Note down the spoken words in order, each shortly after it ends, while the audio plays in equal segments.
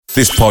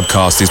This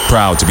podcast is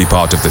proud to be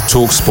part of the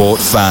TalkSport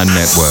Fan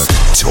Network.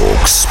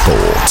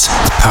 TalkSport.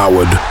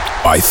 Powered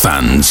by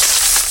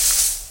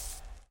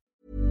fans.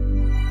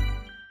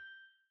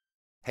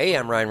 Hey,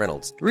 I'm Ryan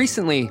Reynolds.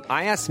 Recently,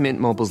 I asked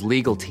Mint Mobile's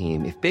legal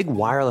team if big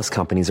wireless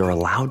companies are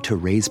allowed to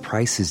raise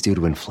prices due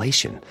to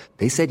inflation.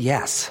 They said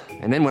yes.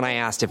 And then when I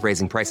asked if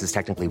raising prices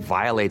technically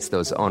violates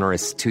those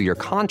onerous two-year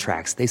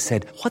contracts, they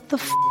said, "What the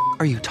f***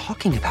 are you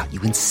talking about,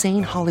 you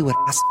insane Hollywood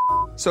ass?"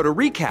 So to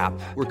recap,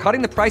 we're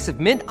cutting the price of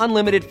Mint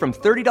Unlimited from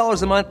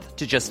 $30 a month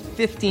to just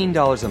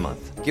 $15 a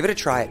month. Give it a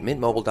try at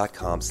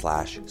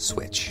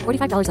mintmobile.com/switch.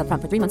 $45 up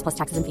front for 3 months plus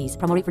taxes and fees.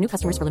 Promo rate for new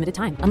customers for limited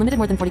time. Unlimited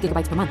more than 40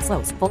 gigabytes per month.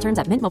 Slows full terms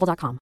at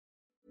mintmobile.com.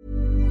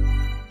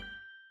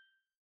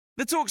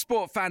 The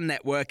TalkSport Fan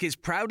Network is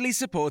proudly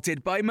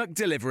supported by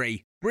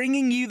McDelivery,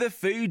 bringing you the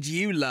food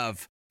you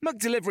love.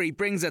 McDelivery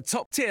brings a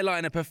top-tier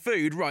lineup of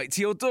food right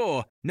to your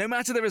door. No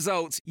matter the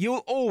result,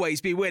 you'll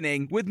always be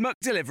winning with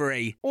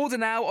McDelivery. Order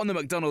now on the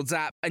McDonald's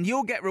app and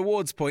you'll get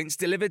rewards points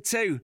delivered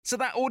too. So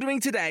that ordering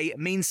today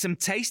means some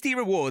tasty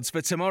rewards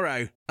for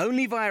tomorrow.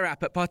 Only via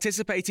app at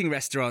participating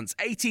restaurants.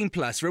 18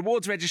 plus.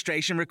 Rewards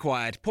registration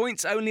required.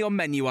 Points only on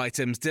menu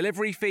items.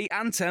 Delivery fee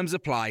and terms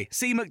apply.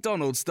 See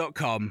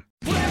mcdonalds.com.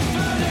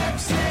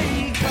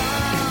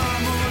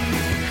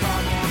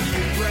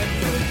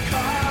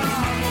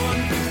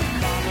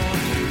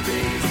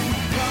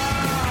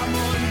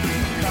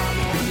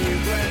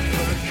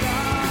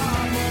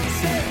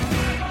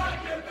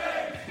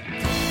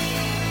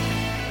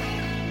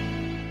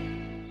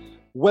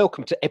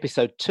 Welcome to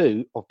episode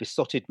 2 of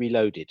Beesotted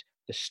Reloaded,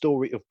 the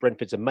story of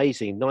Brentford's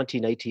amazing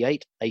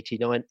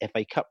 1988-89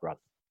 FA Cup run.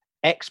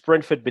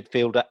 Ex-Brentford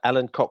midfielder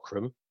Allan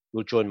Cockram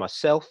will join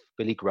myself,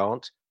 Billy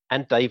Grant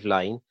and Dave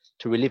Lane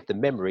to relive the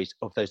memories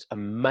of those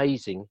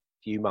amazing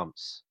few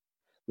months.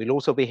 We'll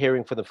also be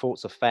hearing from the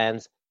thoughts of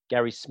fans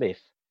Gary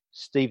Smith,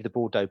 Steve the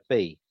Bordeaux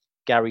B,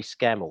 Gary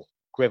Scammell,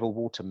 Greville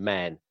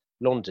Waterman,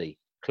 Londy,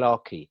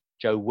 Clarkey,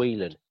 Joe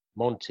Whelan,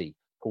 Monty,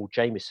 Paul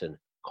Jamieson,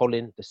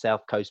 Colin the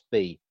South Coast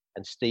B,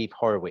 and Steve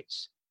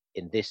Horowitz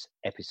in this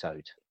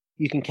episode.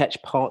 You can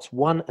catch parts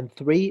 1 and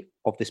 3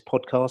 of this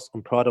podcast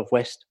on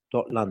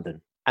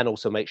prideofwest.london, and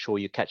also make sure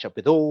you catch up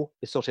with all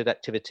Beesotted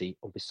activity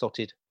on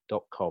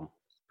beesotted.com.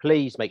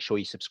 Please make sure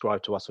you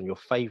subscribe to us on your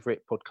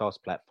favourite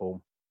podcast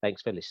platform.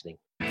 Thanks for listening.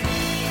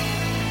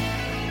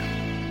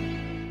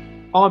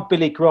 I'm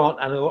Billy Grant,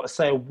 and I want to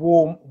say a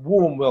warm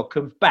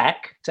welcome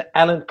back to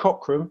Allan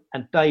Cockram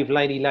and Dave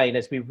Lane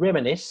as we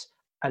reminisce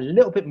a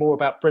little bit more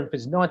about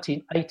Brentford's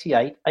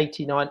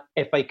 1988-89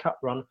 FA Cup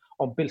run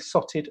on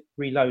Beesotted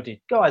Reloaded.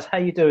 Guys, how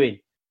you doing?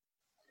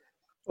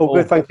 All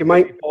good, thank you,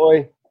 mate.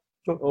 Boy,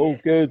 all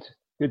good.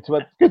 Good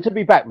to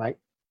be back, mate.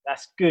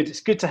 That's good. It's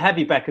good to have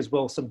you back as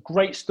well. Some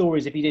great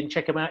stories if you didn't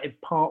check them out in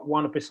part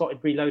 1 of Beesotted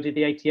Reloaded,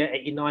 the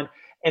 88-89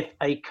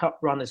 FA Cup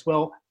run as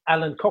well.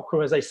 Allan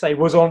Cockram, as they say,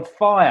 was on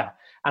fire.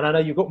 And I know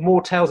you've got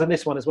more tales in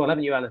this one as well,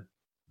 haven't you, Allan?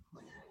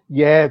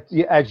 Yeah,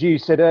 as you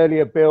said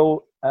earlier,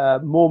 Bill,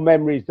 more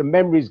memories. The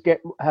memories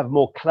have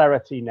more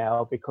clarity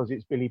now because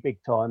it's really big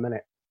time, isn't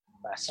it?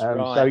 That's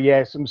right. So,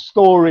 yeah, some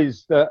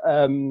stories that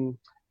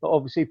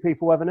obviously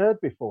people haven't heard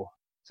before.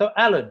 So,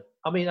 Allan,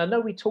 I mean, I know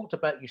we talked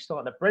about you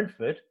starting at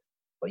Brentford,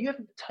 but you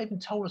haven't even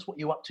told us what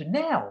you're up to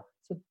now.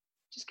 So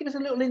just give us a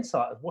little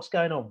insight of what's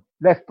going on.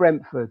 Left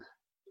Brentford.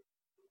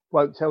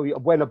 Won't tell you. I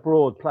went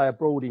abroad, play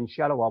abroad in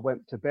Shallow. I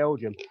went to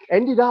Belgium.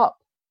 Ended up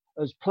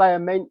as player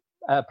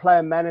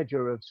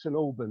manager of St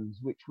Albans,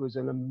 which was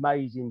an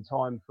amazing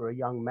time for a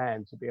young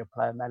man to be a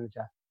player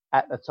manager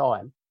at the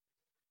time.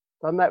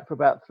 Done that for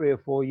about 3 or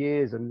 4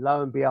 years, and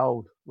lo and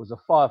behold, was a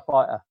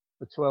firefighter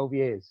for 12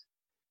 years.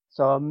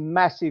 So a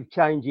massive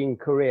change in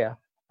career.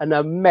 And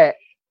I met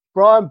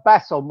Brian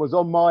Basson was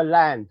on my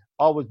land.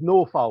 I was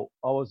Norfolk.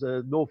 I was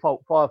a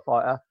Norfolk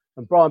firefighter,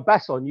 and Brian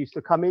Basson used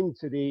to come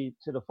into the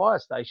fire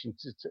station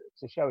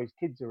to show his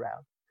kids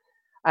around.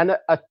 And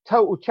a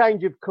total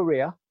change of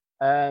career.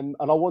 And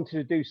I wanted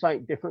to do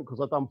something different because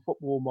I'd done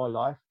football all my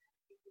life.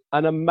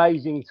 An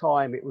amazing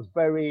time. It was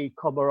very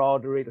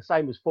camaraderie, the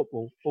same as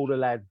football. All the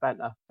lads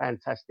banter,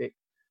 fantastic.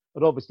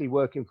 But obviously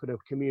working for the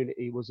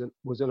community was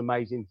an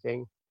amazing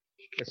thing.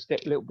 Let's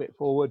step a little bit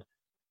forward.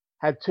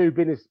 Had 2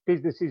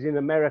 businesses in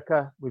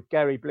America with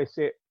Gary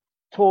Blissett.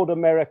 Toured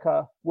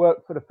America,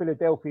 worked for the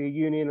Philadelphia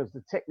Union as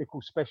the technical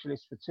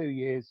specialist for 2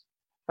 years.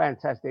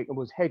 Fantastic. And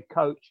was head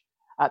coach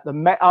at the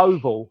Met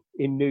Oval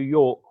in New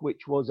York,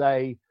 which was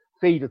a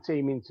feeder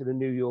team into the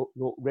New York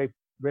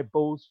Red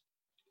Bulls.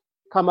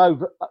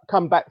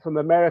 Come back from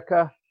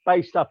America,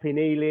 based up in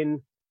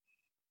Ealing,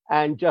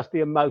 and just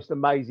the most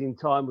amazing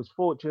time. Was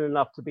fortunate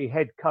enough to be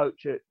head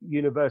coach at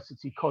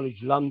University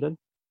College London,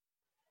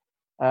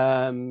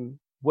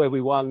 where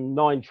we won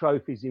 9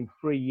 trophies in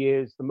 3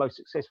 years, the most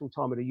successful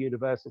time at the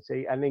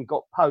university, and then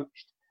got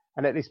poached.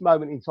 And at this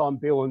moment in time,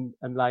 Bill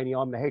and Laney,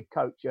 I'm the head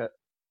coach at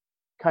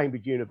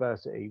Cambridge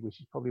University, which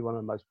is probably one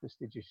of the most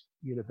prestigious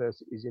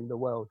universities in the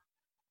world.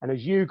 And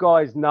as you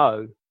guys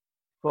know,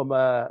 from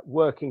a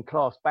working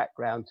class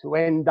background, to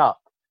end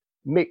up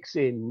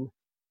mixing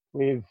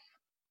with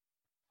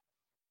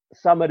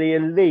some of the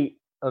elite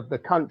of the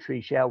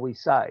country, shall we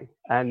say,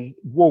 and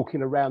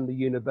walking around the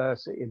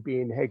university and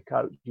being head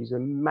coach is a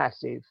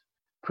massive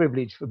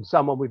privilege from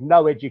someone with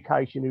no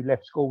education who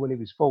left school when he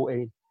was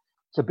 14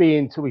 to be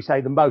into, we say,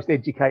 the most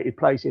educated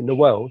place in the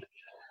world.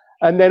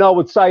 And then I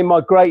would say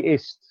one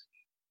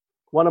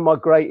of my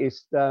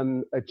greatest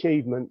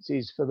achievements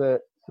is for the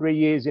 3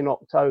 years in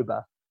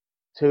October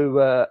to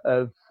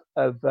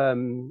have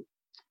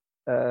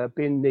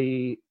been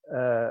the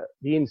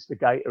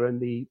instigator and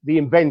the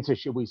inventor,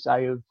 shall we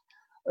say,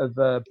 of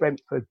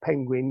Brentford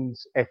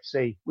Penguins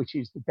FC, which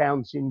is the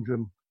Down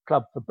syndrome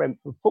club for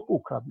Brentford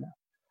Football Club now.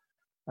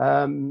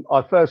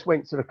 I first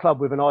went to the club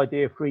with an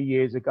idea 3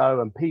 years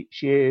ago, and Pete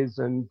Shears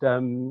and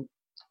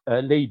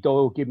Lee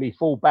Doyle give me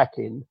full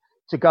backing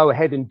to go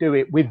ahead and do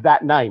it with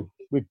that name,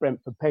 with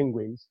Brentford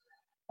Penguins.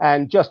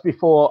 And just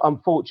before,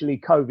 unfortunately,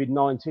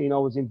 COVID-19, I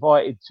was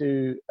invited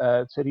to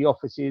the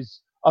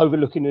offices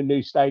overlooking the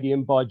new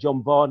stadium by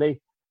John Varney,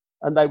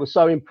 and they were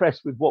so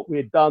impressed with what we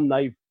had done.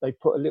 They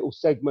put a little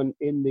segment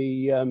in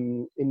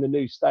the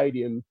new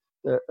stadium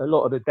that a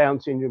lot of the Down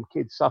syndrome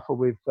kids suffer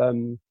with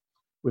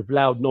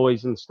loud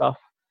noise and stuff.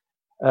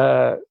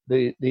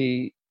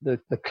 The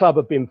club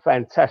have been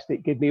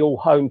fantastic. Give me all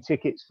home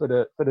tickets for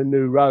the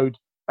new road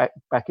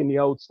back in the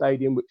old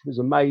stadium, which was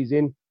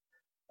amazing.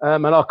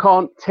 And I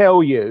can't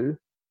tell you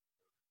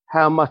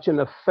how much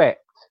an effect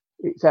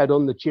it's had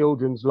on the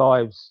children's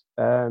lives.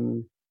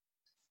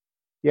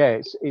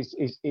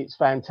 It's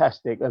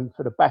fantastic. And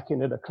for the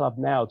backing of the club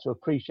now to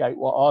appreciate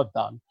what I've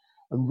done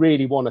and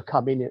really want to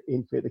come into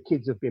it. The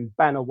kids have been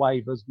banner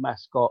wavers,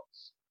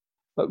 mascots,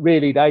 but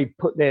really they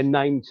put their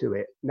name to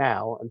it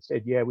now and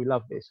said, yeah, we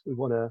love this. We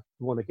want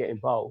to get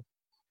involved.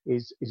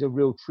 Is a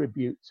real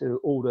tribute to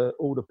all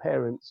the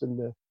parents and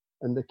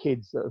the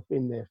kids that have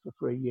been there for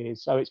 3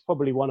 years. So it's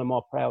probably one of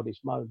my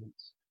proudest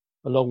moments,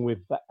 along with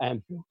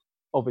Anfield,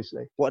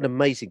 obviously. What an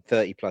amazing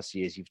 30 plus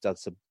years. You've done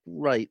some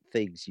great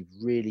things. You've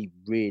really,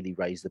 really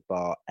raised the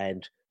bar.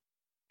 And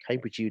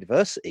Cambridge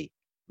University,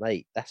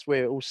 mate, that's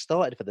where it all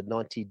started for the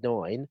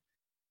 99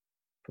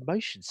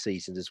 promotion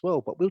season as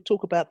well. But we'll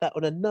talk about that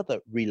on another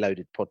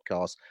Reloaded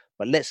podcast.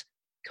 But let's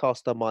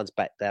cast our minds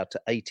back now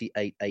to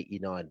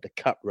 88-89, the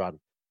cup run.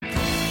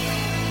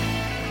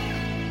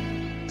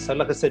 So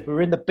like I said,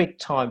 we're in the big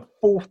time,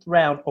 fourth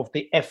round of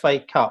the FA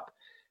Cup.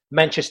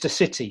 Manchester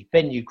City,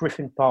 venue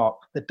Griffin Park,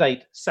 the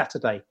date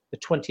Saturday, the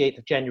 28th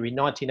of January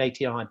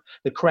 1989.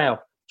 The crowd,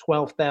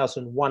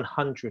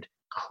 12,100,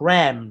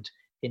 crammed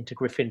into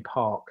Griffin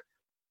Park.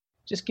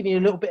 Just giving you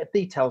a little bit of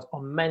details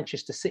on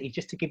Manchester City,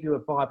 just to give you a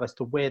vibe as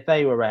to where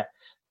they were at.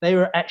 They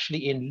were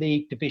actually in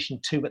League Division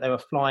 2, but they were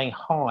flying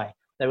high.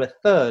 They were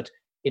third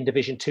in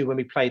Division 2 when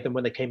we played them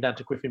when they came down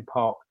to Griffin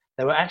Park.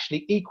 They were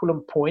actually equal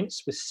in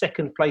points with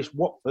second place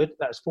Watford,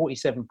 that was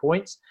 47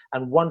 points,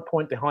 and 1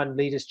 point behind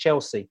leaders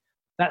Chelsea.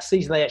 That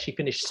season they actually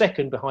finished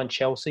second behind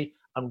Chelsea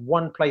and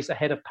 1 place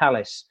ahead of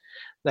Palace.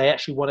 They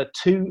actually won a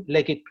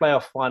two-legged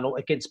playoff final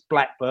against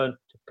Blackburn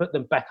to put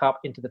them back up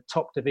into the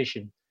top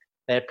division.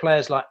 They had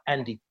players like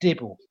Andy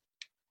Dibble,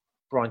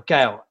 Brian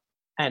Gale,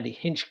 Andy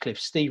Hinchcliffe,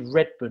 Steve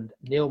Redmond,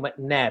 Neil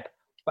McNabb.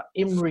 But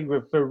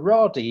Imre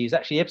Berardi is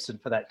actually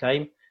absent for that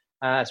game,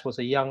 as was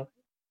a young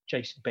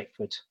Jason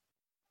Beckford.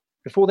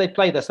 Before they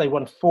played us, they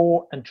won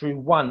 4 and drew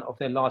 1 of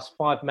their last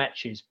 5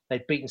 matches.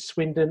 They'd beaten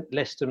Swindon,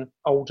 Leicester,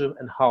 Oldham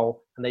and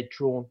Hull, and they'd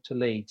drawn to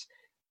Leeds.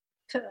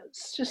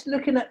 Just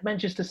looking at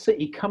Manchester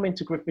City coming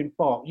to Griffin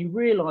Park, you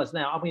realise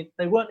now, I mean,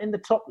 they weren't in the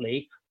top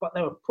league, but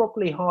they were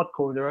properly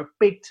hardcore. They're a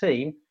big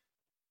team.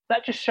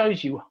 That just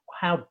shows you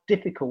how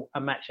difficult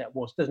a match that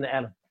was, doesn't it,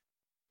 Alan?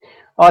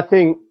 I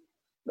think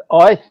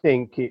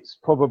it's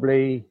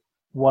probably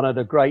one of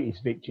the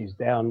greatest victories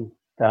down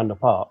the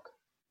park.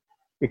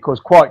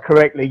 Because quite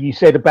correctly, you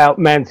said about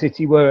Man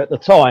City were at the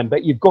time,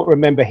 but you've got to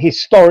remember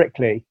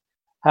historically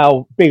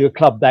how big a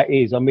club that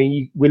is. I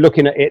mean, we're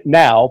looking at it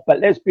now, but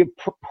let's be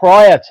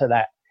prior to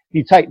that. If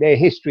you take their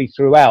history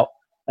throughout,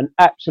 an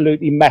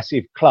absolutely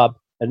massive club,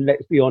 and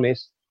let's be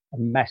honest, a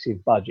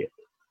massive budget.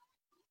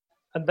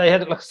 And they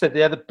had, like I said, they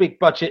had a big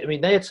budget. I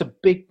mean, they had some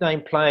big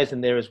name players in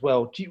there as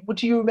well. What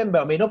do you remember?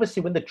 I mean,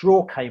 obviously, when the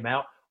draw came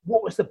out,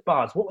 what was the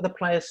buzz? What were the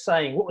players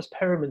saying? What was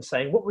Perriman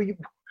saying?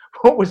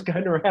 What was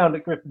going around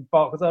at Griffin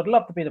Park? Because I'd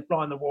love to be the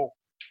fly on the wall.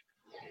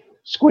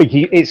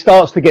 Squeaky. It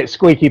starts to get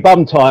squeaky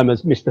bum time,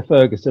 as Mr.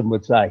 Ferguson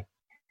would say.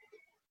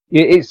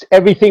 It's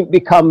everything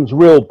becomes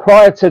real.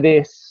 Prior to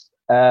this,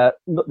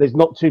 there's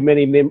not too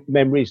many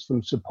memories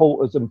from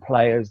supporters and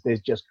players.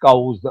 There's just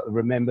goals that are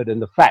remembered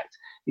and the fact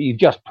that you've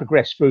just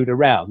progressed through the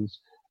rounds.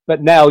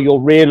 But now you're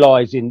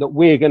realising that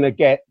we're going to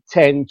get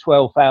 10,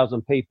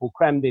 12,000 people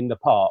crammed in the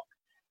park.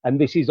 And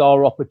this is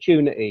our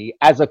opportunity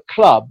as a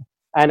club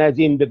and as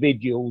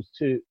individuals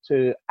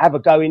to have a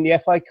go in the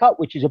FA Cup,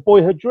 which is a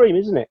boyhood dream,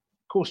 isn't it?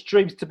 Of course,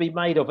 dreams to be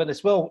made of. And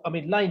as well, I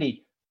mean,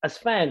 Laney, as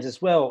fans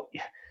as well,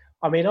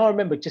 I mean, I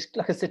remember, just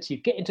like I said to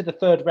you, getting to the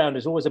third round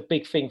is always a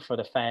big thing for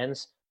the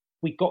fans.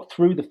 We got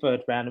through the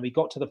third round and we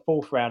got to the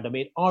fourth round. I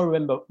mean, I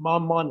remember my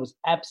mind was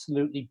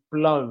absolutely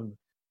blown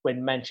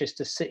when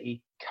Manchester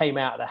City came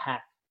out of the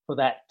hat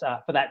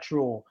for that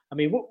draw. I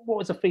mean, what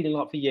was the feeling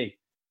like for you?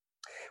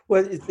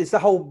 Well, it's the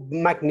whole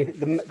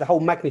the whole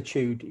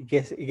magnitude. It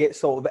gets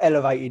sort of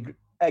elevated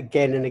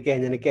again and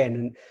again and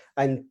again,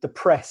 and the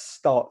press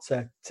start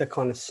to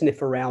kind of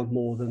sniff around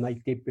more than they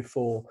did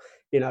before.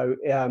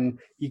 You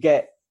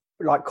get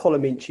like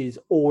column inches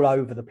all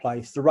over the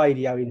place. The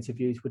radio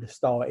interviews would have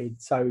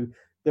started, so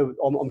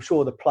I'm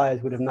sure the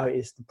players would have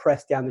noticed the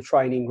press down the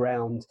training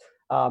ground.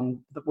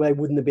 They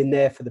wouldn't have been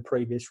there for the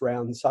previous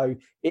round, so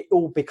it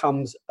all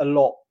becomes a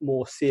lot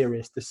more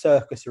serious. The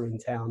circus are in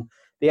town.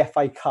 The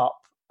FA Cup,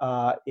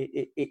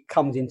 it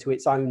comes into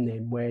its own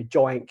then, where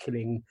giant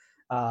killing,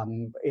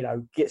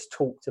 gets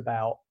talked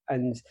about,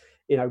 and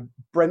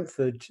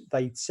Brentford,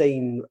 they'd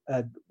seen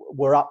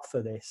were up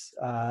for this.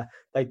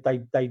 They'd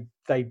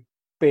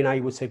been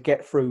able to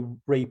get through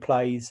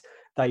replays.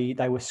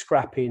 They were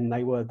scrapping.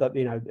 They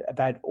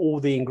had all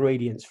the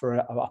ingredients for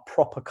a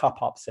proper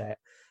cup upset.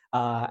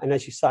 And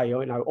as you say,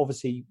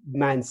 obviously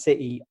Man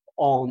City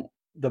aren't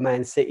the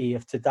Man City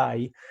of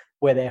today,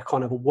 where they're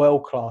kind of a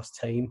world-class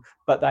team,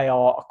 but they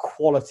are a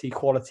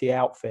quality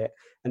outfit.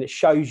 And it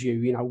shows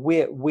you,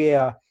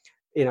 we're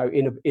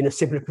in a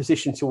similar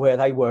position to where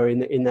they were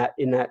in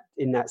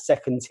that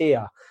second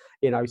tier.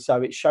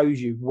 So it shows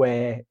you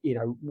where,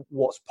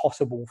 what's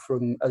possible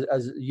from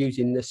as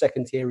using the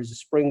second tier as a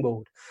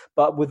springboard.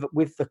 But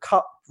with the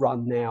cup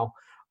run now,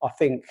 I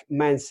think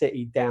Man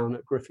City down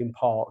at Griffin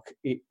Park,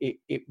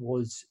 it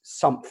was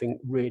something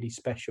really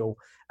special.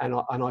 And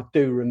I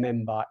do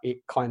remember it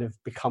kind of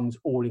becomes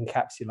all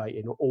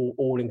encapsulating,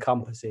 all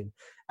encompassing.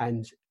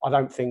 And I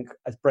don't think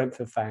as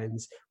Brentford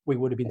fans, we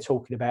would have been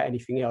talking about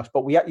anything else.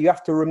 But you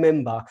have to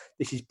remember,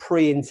 this is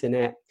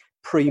pre-internet,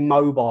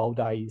 pre-mobile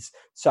days.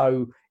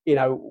 So,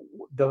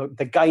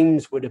 the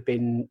games would have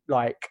been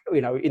like,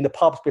 in the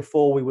pubs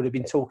before, we would have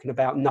been talking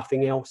about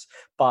nothing else,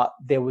 but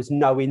there was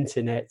no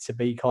internet to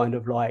be kind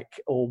of like,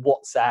 or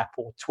WhatsApp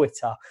or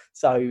Twitter.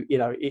 So,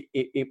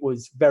 it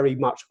was very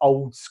much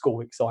old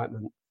school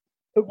excitement.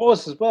 It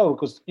was as well,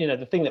 because,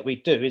 the thing that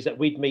we'd do is that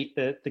we'd meet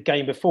the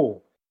game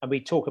before and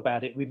we'd talk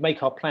about it. We'd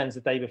make our plans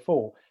the day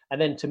before. And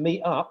then to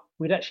meet up,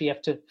 we'd actually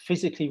have to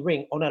physically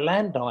ring on a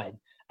landline.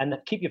 And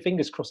keep your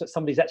fingers crossed that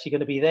somebody's actually going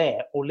to be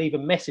there, or leave a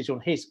message on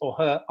his or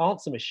her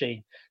answer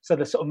machine. So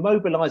the sort of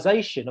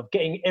mobilisation of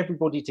getting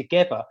everybody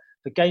together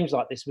for games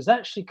like this was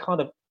actually kind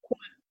of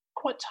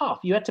quite tough.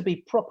 You had to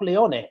be properly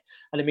on it.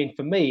 And I mean,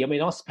 for me,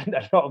 I spent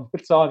a lot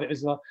of time. It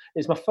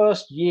was my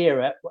first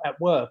year at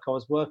work. I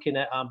was working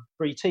at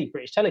BT,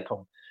 British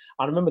Telecom.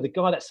 I remember the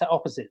guy that sat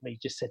opposite me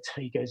just said to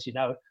me, he goes,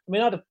 I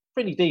had a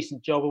pretty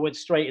decent job. I went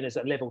straight in as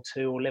a level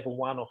 2 or level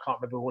 1, or can't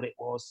remember what it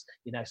was,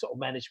 sort of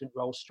management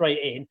role straight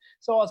in.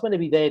 So I was meant to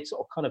be there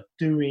sort of kind of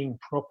doing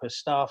proper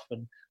stuff.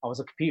 And I was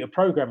a computer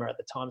programmer at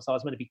the time. So I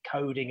was meant to be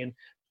coding and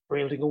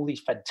building all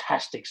these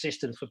fantastic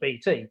systems for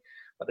BT.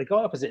 But the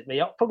guy opposite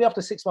me, probably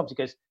after 6 months, he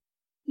goes,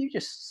 you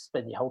just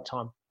spend your whole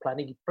time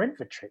planning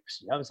Brentford trips.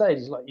 You know what I'm saying?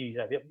 He's like,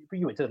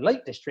 you went to the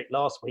Lake District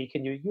last week,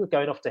 and you were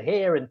going off to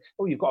here, and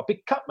you've got a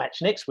big cup match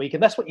next week,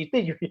 and that's what you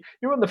did.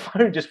 You're on the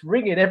phone just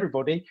ringing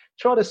everybody,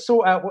 trying to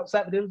sort out what's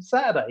happening on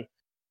Saturday.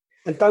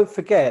 And don't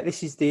forget,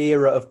 this is the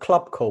era of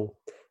Club Call,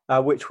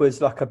 which was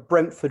like a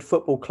Brentford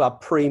Football Club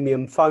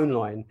premium phone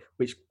line,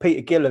 which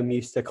Peter Gillam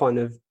used to kind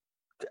of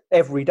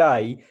every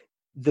day.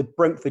 The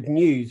Brentford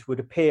news would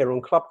appear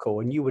on Club Call,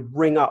 and you would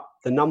ring up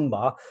the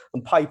number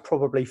and pay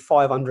probably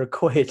 500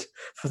 quid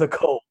for the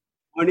call.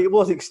 I mean, it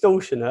was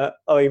extortionate.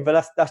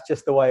 But that's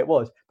just the way it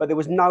was. But there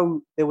was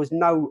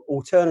no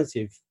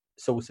alternative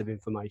source of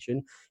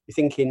information. You're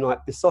thinking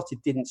like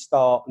Beesotted didn't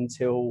start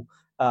until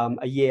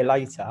a year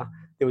later.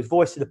 There was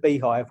Voice of the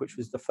Beehive, which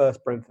was the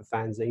first Brentford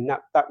fanzine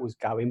that was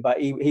going, but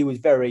he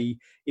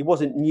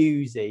wasn't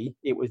newsy.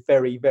 It was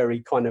very,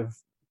 very kind of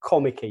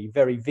comic-y,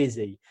 very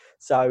busy.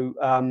 So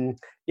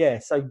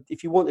so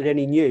if you wanted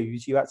any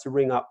news, you had to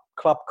ring up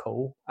Club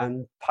Call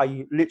and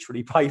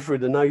literally pay through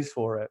the nose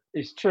for it.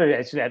 It's true,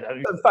 actually.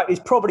 In fact,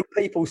 it's probably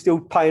people still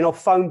paying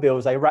off phone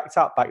bills they racked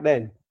up back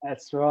then.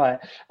 That's right.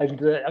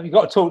 And we've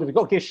got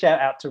to give a shout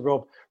out to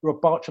Rob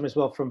Bartram as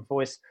well, from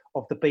Voice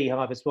of the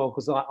Beehive as well,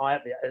 because I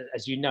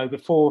as you know,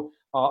 before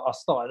I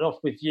started off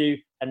with you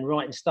and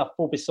writing stuff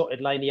for Beesotted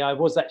Laney, I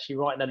was actually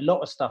writing a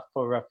lot of stuff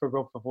for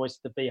Rob for Voice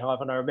of the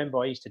Beehive. And I remember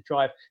I used to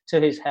drive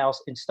to his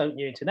house in Stoke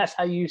Newington. That's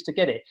how you used to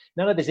get it.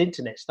 None of this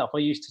internet stuff. I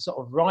used to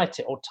sort of write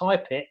it or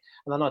type it,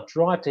 and then I'd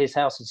drive to his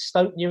house in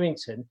Stoke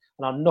Newington,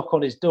 and I'd knock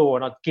on his door,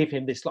 and I'd give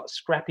him this like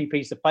scrappy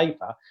piece of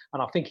paper,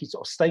 and I think he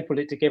sort of stapled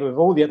it together with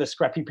all the other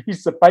scrappy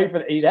pieces of paper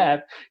that he'd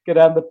have, go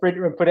down the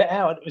printer and put it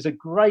out. And it was a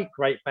great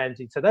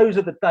fanzine. So those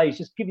are the days,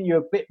 just giving you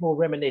a bit more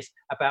reminisce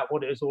about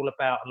what it was all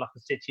about. And like I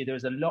said to you, there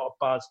was a lot of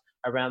buzz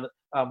around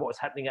what was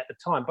happening at the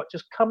time. But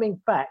just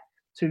coming back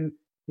to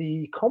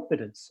the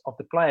confidence of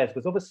the players,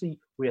 because obviously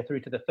we are through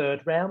to the third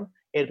round.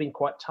 It had been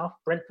quite tough.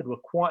 Brentford were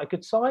quite a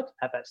good side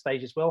at that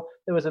stage as well.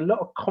 There was a lot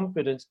of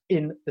confidence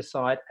in the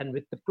side and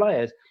with the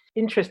players.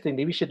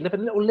 Interestingly, we should have a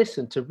little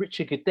listen to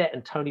Richard Gadet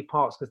and Tony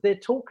Parks, because they're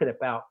talking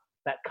about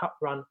that cup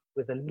run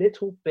with a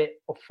little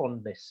bit of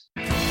fondness.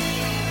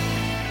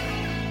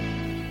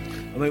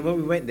 I mean, when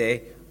we went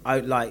there,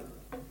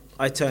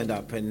 I turned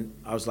up and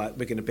I was like,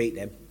 we're going to beat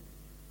them.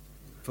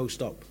 Full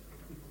stop.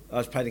 I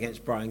was playing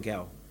against Brian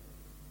Gale,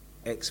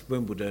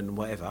 ex-Wimbledon and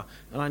whatever,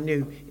 and I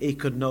knew he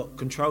could not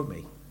control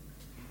me.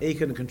 He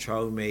couldn't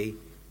control me.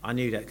 I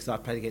knew that because I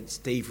played against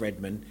Steve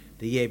Redmond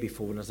the year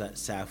before when I was at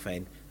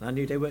Southend, and I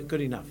knew they weren't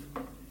good enough.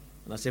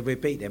 And I said, we'll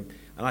beat them.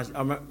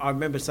 And I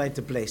remember saying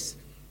to Bliss,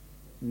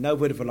 no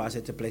word of a lie, I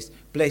said to Bliss,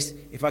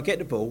 if I get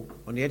the ball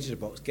on the edge of the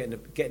box, get in the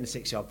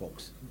 6-yard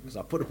box, because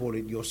I put the ball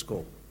in your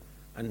score.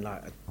 And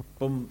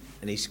boom,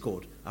 and he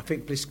scored. I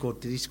think Bliss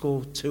scored, did he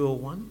score 2 or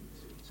 1?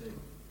 2.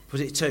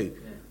 Was it 2?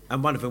 Yeah.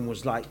 And one of them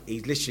was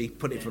he literally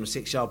put it from the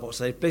 6-yard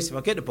box. I said, Bliss, if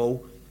I get the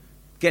ball,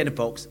 get in the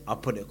box, I'll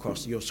put it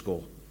across your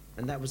score.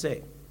 And that was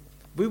it.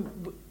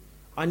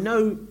 I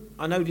know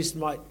this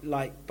might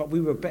but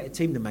we were a better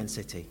team than Man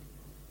City.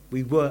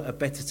 We were a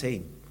better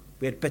team.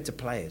 We had better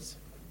players.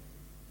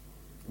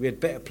 We had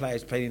better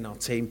players playing in our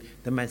team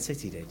than Man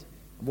City did.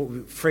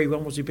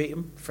 3-1 was we beat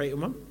them?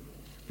 3-1?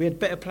 We had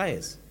better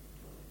players.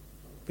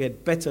 We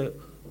had better,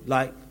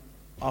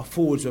 our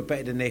forwards were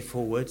better than their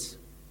forwards.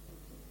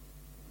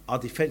 Our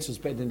defence was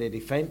better than their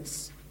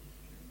defence.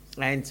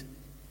 And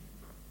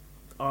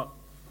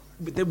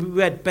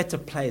we had better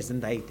players than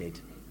they did.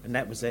 And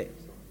that was it.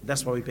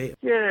 That's why we beat them.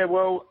 Yeah,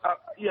 well,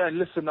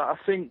 listen, I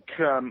think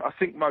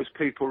most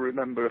people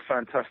remember a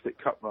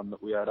fantastic cup run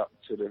that we had up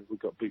to we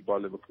got beat by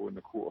Liverpool in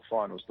the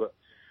quarterfinals, but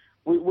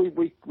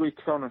we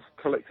kind of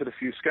collected a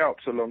few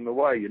scalps along the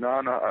way, and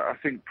I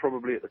think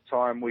probably at the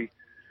time we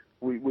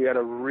had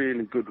a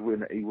really good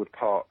win at Ewood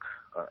Park,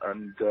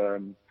 and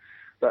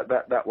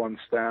that one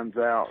stands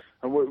out.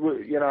 And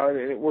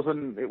it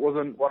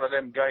wasn't one of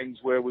them games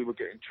where we were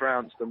getting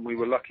trounced and we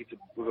were lucky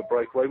with a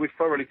breakaway. We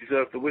thoroughly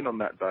deserved the win on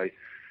that day.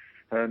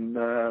 And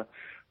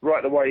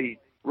right the way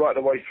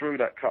through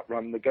that cup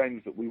run, the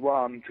games that we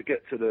won to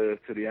get to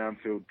the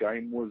Anfield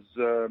game was,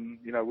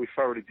 we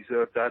thoroughly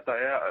deserved our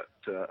day out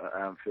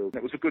at Anfield.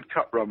 It was a good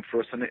cup run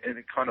for us, and it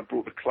kind of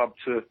brought the club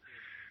to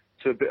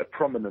a bit of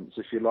prominence,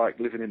 if you like,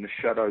 living in the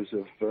shadows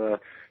of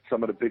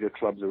some of the bigger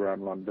clubs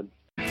around London.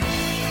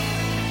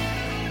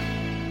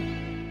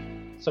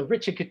 So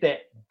Richard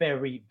Cadet,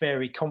 very,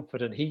 very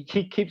confident. He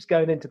keeps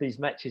going into these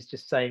matches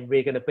just saying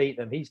we're going to beat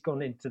them. He's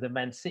gone into the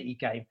Man City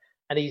game.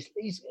 And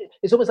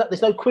it's almost like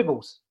there's no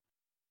quibbles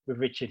with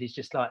Richard. He's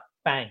just like,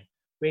 bang,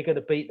 we're going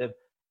to beat them.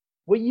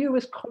 Were you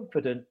as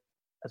confident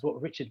as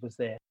what Richard was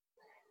there?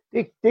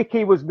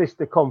 Dickie was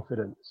Mr.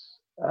 Confidence.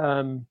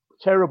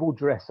 Terrible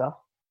dresser,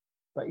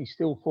 but he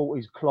still thought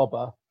his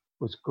clobber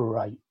was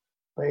great.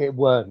 But it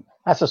weren't.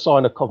 That's a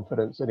sign of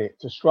confidence, isn't it?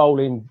 To stroll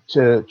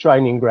into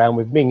training ground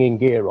with minging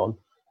gear on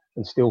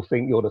and still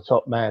think you're the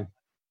top man.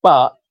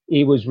 But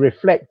he was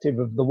reflective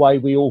of the way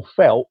we all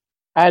felt.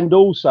 And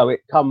also it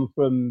come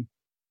from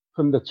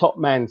the top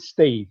man,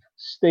 Steve.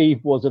 Steve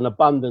was an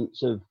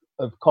abundance of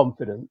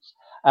confidence.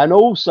 And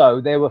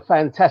also there were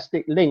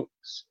fantastic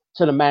links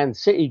to the Man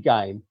City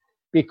game,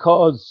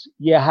 because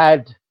you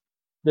had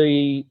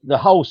the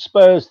whole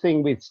Spurs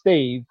thing with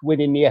Steve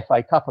winning the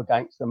FA Cup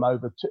against them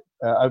over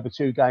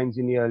 2 games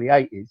in the early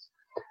 80s.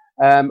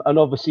 And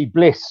obviously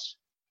Bliss,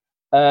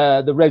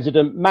 the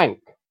resident Manc.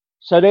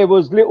 So there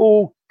was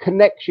little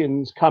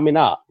connections coming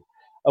up.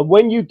 And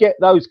when you get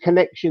those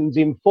connections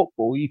in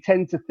football, you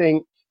tend to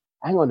think,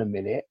 hang on a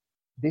minute,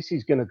 this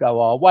is going to go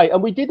our way.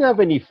 And we didn't have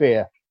any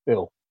fear,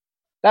 Bill.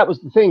 That was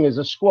the thing as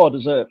a squad,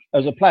 as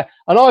a player.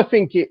 And I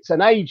think it's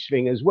an age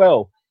thing as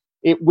well.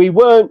 We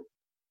weren't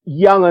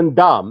young and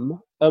dumb,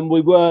 and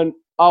we weren't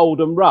old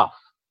and rough.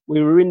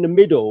 We were in the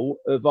middle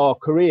of our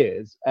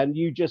careers, and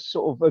you just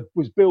sort of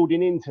was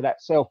building into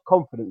that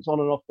self-confidence on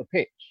and off the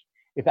pitch,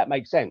 if that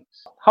makes sense.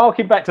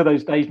 Harking back to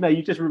those days, now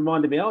you just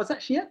reminded me, I was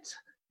actually at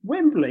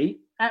Wembley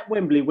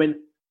when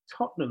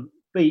Tottenham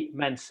beat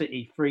Man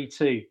City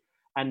 3-2.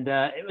 And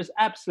it was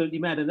absolutely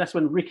mad. And that's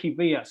when Ricky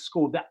Villa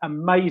scored that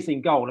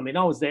amazing goal. I mean,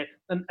 I was there.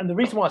 And the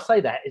reason why I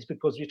say that is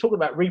because you're talking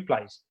about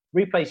replays.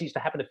 Replays used to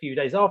happen a few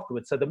days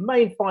afterwards. So the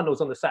main final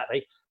was on the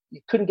Saturday. You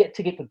couldn't get a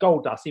ticket for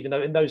Gold Dust, even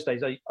though in those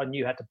days I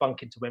knew how to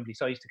bunk into Wembley.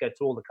 So I used to go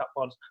to all the cup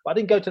finals. But I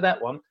didn't go to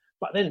that one.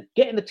 But then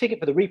getting the ticket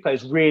for the replay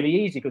was really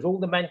easy, because all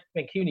the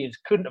Mancunians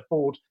couldn't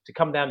afford to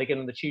come down again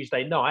on the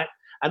Tuesday night.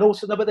 And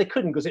also, no, but they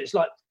couldn't, because it's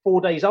like 4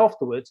 days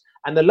afterwards.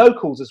 And the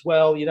locals as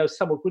well,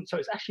 some were good. So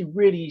it's actually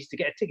really easy to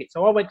get a ticket.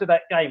 So I went to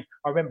that game,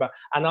 I remember.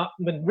 And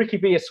when Ricky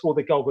Villa scored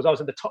the goal, because I was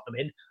in the Tottenham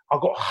end, I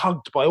got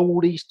hugged by all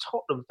these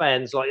Tottenham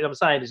fans. Like, you know what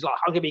I'm saying? It's like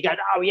hugging me, going,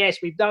 oh, yes,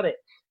 we've done it.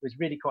 It was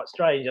really quite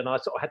strange. And I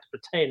sort of had to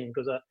pretend,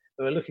 because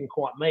they were looking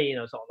quite mean.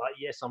 I was sort of like,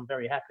 yes, I'm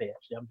very happy,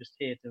 actually. I'm just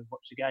here to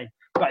watch the game.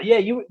 But yeah,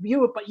 you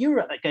were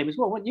at that game as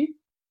well, weren't you?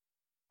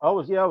 I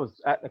was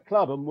at the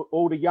club, and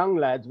all the young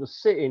lads were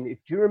sitting. If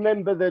you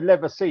remember the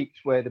leather seats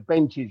where the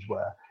benches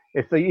were,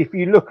 if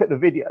you look at the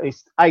video,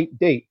 it's 8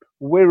 deep.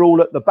 We're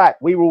all at the back.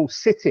 We were all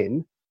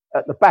sitting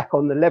at the back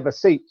on the leather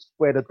seats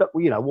where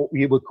what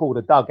you would call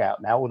the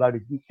dugout now, although they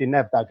didn't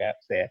have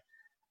dugouts there.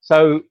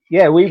 So,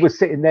 yeah, we were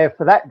sitting there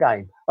for that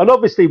game. And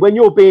obviously, when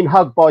you're being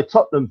hugged by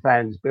Tottenham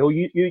fans, Bill,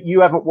 you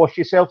haven't washed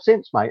yourself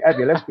since, mate, have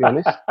you? Let's be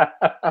honest.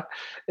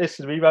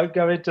 Listen, we won't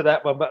go into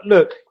that one. But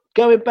look,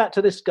 going back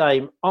to this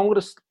game, I'm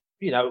going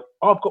to,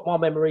 I've got my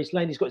memories.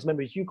 Laney's got his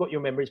memories. You've got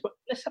your memories. But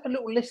let's have a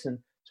little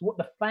listen to what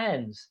the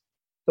fans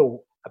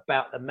thought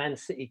about the Man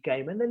City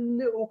game and the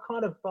little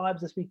kind of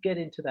vibes as we get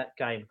into that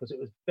game, because it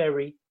was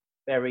very,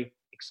 very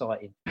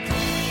exciting.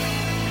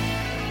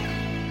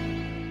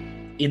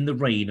 In the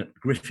rain at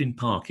Griffin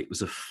Park, it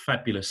was a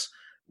fabulous,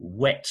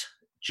 wet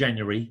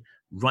January,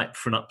 ripe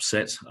for an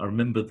upset. I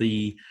remember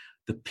the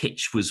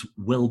pitch was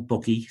well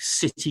boggy.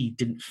 City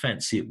didn't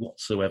fancy it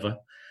whatsoever.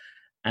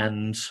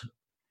 And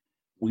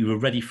we were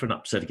ready for an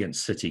upset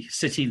against City.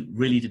 City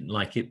really didn't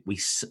like it.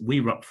 We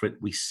were up for it.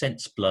 We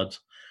sensed blood.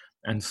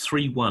 And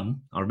 3-1,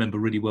 I remember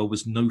really well,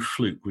 was no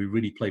fluke. We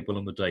really played well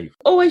on the day.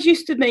 Always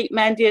used to meet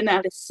Mandy and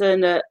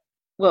Alison at,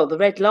 the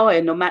Red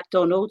Lion or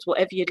McDonald's,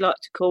 whatever you'd like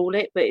to call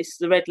it, but it's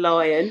the Red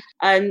Lion.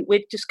 And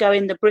we'd just go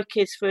in the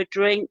Brickies for a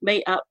drink,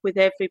 meet up with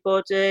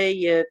everybody,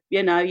 your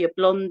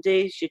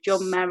Blondies, your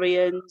John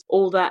Marions,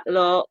 all that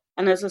lot.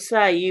 And as I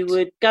say, you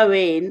would go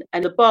in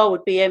and the bar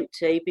would be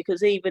empty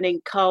because even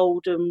in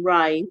cold and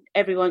rain,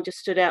 everyone just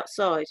stood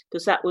outside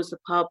because that was the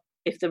pub.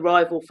 If the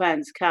rival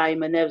fans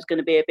came and there was going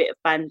to be a bit of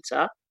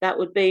banter, that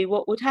would be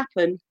what would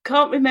happen.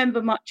 Can't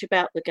remember much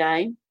about the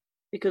game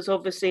because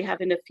obviously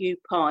having a few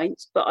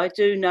pints, but I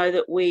do know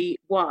that we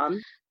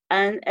won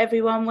and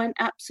everyone went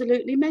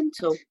absolutely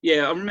mental.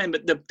 Yeah, I remember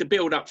the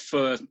build-up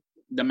for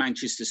the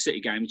Manchester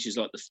City game, which is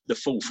like the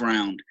fourth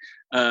round.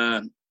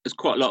 There's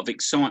quite a lot of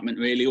excitement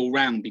really all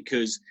round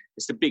because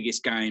it's the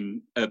biggest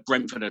game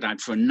Brentford had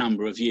for a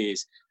number of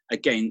years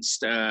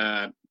against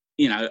a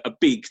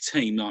big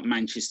team like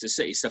Manchester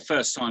City. It's the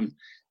first time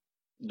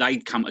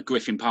they'd come to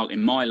Griffin Park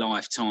in my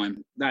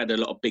lifetime. They had a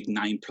lot of big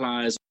name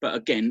players, but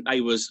again,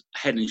 they was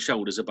head and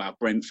shoulders above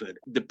Brentford.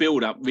 The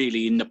build-up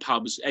really in the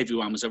pubs,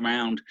 everyone was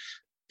around.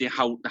 The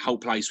whole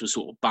place was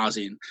sort of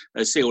buzzing.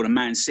 See all the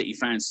Man City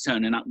fans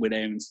turning up with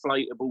their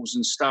inflatables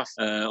and stuff.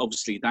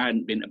 Obviously, they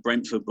hadn't been to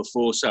Brentford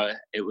before, so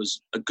it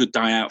was a good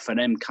day out for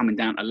them coming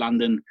down to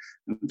London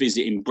and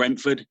visiting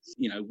Brentford.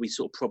 We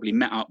sort of probably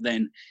met up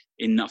then.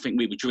 I think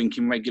we were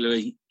drinking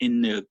regularly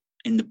in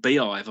the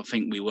Beehive. I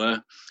think we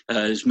were.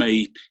 There's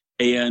me,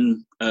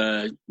 Ian,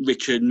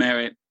 Richard,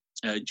 Merritt,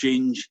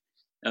 Ginge.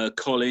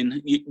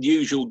 Colin,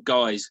 usual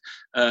guys,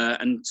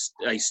 and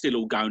they still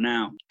all go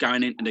now.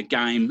 Going into the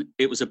game,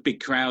 it was a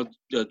big crowd.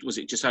 Was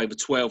it just over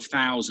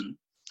 12,000?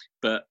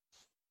 But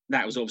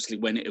that was obviously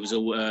when it was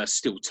all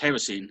still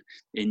terracing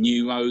in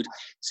New Road.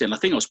 So I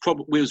think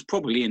we was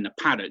probably in the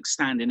paddock,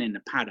 standing in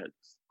the paddock,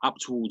 up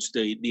towards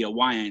the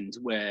away end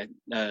where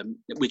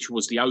which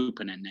was the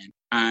opening then,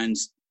 and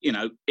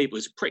it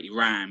was pretty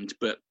rammed,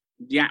 but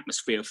the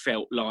atmosphere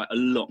felt like a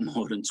lot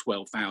more than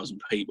 12,000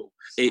 people.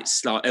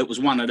 It's like it was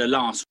one of the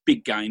last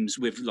big games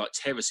with like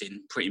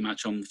terracing pretty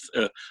much on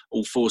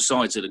all four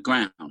sides of the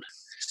ground.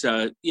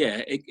 So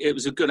yeah, it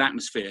was a good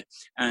atmosphere,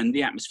 and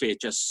the atmosphere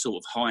just sort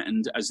of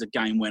heightened as the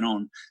game went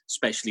on,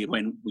 especially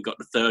when we got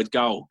the third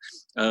goal.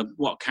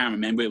 What I can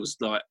remember, it was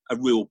like a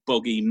real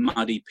boggy,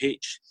 muddy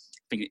pitch.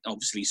 I think it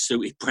obviously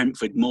suited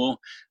Brentford more.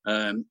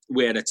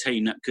 We had a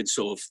team that could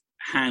sort of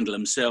handle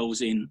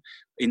themselves in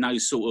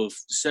those sort of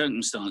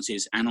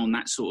circumstances and on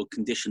that sort of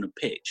condition of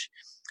pitch.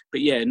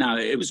 But yeah, no,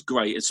 it was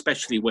great,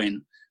 especially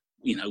when,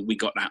 we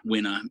got that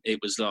winner. It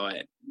was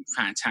like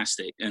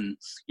fantastic. And,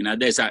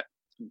 there's that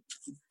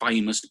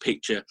famous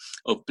picture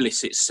of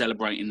Blissett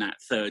celebrating that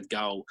third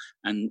goal.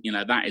 And,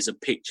 that is a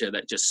picture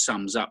that just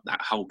sums up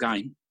that whole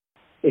game.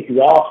 If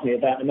you ask me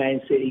about the Man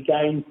City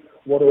game,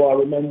 what do I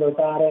remember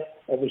about it?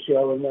 Obviously,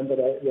 I remember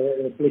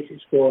the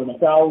Blissett scoring the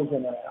goals,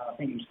 and I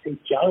think it was Steve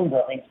Jones,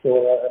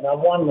 scored another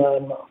one.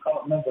 I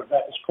can't remember if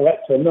that was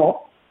correct or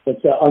not,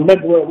 but I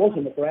remember where it was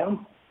in the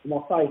ground.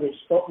 My favourite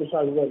spot was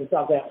over where the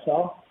dugouts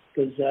are,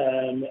 because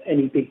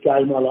any big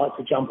game I like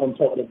to jump on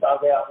top of the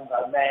dugout and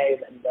go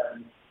mad,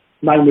 and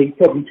mainly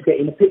probably to get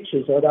in the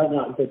pictures, I don't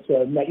know, but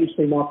that used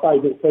to be my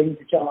favourite thing,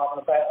 to jump up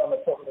and about on the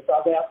top of the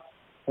dugout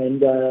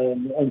and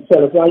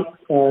celebrate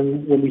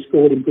when we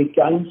scored in big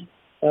games.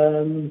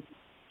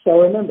 So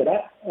I remember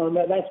that.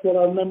 That's what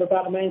I remember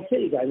about the Man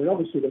City game, and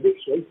obviously the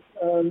victory.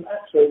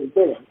 Absolutely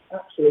brilliant.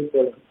 Absolutely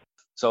brilliant.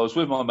 So I was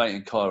with my mate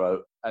in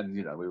Cairo, and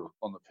we were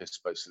on the piss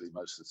basically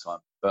most of the time.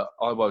 But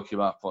I woke him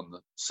up on the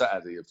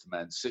Saturday of the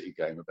Man City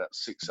game about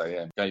 6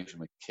 a.m, gave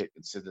him a kick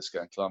and said, let's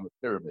go and climb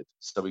a pyramid.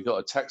 So we got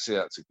a taxi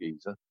out to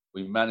Giza.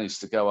 We managed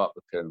to go up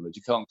the pyramid.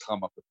 You can't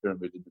climb up a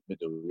pyramid in the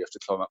middle. You have to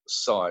climb up the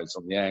sides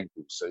on the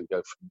angles. So you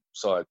go from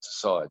side to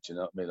side,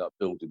 like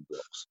building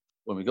blocks.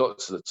 When we got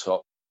to the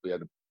top, we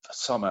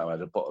somehow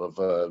had a bottle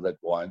of red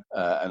wine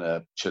and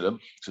a chillum,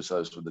 because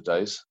those were the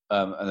days.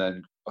 And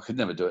then I could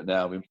never do it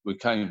now. We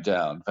came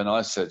down, and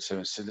I said to him,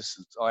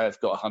 listen, I have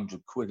got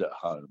 100 quid at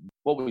home.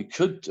 What we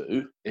could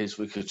do is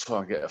we could try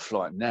and get a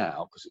flight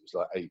now, because it was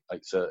like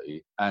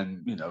 8:30,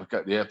 and, go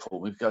to the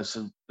airport, we'd go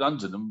to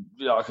London,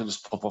 and, I could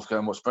just pop off, go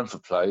and watch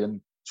Brentford play, and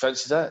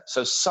fancy that.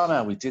 So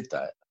somehow we did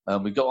that.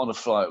 We got on a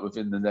flight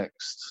within the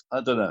next,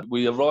 I don't know,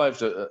 we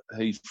arrived at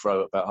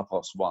Heathrow at about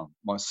 1:30.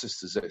 My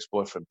sister's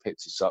ex-boyfriend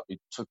picked us up. He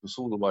took us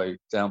all the way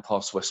down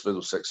past West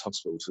Middlesex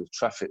Hospital to the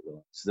traffic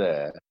lights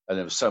there. And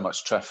there was so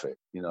much traffic,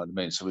 you know what I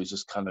mean? So we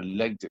just kind of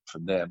legged it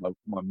from there.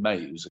 My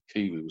mate, who was a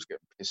Kiwi, was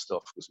getting pissed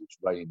off because it was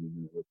raining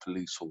and there were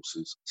police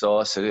horses. So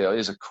I said, yeah,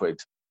 here's a quid.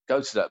 Go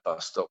to that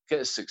bus stop,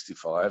 get a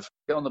 65,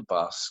 get on the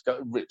bus, go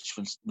to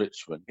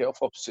Richmond, get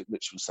off opposite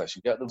Richmond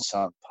Station, get to the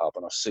Sun pub,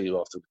 and I'll see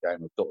you after the game.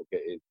 I've got to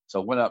get in.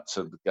 So I went up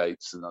to the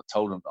gates and I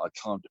told them that I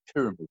climbed a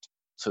pyramid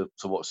to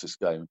watch this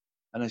game,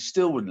 and they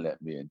still wouldn't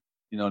let me in.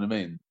 You know what I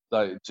mean?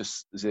 I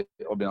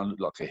look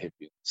like a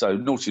hippie. So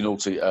naughty,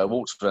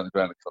 walked around the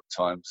ground a couple of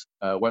times,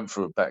 went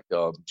through a back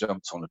garden,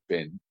 jumped on a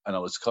bin, and I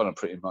was kind of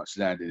pretty much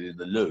landed in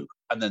the loo.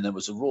 And then there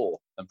was a roar,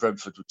 and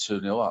Brentford were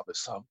 2-0 up.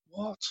 It's like,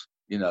 what?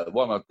 You know,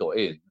 one, I got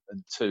in,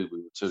 and two,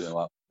 we were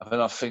 2-0 up. And then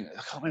I can't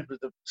remember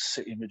the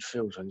City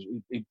midfielder.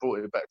 He brought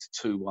it back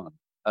to 2-1.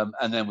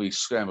 And then we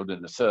scrambled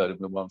in the third and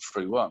we won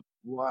 3-1.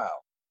 Wow.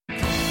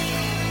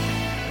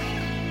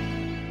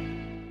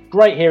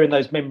 Great hearing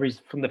those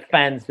memories from the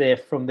fans there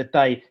from the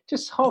day.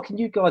 Just harking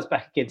you guys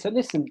back again. So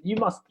listen, you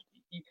must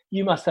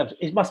have,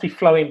 it must be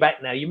flowing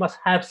back now. You must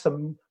have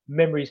some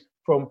memories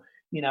from,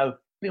 you know,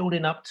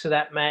 building up to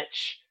that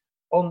match,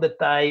 on the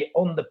day,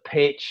 on the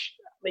pitch.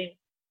 I mean,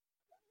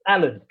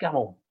 Allan, come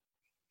on.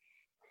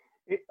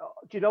 Do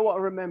you know what I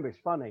remember? It's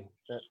funny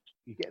that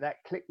you get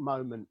that click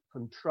moment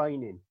from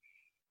training.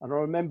 And I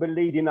remember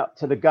leading up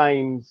to the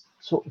games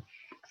sort of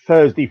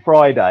Thursday,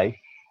 Friday,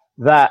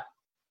 that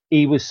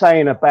he was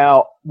saying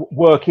about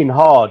working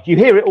hard. You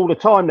hear it all the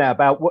time now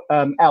about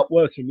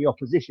outworking the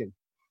opposition.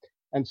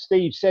 And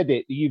Steve said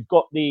it, you've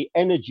got the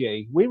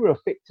energy. We were a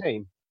fit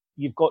team.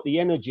 You've got the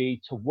energy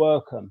to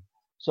work them.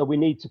 So we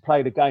need to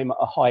play the game at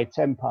a high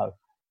tempo.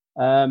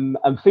 And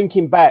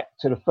thinking back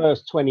to the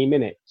first 20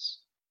 minutes,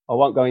 I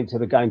won't go into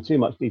the game too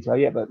much detail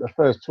yet, but the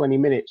first 20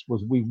 minutes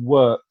was we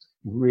worked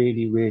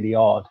really, really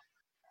hard.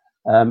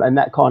 And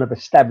that kind of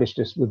established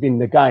us within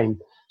the game.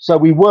 So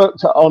we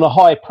worked on a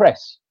high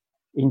press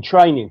in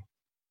training,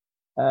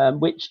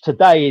 which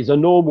today is a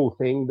normal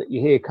thing that you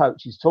hear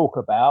coaches talk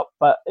about,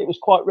 but it was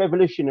quite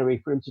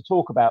revolutionary for him to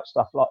talk about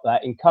stuff like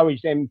that,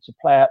 encourage them to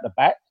play out the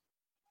back,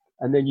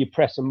 and then you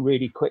press them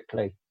really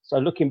quickly. So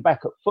looking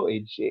back at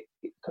footage,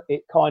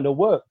 it kind of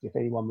worked, if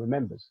anyone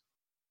remembers.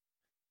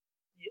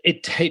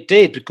 It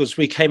did, because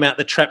we came out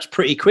the traps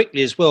pretty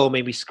quickly as well. I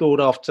mean, we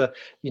scored after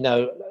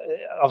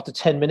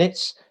 10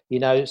 minutes,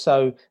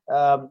 so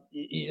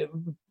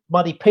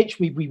muddy pitch,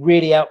 we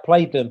really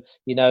outplayed them.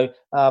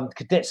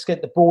 Cadets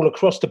get the ball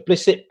across to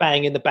Blissett,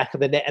 bang in the back of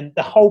the net, and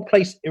the whole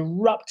place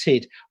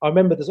erupted. I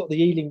remember the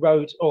Ealing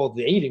Road,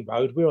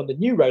 we're on the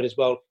new road as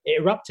well,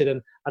 it erupted.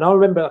 And I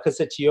remember, like I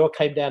said to you, I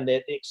came down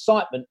there, the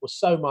excitement was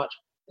so much.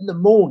 In the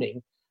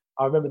morning,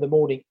 I remember the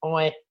morning,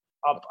 I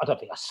don't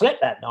think I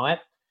slept that night.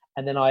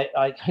 And then I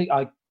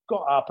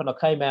got up and I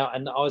came out,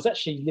 and I was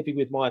actually living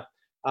with my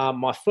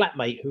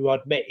flatmate who I'd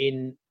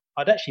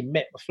actually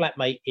met my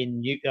flatmate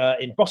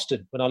in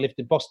Boston when I lived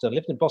in Boston. I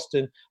lived in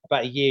Boston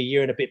about a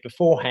year and a bit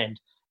beforehand.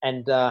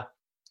 And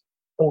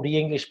all the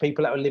English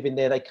people that were living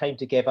there, they came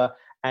together,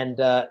 and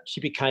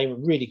she became a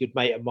really good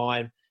mate of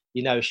mine.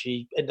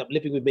 She ended up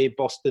living with me in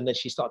Boston. Then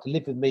she started to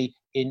live with me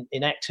in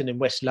Acton in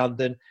West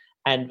London.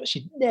 And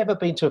she'd never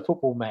been to a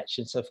football match.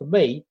 And so for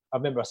me, I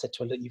remember I said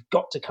to her, look, you've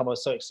got to come. I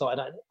was so excited.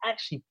 I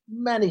actually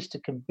managed to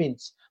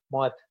convince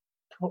my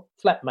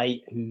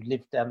flatmate who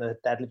lived down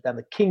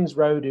the King's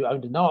Road, who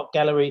owned an art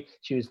gallery.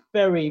 She was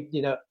very,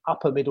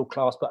 upper middle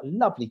class, but a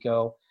lovely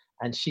girl.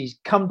 And she's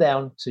come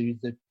down to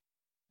the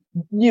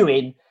New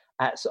Inn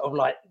at sort of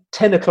like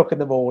 10 o'clock in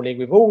the morning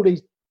with all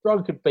these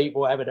drunken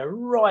people having a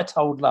right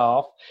old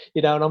laugh,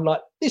 and I'm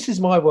like, this is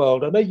my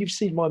world. I know you've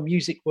seen my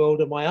music world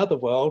and my other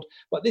world,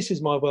 but this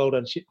is my world.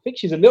 And I think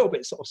she's a little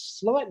bit sort of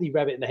slightly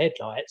rabbit in the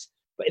headlights,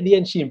 but in the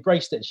end she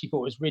embraced it and she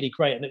thought it was really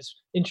great. And it's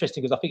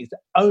interesting because I think it's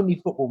the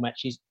only football match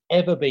she's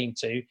ever been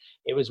to.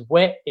 It was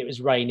wet, it was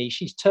rainy,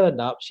 she's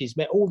turned up, she's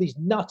met all these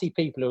nutty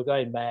people who are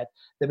going mad.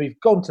 Then we've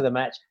gone to the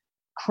match,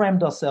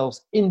 crammed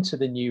ourselves into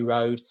the new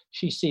road.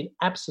 She's seen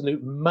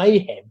absolute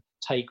mayhem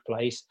take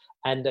place,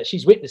 and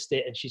she's witnessed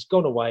it, and she's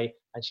gone away,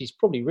 and she's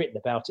probably written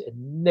about it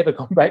and never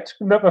gone back to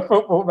another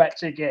football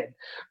match again.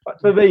 But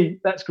for me,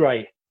 that's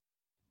great.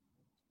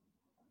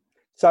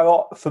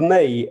 So for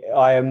me,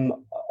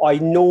 I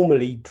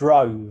normally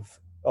drove,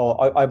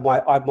 or I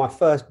had my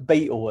first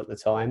Beetle at the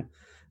time.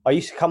 I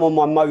used to come on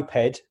my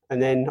moped,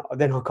 and then I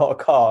got a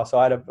car, so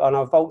I had a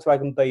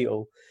Volkswagen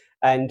Beetle.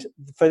 And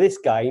for this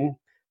game,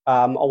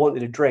 I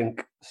wanted a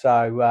drink,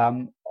 so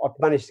I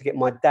managed to get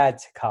my dad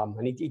to come,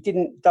 and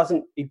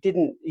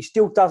he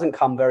still doesn't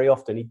come very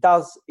often. He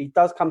does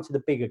come to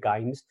the bigger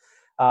games.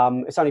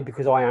 It's only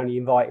because I only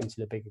invite him to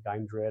the bigger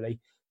games, really.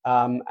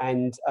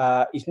 And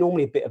he's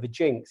normally a bit of a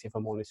jinx, if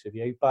I'm honest with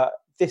you. But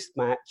this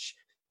match,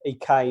 he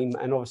came,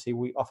 and obviously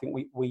I think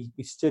we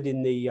stood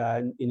in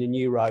the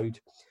new road,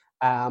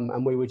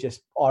 And we were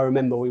I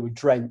remember we were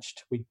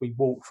drenched. We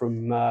walked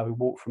from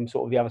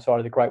sort of the other side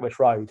of the Great West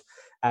Road,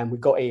 and we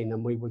got in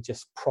and we were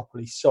just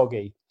properly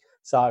soggy.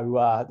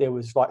 So there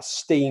was like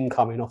steam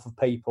coming off of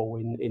people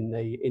in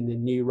the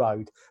new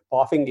road.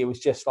 But I think it was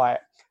just like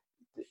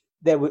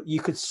you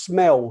could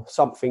smell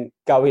something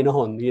going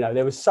on. You know,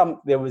 there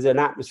was an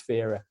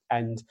atmosphere,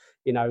 and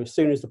you know, as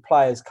soon as the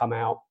players come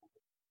out,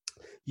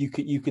 you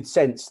could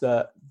sense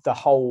that the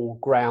whole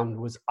ground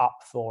was up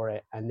for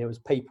it, and there was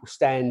people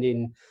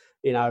standing,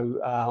 you know,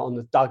 on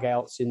the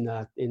dugouts in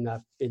the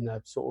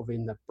sort of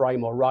in the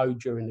Braemar Road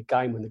during the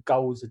game when the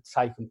goals had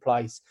taken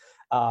place.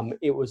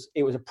 It was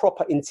a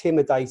proper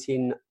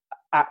intimidating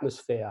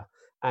atmosphere,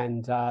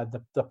 and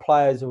the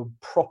players were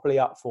properly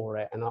up for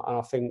it. And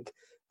I think,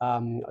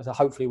 as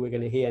hopefully we're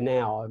going to hear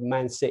now,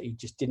 Man City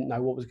just didn't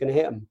know what was going to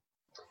hit them.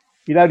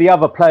 You know, the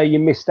other player you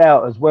missed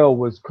out as well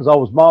was, because I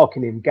was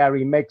marking him,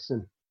 Gary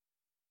Megson,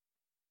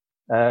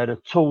 the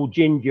tall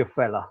ginger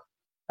fella.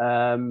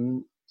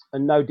 And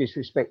no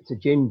disrespect to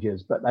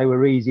gingers, but they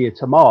were easier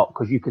to mark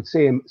because you could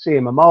see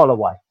him a mile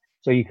away,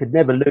 so you could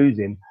never lose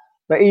him.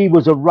 But he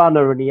was a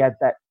runner, and he had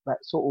that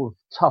sort of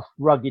tough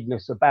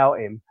ruggedness about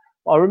him.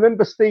 I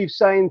remember Steve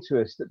saying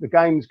to us that the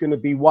game's going to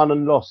be won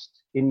and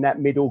lost in that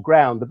middle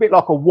ground, a bit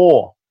like a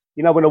war.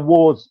 You know, when a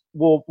war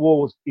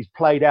is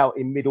played out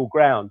in middle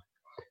ground.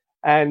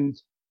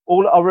 And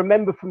all I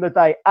remember from the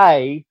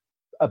day,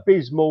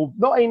 abysmal,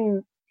 not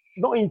in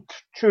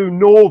true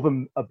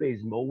northern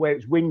abysmal where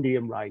it's windy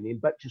and raining,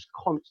 but just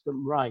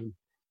constant rain.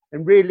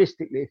 And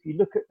realistically, if you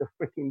look at the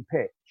freaking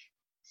pitch,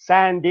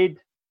 sanded,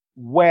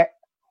 wet,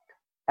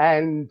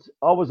 and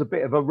I was a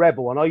bit of a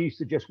rebel, and I used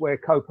to just wear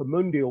Copa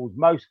Mundials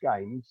most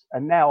games,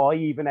 and now I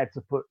even had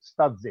to put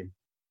studs in.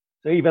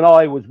 So even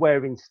I was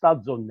wearing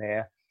studs on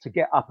there to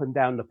get up and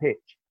down the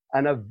pitch.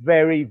 And a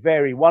very,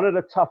 very, one of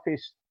the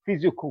toughest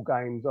physical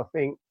games I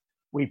think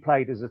we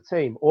played as a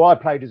team, or I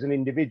played as an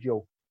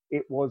individual.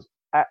 It was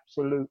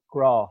absolute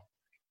graft,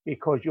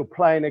 because you're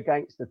playing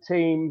against a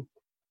team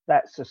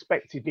that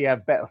suspectedly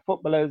have better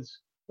footballers,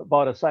 but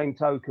by the same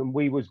token,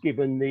 we was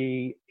given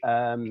the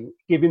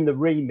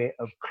remit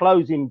of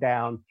closing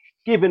down,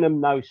 giving them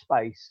no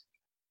space.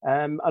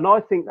 And I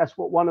think that's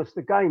what won us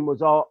the game was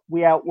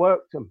we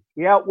outworked them.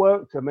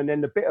 And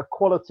then the bit of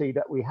quality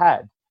that we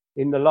had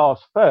in the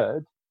last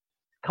third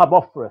come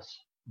off for us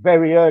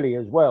very early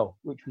as well,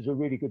 which was a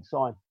really good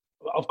sign.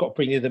 I've got to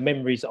bring you the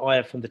memories that I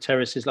have from the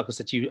terraces. Like I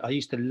said to you, I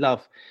used to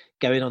love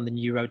going on the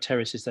New Road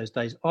terraces those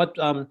days.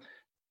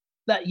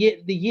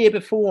 The year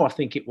before, I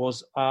think it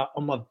was,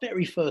 on my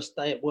very first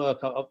day at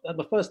work,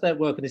 my first day at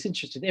work, and it's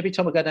interesting, every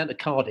time I go down to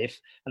Cardiff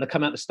and I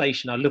come out the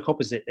station, I look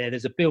opposite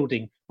there's a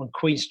building on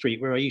Queen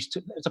Street where it was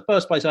the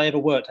first place I ever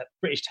worked at,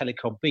 British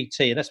Telecom,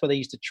 BT, and that's where they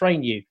used to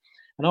train you.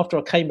 And after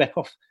I came back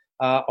off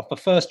the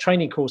first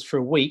training course for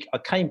a week, I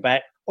came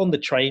back on the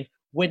train,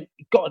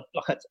 got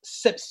a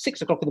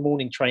 6 o'clock in the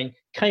morning train,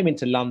 came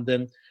into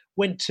London,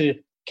 went to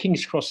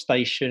King's Cross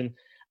Station,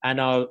 and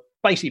I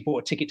basically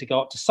bought a ticket to go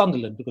up to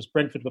Sunderland because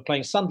Brentford were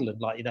playing Sunderland.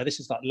 Like, you know, this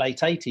is like late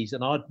 80s.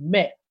 And I'd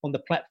met on the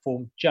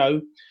platform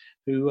Jo,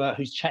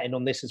 who's chatting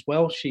on this as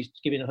well. She's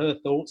giving her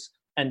thoughts.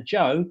 And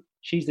Jo,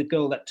 she's the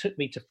girl that took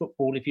me to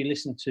football. If you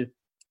listen to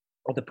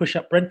the Push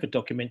Up Brentford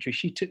documentary,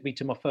 she took me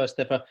to my first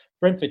ever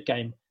Brentford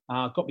game.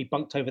 Got me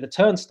bunked over the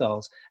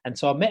turnstiles. And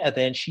so I met her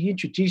there, and she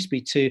introduced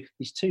me to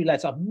these two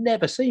lads I've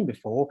never seen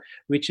before,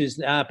 which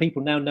is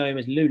people now know him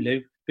as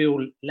Lulu,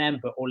 Bill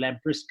Lambert or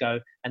Lambrisco,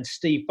 and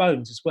Steve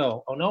Bones as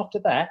well. And after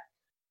that,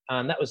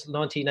 and that was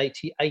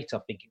 1988, I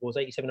think it was,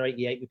 87 or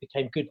 88, we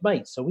became good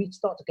mates. So we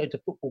started to go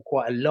to football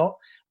quite a lot.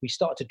 We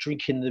started to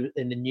drink in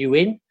the New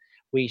Inn.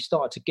 We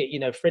started to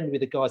get, friendly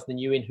with the guys in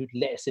the New Inn who'd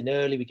let us in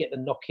early. We get the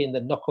knock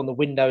on the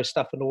window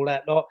stuff and all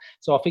that lot.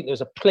 So I think there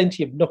was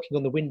plenty of knocking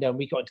on the window, and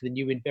we got into the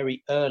New Inn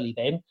very early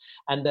then.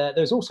 And there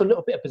was also a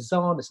little bit of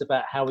bizarreness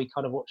about how we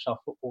kind of watched our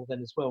football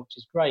then as well, which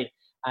is great.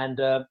 And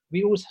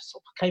we always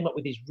sort of came up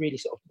with these really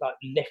sort of like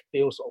left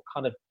field sort of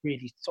kind of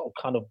really sort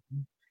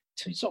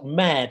of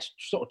mad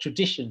sort of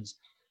traditions.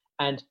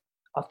 And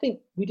I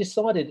think we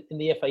decided in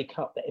the FA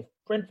Cup that if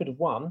Brentford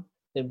won,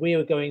 then we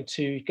were going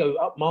to go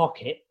up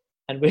market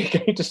and we're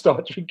going to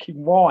start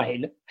drinking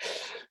wine.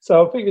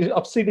 So I think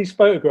I've seen these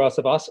photographs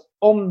of us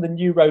on the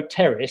New Road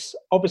Terrace.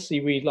 Obviously,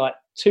 we either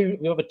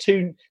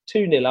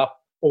 2-0 up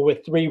or we're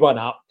 3-1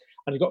 up.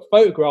 And we've got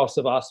photographs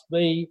of us,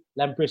 me,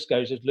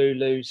 Lambrisco's as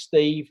Lulu,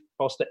 Steve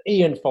Foster,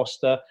 Ian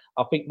Foster.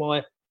 I think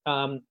my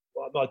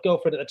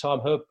girlfriend at the time,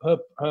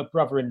 her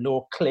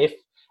brother-in-law, Cliff.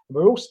 And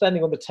we're all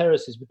standing on the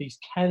terraces with these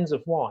cans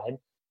of wine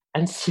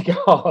and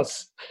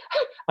cigars.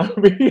 And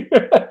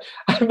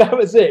that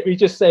was it. We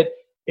just said,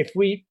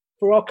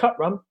 for our cup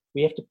run,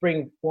 we have to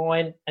bring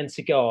wine and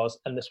cigars,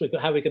 and that's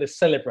how we're going to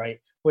celebrate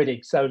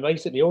winning. So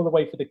basically, all the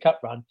way for the cup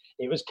run,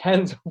 it was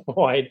cans of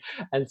wine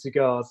and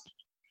cigars.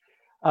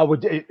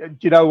 Do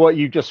you know what?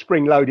 You just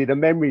spring-loaded a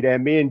memory there.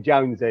 Me and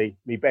Jonesy,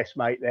 my best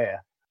mate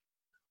there,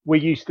 we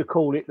used to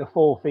call it the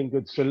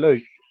four-fingered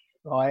salute,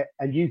 right?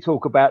 And you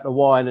talk about the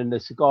wine and the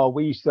cigar.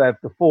 We used to have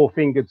the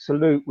four-fingered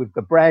salute with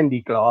the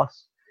brandy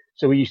glass.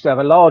 So we used to have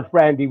a large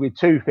brandy with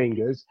 2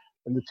 fingers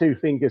and the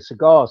 2-finger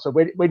cigar. So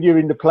when you're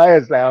in the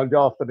players' lounge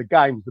after the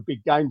games, the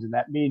big games and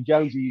that, me and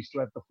Jonesy used to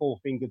have the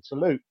 4-fingered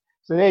salute.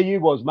 So there you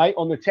was, mate,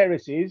 on the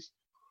terraces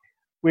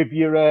with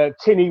your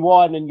tinny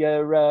wine and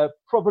your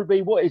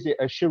probably, what is it,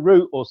 a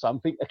cheroot or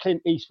something, a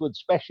Clint Eastwood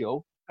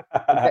special.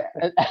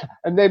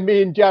 and then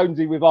me and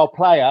Jonesy with our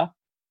player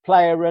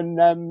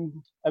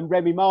and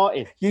Remy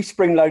Martin. You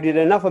spring-loaded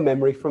another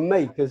memory from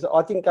me, because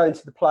I didn't go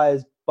into the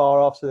players'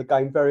 bar after the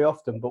game very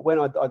often, but when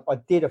I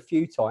did a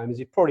few times,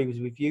 it probably was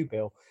with you,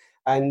 Bill.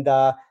 And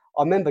I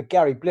remember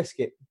Gary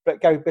Blissett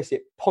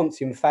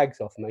pouncing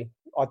fags off me.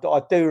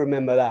 I do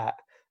remember that.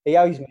 He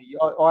owes me.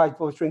 I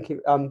was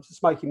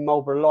smoking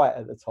Marlboro Light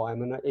at the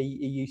time, and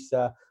he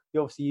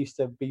obviously used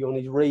to be on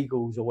his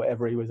Regals or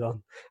whatever he was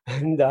on,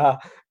 and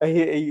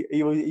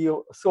he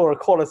saw a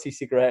quality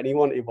cigarette and he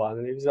wanted one,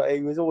 and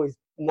he was always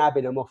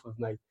nabbing them off of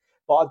me.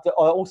 But I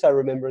also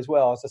remember as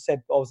well, as I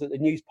said, I was at the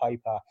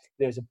newspaper.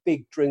 There was a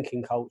big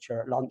drinking culture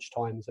at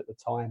lunchtimes at the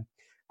time,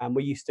 and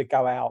we used to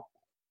go out.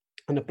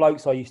 And the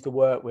blokes I used to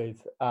work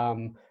with,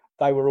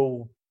 they were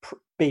all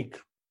big,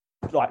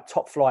 like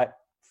top flight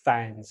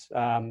fans,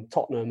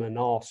 Tottenham and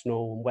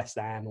Arsenal and West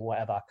Ham and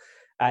whatever.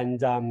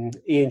 And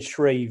Ian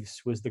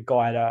Shreves was the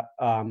guy that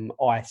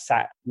I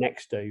sat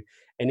next to,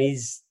 and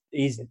his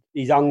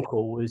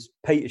uncle was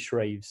Peter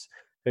Shreves,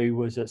 who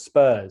was at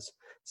Spurs.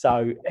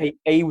 So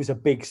he was a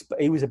big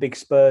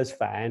Spurs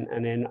fan,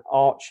 and then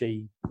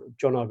Archie,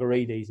 John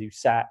Argarides, who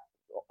sat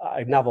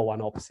another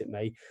one opposite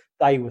me,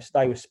 they were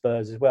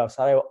Spurs as well.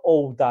 So they were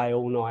all day,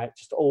 all night,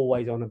 just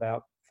always on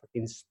about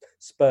fucking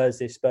Spurs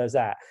this, Spurs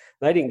that.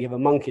 And they didn't give a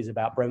monkeys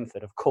about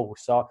Brentford, of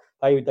course. So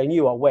they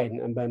knew I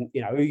went, and then,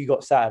 you know, who you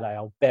got Saturday?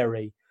 Oh,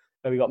 Bury.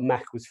 Then we got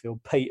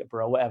Macclesfield,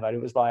 Peterborough, whatever. And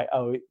it was like,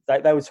 oh,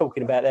 they were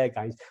talking about their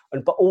games.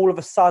 But all of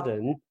a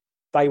sudden,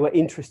 they were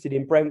interested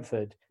in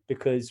Brentford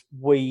because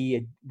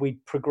we'd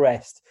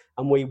progressed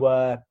and we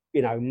were,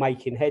 you know,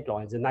 making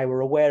headlines, and they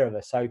were aware of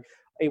us. So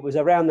it was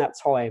around that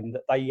time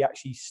that they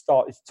actually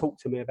started to talk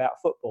to me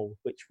about football,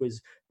 which was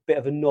a bit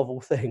of a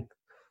novel thing.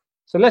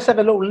 So let's have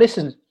a little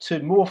listen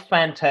to more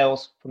fan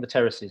tales from the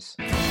terraces.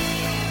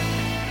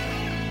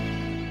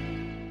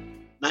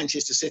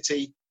 Manchester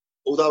City,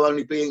 although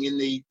only being in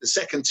the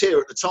second tier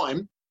at the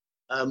time,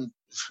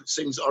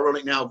 seems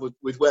ironic now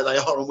with where they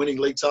are and winning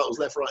league titles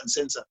left, right and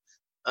centre,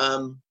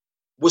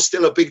 was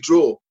still a big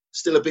draw,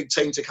 still a big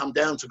team to come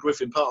down to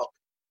Griffin Park.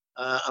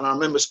 And I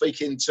remember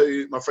speaking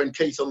to my friend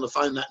Keith on the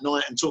phone that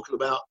night and talking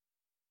about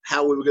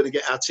how we were going to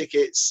get our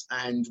tickets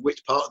and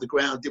which part of the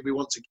ground did we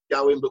want to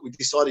go in, but we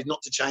decided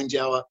not to change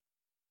our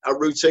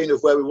routine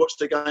of where we watched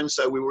the game.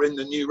 So we were in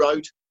the New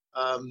Road,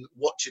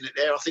 watching it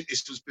there. I think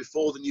this was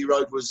before the New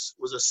Road was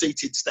a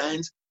seated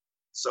stand.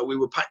 So we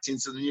were packed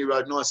into the New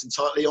Road nice and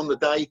tightly on the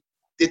day.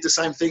 Did the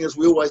same thing as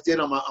we always did.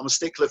 I'm a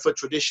stickler for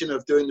tradition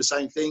of doing the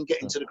same thing,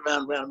 getting to the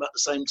ground around about the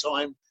same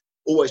time,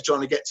 always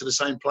trying to get to the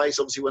same place.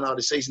 Obviously, when I had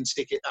a season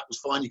ticket, that was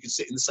fine. You could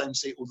sit in the same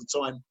seat all the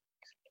time.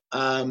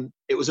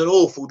 It was an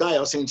awful day.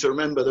 I seem to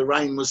remember the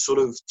rain was sort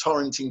of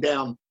torrenting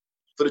down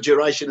for the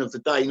duration of the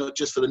day, not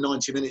just for the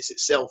 90 minutes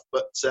itself.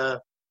 But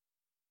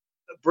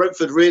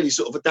Brentford really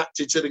sort of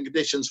adapted to the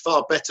conditions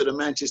far better than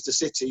Manchester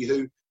City,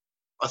 who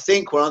I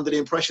think were under the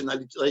impression that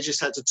they just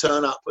had to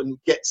turn up and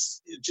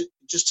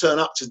just turn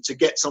up to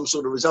get some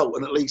sort of result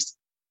and at least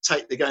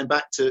take the game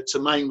back to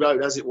Main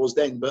Road as it was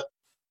then. But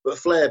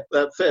fair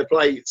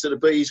play to the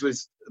Bees with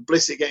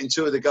Blissett getting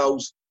 2 of the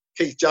goals.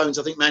 Keith Jones,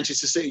 I think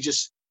Manchester City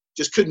just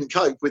couldn't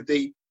cope with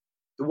the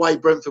way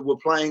Brentford were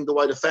playing, the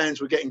way the fans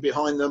were getting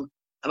behind them.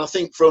 And I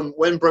think from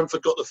when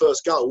Brentford got the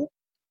first goal,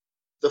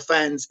 the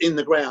fans in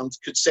the ground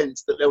could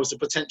sense that there was the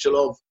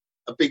potential of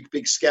a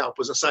big scalp.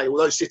 As I say,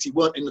 although City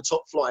weren't in the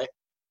top flight,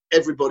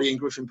 everybody in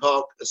Griffin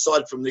Park,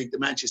 aside from the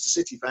Manchester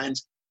City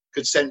fans,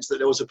 could sense that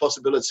there was a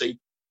possibility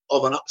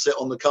of an upset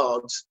on the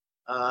cards.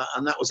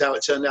 And that was how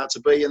it turned out to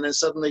be. And then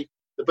suddenly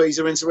the Bees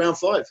are into round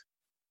 5.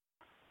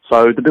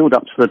 So the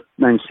build-up to the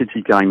Man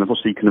City game,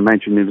 obviously you can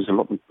imagine there was a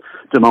lot of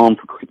demand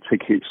for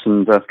tickets.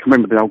 And I can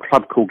remember the old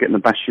club call getting a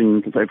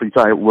bashing every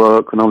day at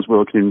work when I was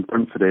working in the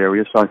Brentford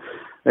area. So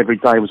every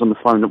day I was on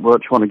the phone at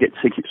work trying to get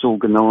tickets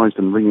organised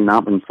and ringing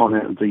up and finding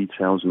out the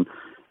details. And I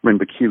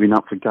remember queuing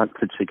up for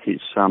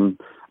tickets. I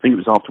think it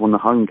was after one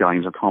of the home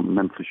games, I can't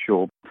remember for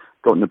sure.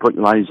 Got in the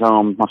Bricklayers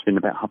Arm, must have been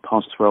about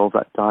 12:30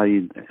 that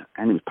day,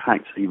 and it was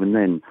packed even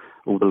then.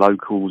 All the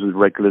locals and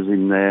regulars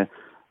in there,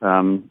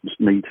 just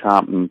meet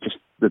up, and just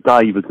the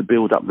day was the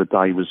build-up of the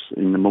day was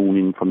in the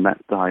morning from that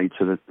day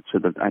to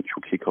the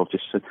actual kick-off.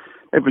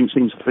 Everything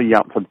seems to be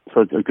up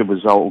for a good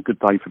result, a good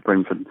day for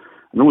Brentford. And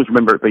I always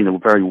remember it being a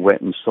very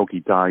wet and soggy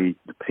day,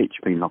 the pitch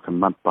being like a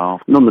mud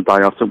bath. And on the day,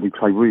 I thought we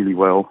played really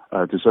well,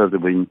 deserved the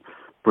win.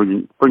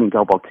 Brilliant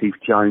goal by Keith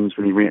Jones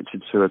when he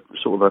reacted to a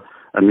sort of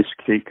a missed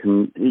kick,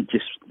 and it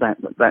just that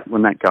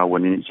when that goal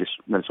went in,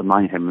 there's a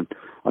mayhem. And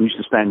I used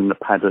to stand in the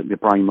paddock, the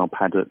Braemar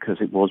paddock,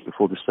 because it was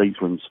before the seats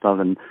were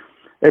installed, and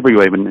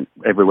everywhere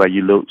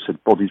you looked,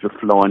 bodies were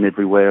flying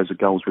everywhere as the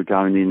goals were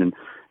going in, and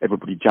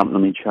everybody jumping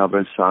on each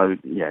other. So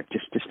yeah,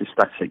 just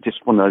ecstatic.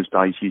 Just one of those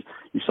days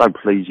you're so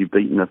pleased you've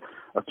beaten a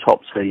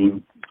top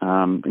team,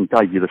 and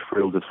gave you the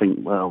thrill to think,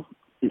 well,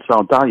 it's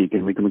our day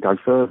again. We're going to go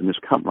further in this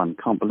cup run.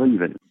 Can't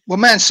believe it. Well,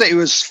 Man City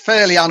was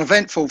fairly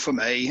uneventful for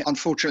me.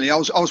 Unfortunately, I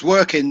was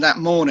working that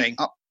morning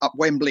up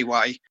Wembley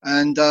way,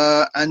 and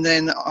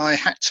then I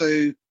had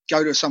to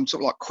go to some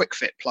sort of like quick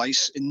fit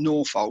place in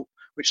Norfolk,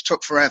 which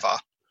took forever.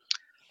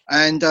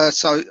 And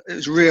so it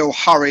was a real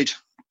hurried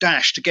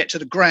dash to get to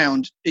the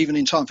ground, even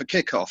in time for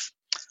kickoff.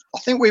 I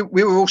think we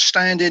were all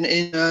standing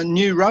in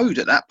New Road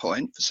at that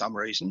point for some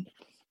reason.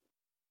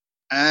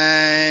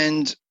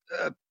 And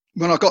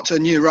when I got to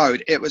New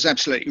Road, it was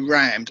absolutely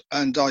rammed,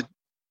 and I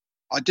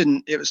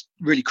didn't. It was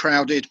really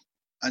crowded,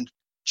 and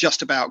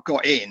just about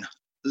got in,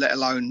 let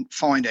alone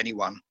find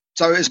anyone.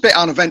 So it was a bit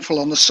uneventful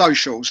on the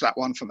socials, that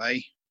one for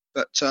me.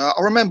 But I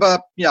remember,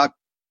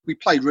 we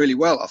played really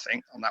well, I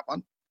think, on that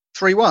one.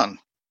 3-1,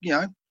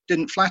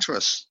 didn't flatter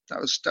us. That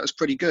was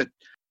pretty good.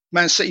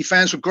 Man City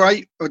fans were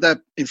great with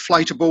their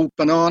inflatable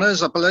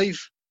bananas, I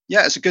believe.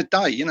 Yeah, it's a good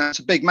day. It's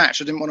a big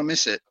match. I didn't want to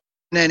miss it.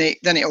 And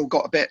then it all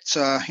got a bit,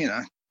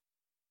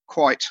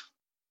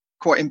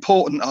 quite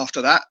important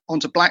after that,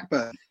 onto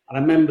Blackburn. And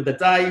I remember the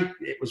day,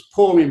 it was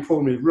pouring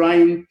with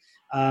rain.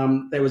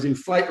 There was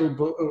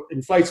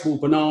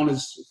inflatable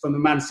bananas from the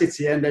Man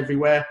City end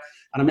everywhere.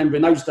 And I remember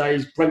in those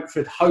days,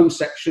 Brentford home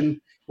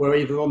section were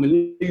either on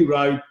the New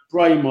Road,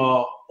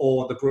 Braemar,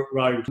 or the Brook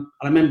Road. And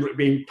I remember it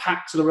being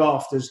packed to the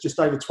rafters, just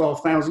over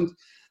 12,000. And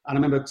I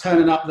remember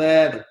turning up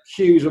there, the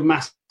queues were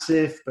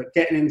massive, but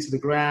getting into the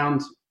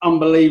ground,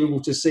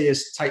 unbelievable to see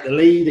us take the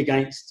lead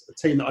against a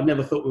team that I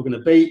never thought we were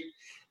going to beat.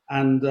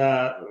 And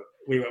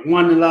we went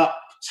 1-0 up,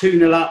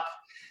 2-0 up.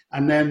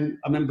 And then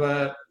I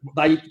remember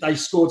they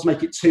scored to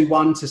make it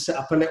 2-1 to set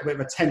up a little bit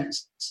of a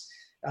tense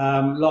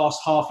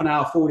last half an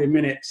hour, 40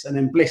 minutes. And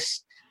then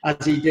Bliss,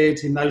 as he did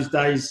in those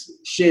days,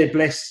 sheer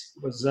bliss.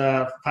 Was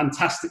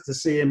fantastic to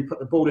see him put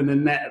the ball in the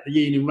net at the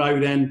Union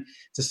Road end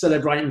to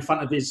celebrate in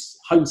front of his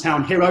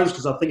hometown heroes,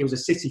 because I think he was a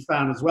City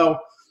fan as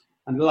well.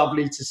 And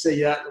lovely to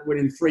see that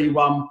winning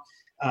 3-1.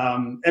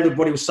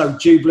 Everybody was so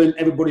jubilant.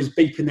 Everybody's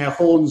beeping their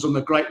horns on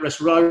the Great West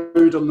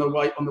Road on the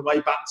way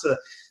back to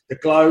the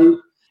Globe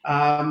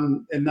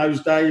in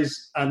those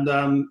days,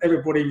 and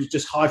everybody was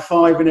just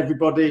high-fiving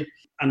everybody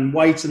and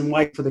waiting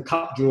for the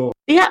cup draw.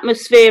 The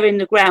atmosphere in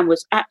the ground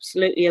was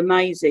absolutely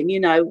amazing.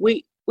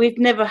 We've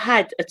never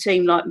had a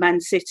team like Man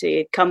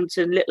City come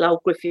to little old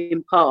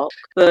Griffin Park,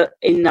 but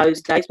in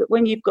those days. But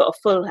when you've got a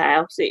full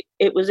house,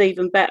 it was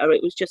even better.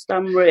 It was just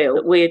unreal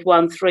that we had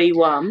won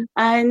 3-1.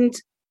 And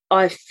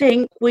I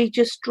think we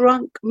just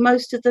drunk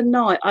most of the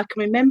night. I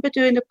can remember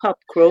doing a pub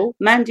crawl.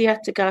 Mandy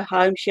had to go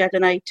home. She had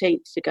an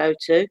 18th to go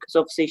to, because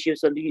obviously she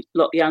was a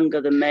lot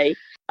younger than me.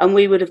 And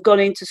we would have gone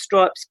into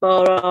Stripes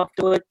Bar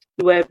afterwards.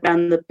 We went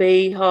around the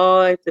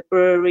Beehive, the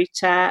Brewery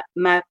Tap,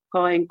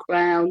 Magpie and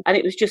Crown. And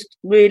it was just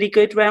really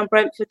good round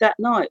Brentford that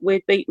night.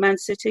 We'd beat Man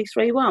City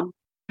 3-1.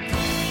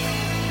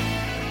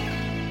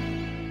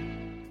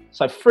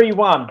 So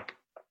 3-1,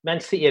 Man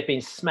City had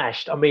been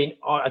smashed. I mean,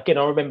 I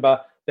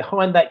remember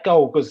behind that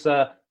goal, because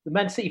the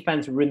Man City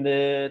fans were in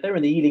the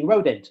Ealing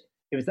Road end.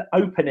 It was the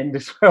open end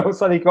as well,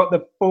 so they got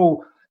the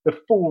full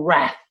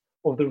wrath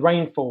of the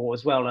rainfall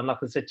as well. And like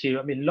I said to you,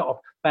 I mean, a lot of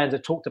fans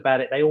have talked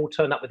about it. They all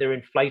turned up with their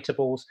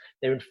inflatables.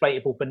 Their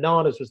inflatable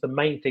bananas was the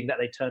main thing that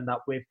they turned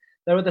up with.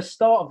 They were the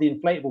start of the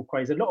inflatable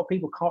craze. A lot of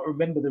people can't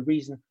remember the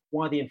reason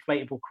why the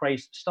inflatable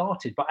craze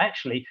started, but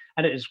actually,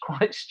 and it was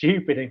quite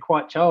stupid and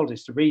quite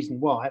childish, the reason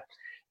why,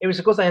 it was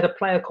because they had a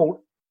player called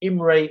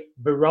Imre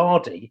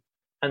Berardi,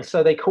 and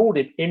so they called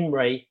him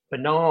Imre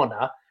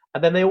Banana,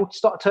 and then they all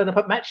started turning up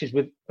at matches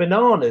with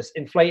bananas,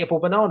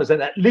 inflatable bananas,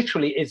 and that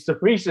literally is the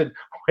reason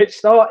why it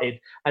started.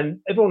 And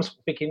everyone's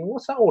thinking,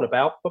 what's that all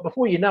about? But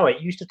before you know it,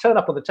 you used to turn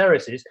up on the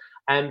terraces,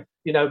 and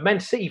Man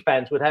City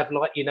fans would have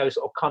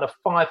sort of kind of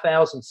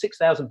 5,000,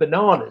 6,000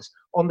 bananas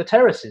on the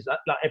terraces,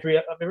 like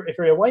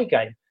every away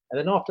game. And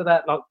then after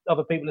that, like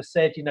other people have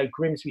said,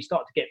 Grimsby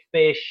started to get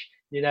fish.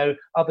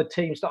 Other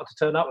teams started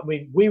to turn up. I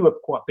mean, we were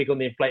quite big on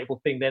the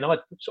inflatable thing then. I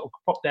sort of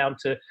popped down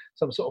to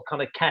some sort of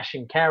kind of cash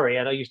and carry,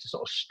 and I used to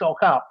sort of stock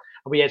up.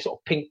 And we had sort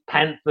of Pink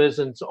Panthers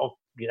and sort of,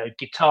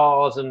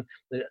 guitars and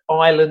the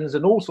islands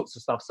and all sorts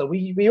of stuff. So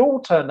we all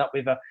turned up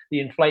with the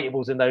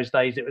inflatables in those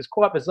days. It was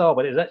quite bizarre,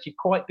 but it was actually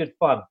quite good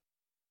fun.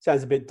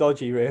 Sounds a bit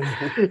dodgy, really.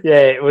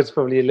 Yeah, it was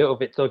probably a little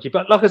bit dodgy.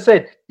 But like I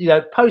said,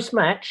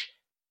 post-match,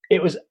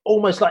 it was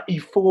almost like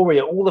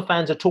euphoria. All the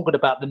fans are talking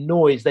about the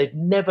noise. They've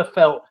never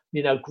felt,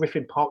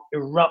 Griffin Park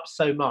erupt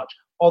so much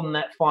on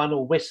that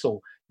final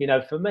whistle.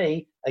 For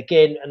me,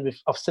 again, and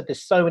I've said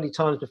this so many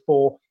times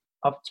before,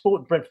 I've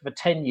supported Brentford for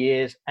 10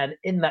 years, and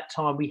in that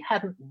time, we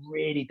hadn't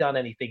really done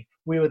anything.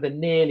 We were the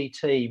nearly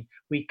team.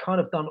 We kind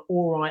of done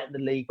all right in the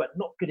league, but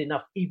not good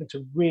enough even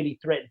to really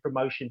threaten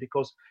promotion,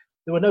 because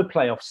there were no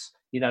playoffs.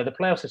 The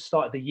playoffs had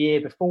started the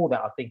year before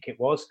that, I think it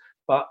was,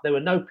 but there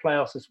were no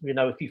playoffs.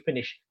 If you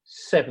finish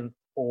seventh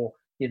or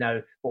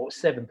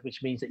seventh, which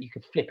means that you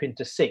could flip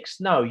into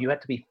sixth. No, you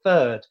had to be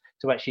third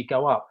to actually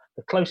go up.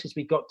 The closest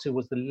we got to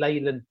was the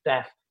Leyland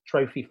Daff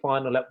Trophy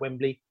final at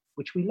Wembley,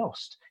 which we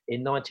lost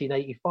in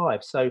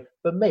 1985. So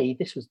for me,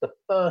 this was the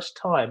first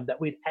time that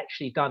we'd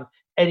actually done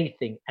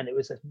anything, and it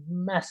was a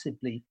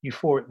massively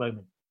euphoric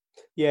moment.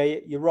 Yeah,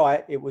 you're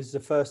right. It was the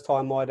first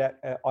time I'd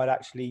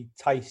actually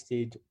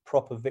tasted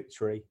proper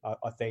victory.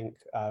 I think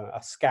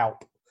a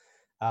scalp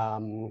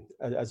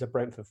as a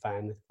Brentford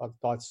fan.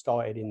 I'd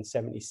started in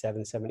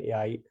 77,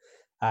 78,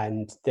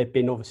 and there'd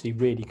been obviously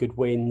really good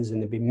wins,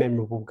 and there'd been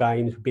memorable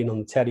games. We've been on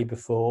the telly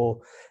before.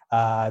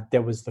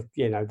 There was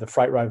the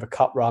Freight Rover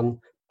Cup run,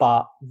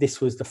 but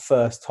this was the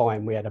first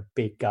time we had a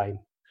big game.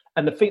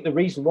 And I think the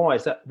reason why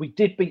is that we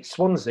did beat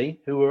Swansea,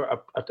 who were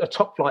a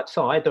top flight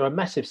side. They're a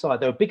massive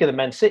side. They were bigger than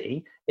Man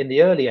City in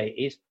the early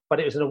 80s, but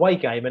it was an away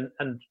game.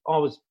 And I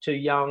was too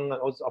young. I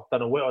don't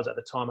know where I was at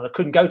the time, and I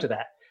couldn't go to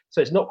that.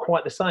 So it's not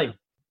quite the same.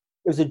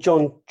 It was a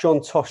John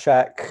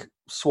Toshak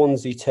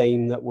Swansea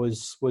team that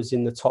was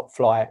in the top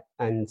flight.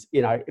 And,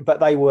 but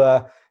they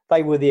were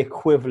the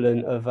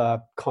equivalent of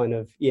a kind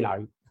of,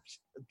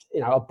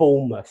 a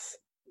Bournemouth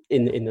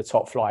in the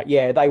top flight.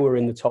 Yeah, they were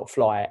in the top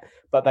flight,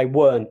 but they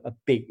weren't a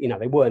big,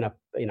 they weren't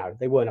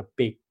a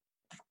big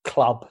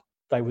club.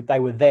 They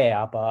were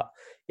there, but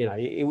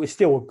it was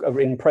still an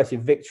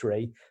impressive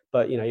victory.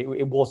 But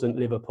it wasn't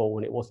Liverpool,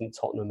 and it wasn't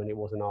Tottenham, and it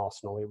wasn't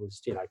Arsenal. It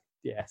was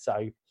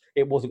so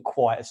it wasn't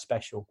quite as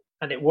special.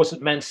 And it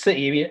wasn't Man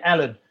City. I mean,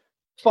 Allan,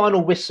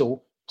 final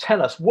whistle.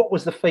 Tell us, what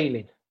was the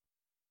feeling?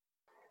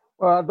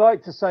 Well, I'd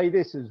like to say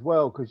this as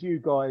well, because you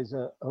guys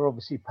are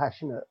obviously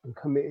passionate and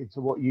committed to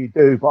what you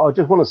do. But I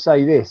just want to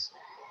say this.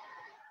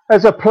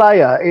 As a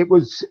player, it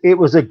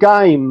was a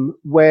game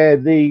where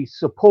the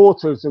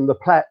supporters and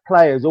the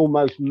players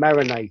almost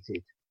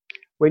marinated.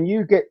 When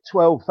you get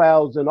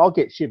 12,000, I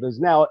get shivers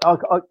now.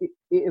 It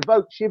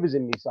evokes shivers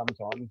in me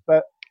sometimes.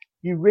 But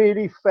you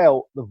really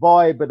felt the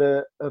vibe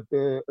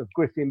of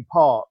Griffin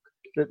Park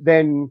that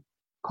then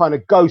kind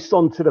of goes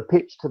onto the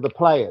pitch to the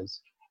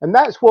players. And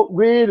that's what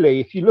really,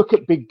 if you look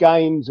at big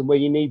games and where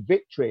you need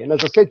victory, and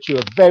as I said to you,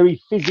 a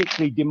very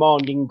physically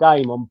demanding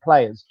game on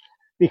players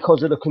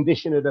because of the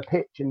condition of the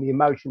pitch and the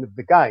emotion of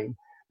the game,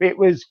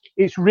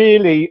 it's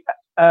really,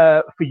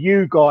 for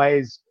you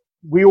guys,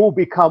 we all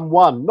become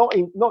one. Not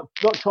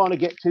trying to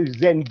get too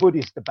Zen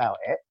Buddhist about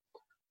it,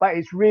 but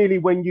it's really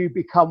when you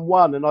become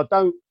one.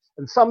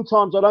 And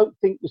sometimes I don't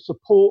think the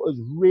supporters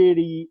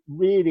really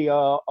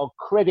are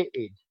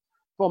credited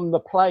from the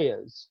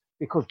players,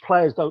 because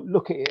players don't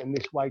look at it in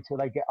this way till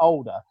they get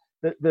older,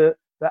 that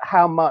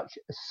how much,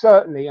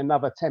 certainly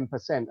another 10%,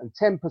 and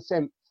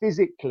 10%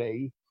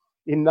 physically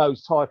in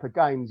those type of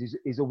games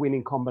is a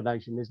winning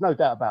combination. There's no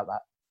doubt about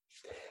that.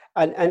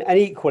 And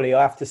equally,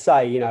 I have to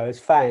say, as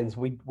fans,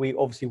 we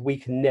obviously we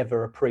can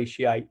never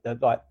appreciate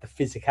the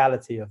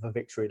physicality of a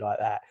victory like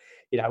that.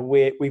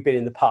 We've been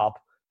in the pub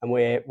and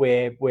we're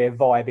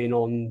vibing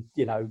on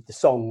the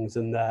songs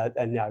and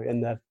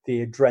the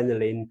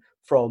adrenaline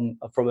from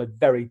a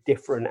very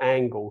different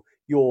angle.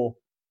 You're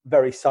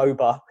very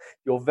sober,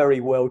 you're very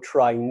well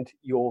trained,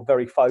 you're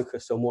very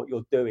focused on what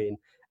you're doing,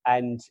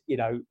 and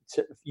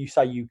you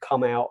say you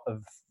come out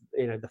of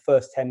the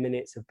first 10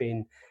 minutes have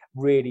been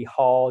really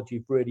hard,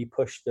 you've really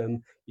pushed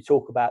them. You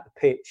talk about the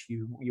pitch,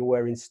 you're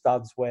wearing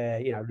studs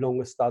where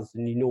longer studs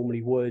than you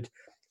normally would.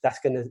 That's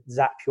going to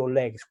zap your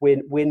legs.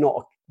 We're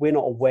not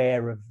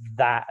aware of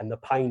that and the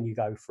pain you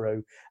go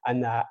through,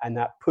 and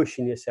that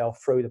pushing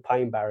yourself through the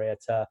pain barrier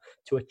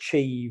to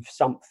achieve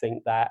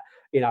something that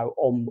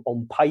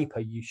on paper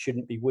you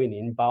shouldn't be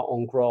winning, but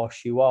on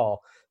grass you are.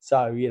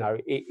 So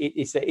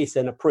it's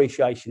an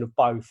appreciation of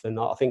both, and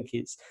I think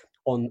it's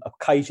on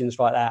occasions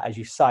like that, as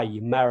you say,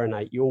 you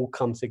marinate, you all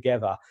come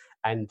together,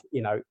 and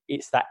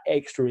it's that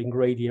extra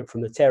ingredient from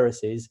the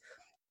terraces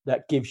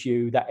that gives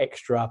you that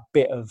extra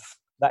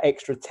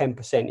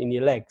 10% in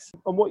your legs.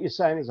 And what you're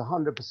saying is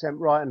 100%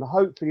 right. And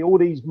hopefully all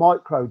these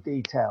micro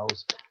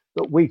details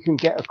that we can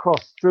get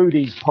across through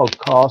these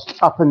podcasts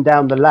up and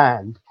down the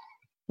land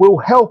will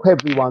help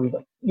everyone.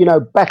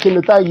 Back in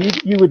the day,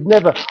 you would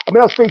never... I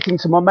was speaking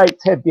to my mate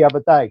Ted the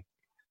other day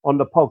on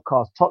the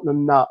podcast,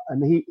 Tottenham Nut,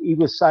 and he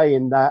was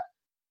saying that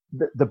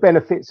the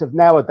benefits of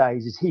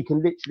nowadays is he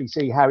can literally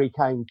see Harry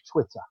Kane's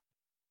Twitter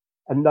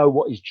and know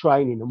what he's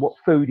training and what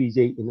food he's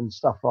eating and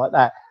stuff like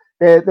that.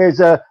 There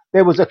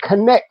was a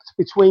connect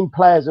between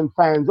players and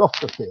fans off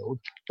the field,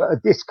 but a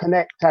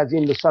disconnect as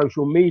in the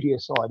social media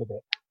side of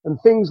it. And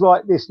things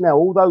like this now,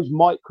 all those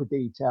micro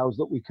details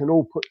that we can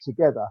all put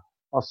together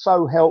are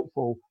so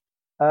helpful,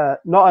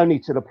 not only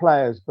to the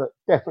players, but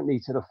definitely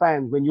to the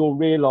fans, when you're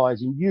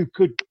realising you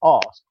could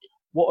ask,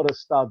 what are the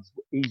studs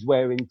he's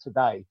wearing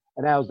today?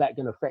 And how's that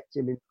going to affect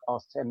him in the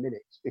last 10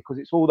 minutes? Because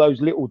it's all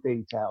those little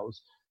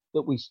details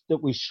that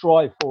we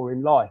strive for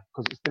in life,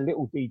 because it's the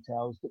little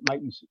details that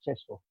make you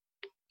successful.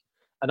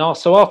 And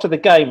also after the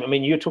game,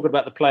 you're talking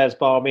about the players'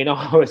 bar.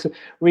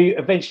 We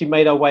eventually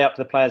made our way up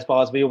to the players'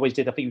 bar, as we always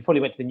did. I think we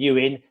probably went to the New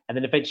Inn and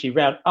then eventually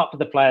round up to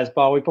the players'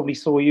 bar. We probably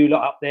saw you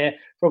lot up there,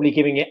 probably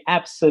giving it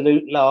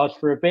absolute large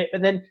for a bit.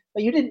 And then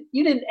you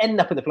didn't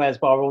end up at the players'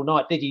 bar all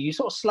night, did you? You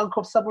sort of slunk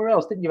off somewhere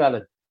else, didn't you,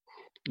 Allan?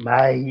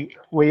 Mate,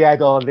 we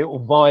had our little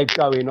vibe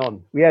going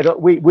on.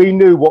 We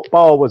knew what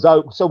bar was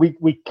open, so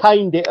we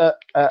caned it at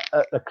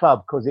the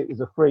club because it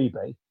was a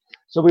freebie.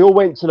 So we all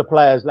went to the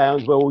players'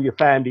 lounge where all your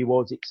family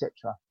was,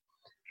 etc.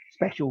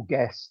 Special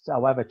guests,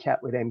 I'll have a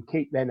chat with them,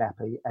 keep them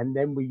happy, and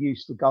then we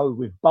used to go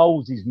with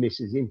Bowles'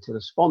 missus into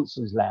the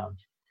sponsors' lounge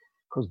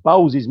because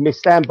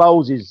Stan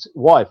Bowles'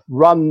 wife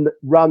run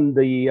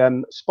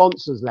the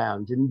sponsors'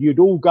 lounge, and you'd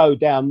all go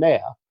down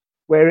there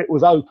where it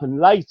was open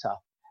later.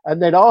 And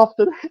then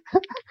after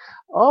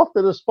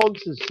the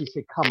sponsors, she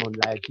said, "Come on,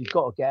 lads, you've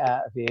got to get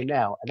out of here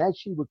now." And as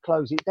she would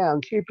close it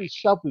down, she'd be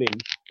shoveling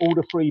all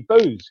the free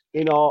booze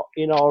in our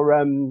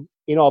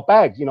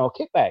bags, in our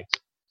kit bags.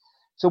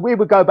 So we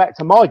would go back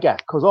to my gaff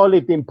because I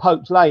lived in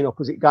Pope's Lane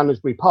opposite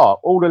Gunnersbury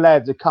Park. All the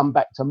lads would come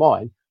back to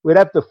mine. We'd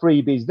have the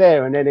freebies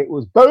there, and then it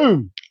was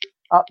boom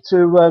up to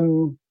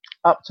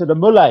the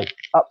Mullet,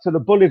 up to the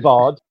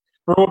Boulevard.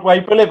 Broadway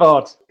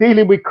Boulevard.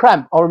 Dealing with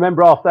cramp. I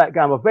remember after that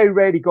game, I very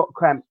rarely got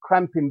cramp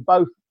in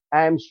both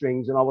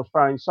hamstrings, and I was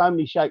throwing so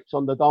many shapes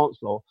on the dance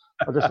floor,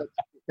 I just had to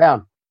sit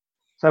down.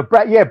 So,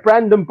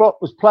 Brandon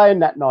Brock was playing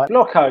that night.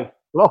 Loco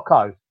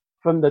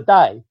from the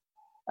day.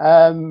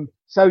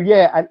 So,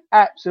 yeah, an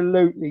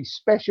absolutely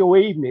special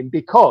evening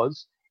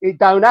because it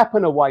don't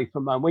happen away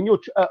from home. When you're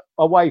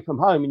away from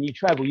home and you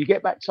travel, you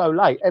get back so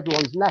late,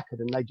 everyone's knackered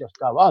and they just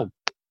go home.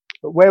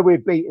 But where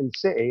we've beaten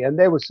City and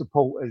there were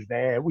supporters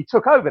there, we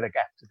took over the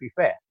gaff, to be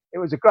fair. It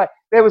was a great.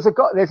 There's a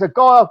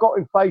guy I got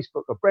in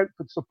Facebook, a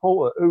Brentford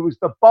supporter, who was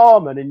the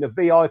barman in the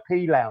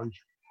VIP lounge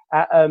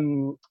at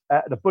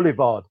the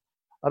Boulevard,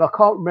 and I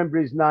can't remember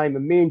his name.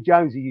 And me and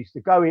Jonesy used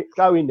to go in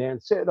there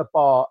and sit at the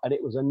bar, and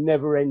it was a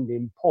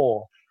never-ending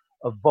pour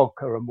of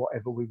vodka and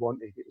whatever we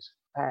wanted. It was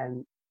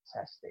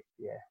fantastic.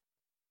 Yeah.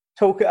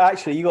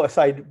 Actually, you got to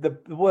say the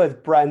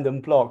word Brandon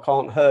Block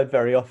aren't heard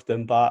very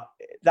often, but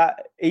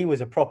that he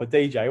was a proper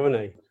DJ,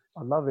 wasn't he?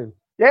 I love him.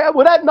 Yeah.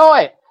 Well, that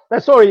night.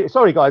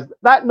 Sorry, guys.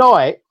 That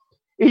night,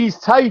 he's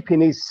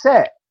taping his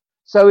set.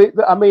 So,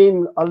 I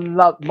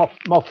love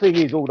my thing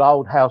is all the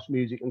old house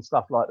music and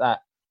stuff like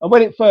that. And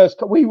when it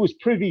first, we was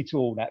privy to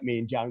all that, me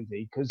and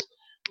Jonesy, because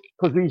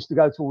we used to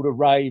go to all the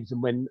raves,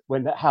 and when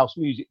the house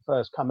music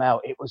first come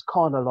out, it was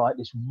kind of like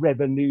this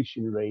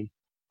revolutionary,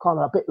 kind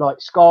of a bit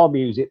like ska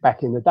music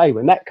back in the day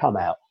when that come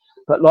out.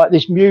 But like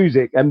this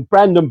music, and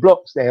Brandon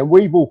Block's there, and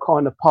we've all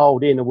kind of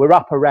piled in, and we're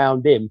up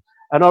around him.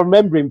 And I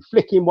remember him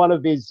flicking one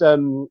of his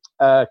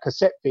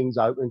cassette things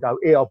open and go,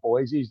 "Here,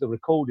 boys, here's the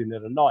recording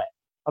of the night."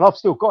 And I've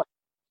still got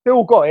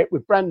it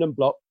with Brandon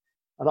Block,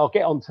 and I'll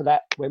get onto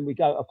that when we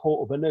go to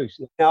Port of Banús.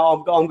 Now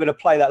I'm going to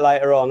play that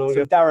later on. I'm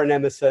going to Darren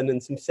Emerson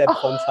and some Seb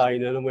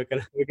Fontaine, and we're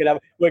going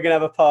to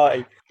have a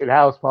party, a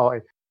house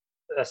party.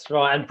 That's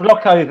right. And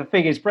Blocko, the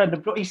thing is, Brandon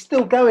Block, he's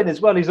still going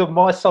as well. He's on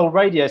My Soul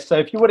Radio. So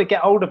if you want to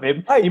get hold of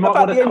him, you might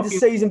want to the end of the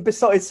season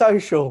Beesotted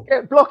Social.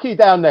 Get Blocky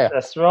down there.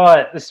 That's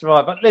right.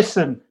 But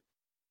listen.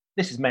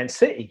 This is Man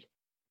City.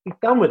 We've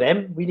done with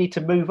them. We need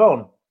to move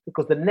on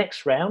because the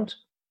next round,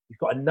 we've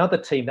got another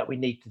team that we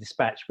need to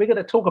dispatch. We're going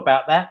to talk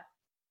about that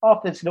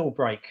after this little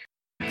break.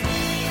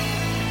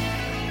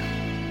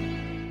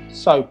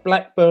 So,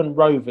 Blackburn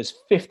Rovers,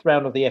 5th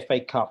round of the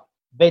FA Cup.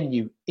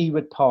 Venue,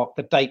 Ewood Park.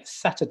 The date,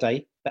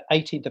 Saturday, the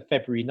 18th of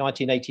February,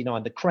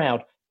 1989. The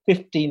crowd,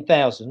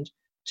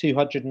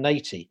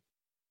 15,280.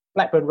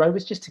 Blackburn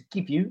Rovers, just to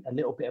give you a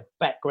little bit of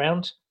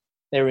background,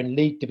 they're in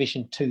League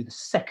Division 2, the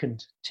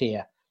 2nd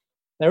tier.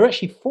 They were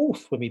actually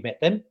 4th when we met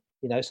them,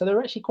 so they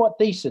were actually quite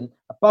decent.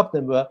 Above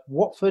them were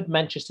Watford,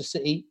 Manchester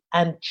City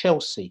and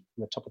Chelsea,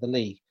 who were top of the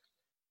league.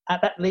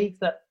 At that league,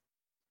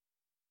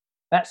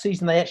 that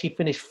season, they actually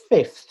finished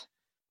 5th,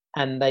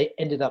 and they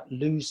ended up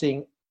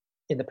losing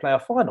in the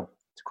playoff final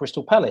to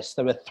Crystal Palace.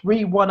 They were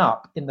 3-1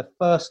 up in the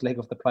first leg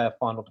of the playoff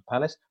final to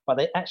Palace, but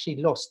they actually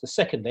lost the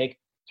second leg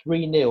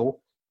 3-0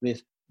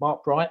 with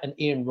Mark Bright and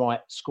Ian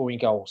Wright scoring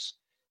goals.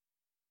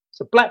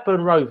 So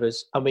Blackburn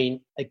Rovers,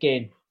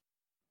 again,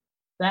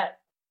 that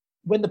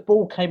when the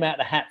ball came out of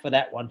the hat for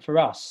that one, for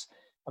us,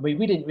 we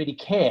didn't really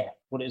care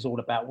what it was all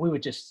about. We were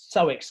just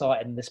so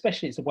excited, and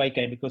especially it's a away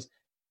game because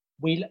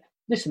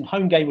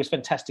home game was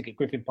fantastic at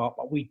Griffin Park,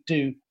 but we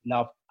do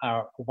love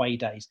our away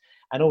days.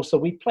 And also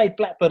we played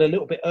Blackburn a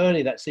little bit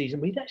earlier that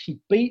season. We'd actually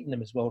beaten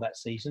them as well that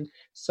season.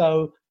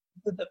 So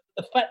the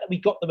fact that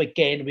we got them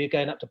again, we were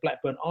going up to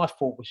Blackburn, I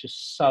thought was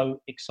just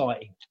so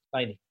exciting.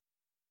 Laney.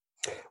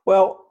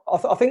 Well,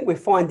 I think we're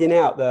finding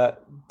out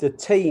that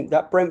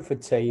that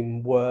Brentford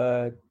team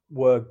were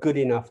good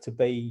enough to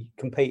be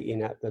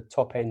competing at the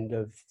top end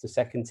of the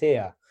 2nd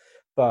tier.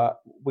 But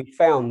we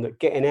found that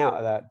getting out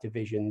of that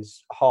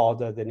division's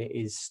harder than it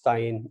is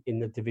staying in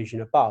the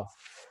division above.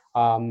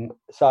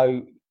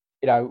 So,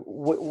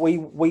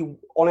 we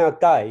on our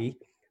day,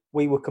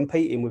 we were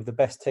competing with the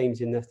best teams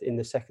in the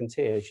 2nd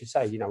tier, as you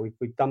say.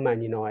 We've done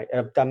Man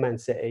United, done Man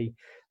City.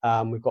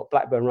 We've got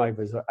Blackburn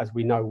Rovers, as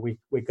we know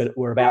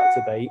we're about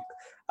to beat.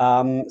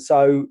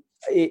 So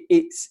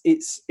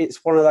it's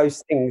one of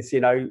those things.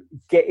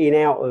 Getting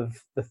out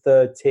of the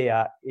 3rd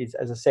tier is,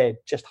 as I said,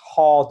 just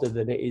harder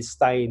than it is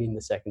staying in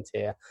the 2nd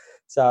tier.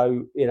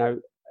 So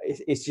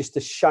it's just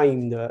a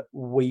shame that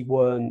we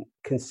weren't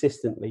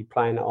consistently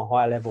playing at a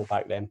high level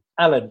back then.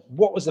 Alan,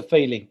 what was the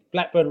feeling?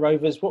 Blackburn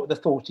Rovers, what were the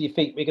thoughts? Do you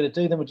think we're going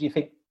to do them, or do you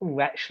think,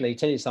 actually,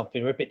 tell you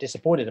something, we're a bit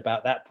disappointed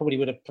about that? Probably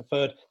would have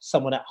preferred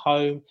someone at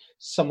home,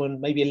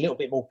 someone maybe a little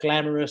bit more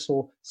glamorous,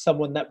 or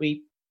someone that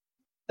we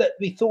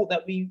thought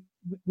that we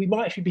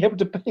might actually be able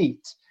to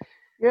beat.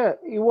 Yeah,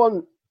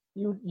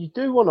 you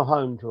do want a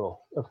home draw.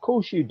 Of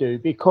course you do,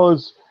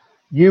 because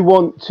you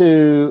want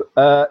to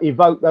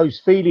evoke those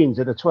feelings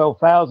of the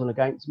 12,000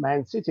 against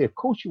Man City. Of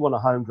course you want a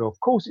home draw. Of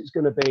course it's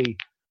going to be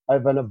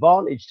of an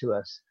advantage to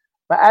us.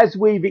 But as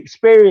we've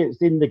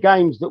experienced in the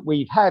games that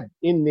we've had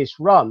in this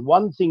run,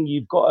 one thing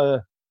you've got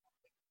to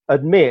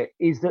admit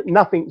is that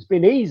nothing's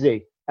been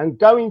easy. And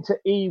going to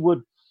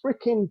Ewood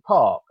frickin'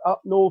 Park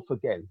up north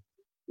again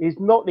is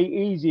not the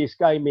easiest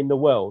game in the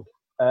world.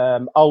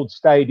 Old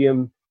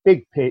stadium,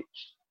 big pitch,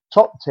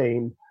 top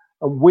team,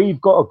 and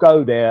we've got to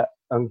go there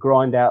and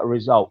grind out a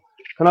result.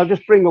 Can I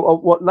just bring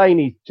up what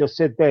Laney just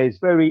said there is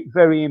very,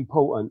 very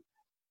important,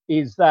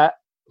 is that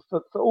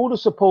for all the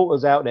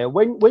supporters out there,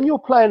 when you're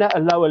playing at a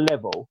lower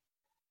level,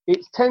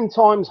 it's 10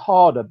 times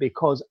harder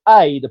because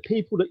the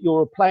people that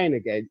you're playing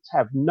against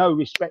have no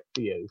respect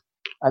for you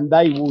and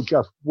they will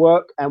just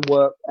work and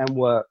work and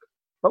work.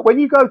 But when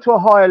you go to a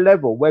higher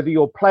level, whether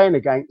you're playing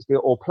against it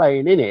or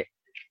playing in it,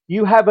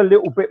 you have a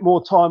little bit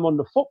more time on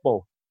the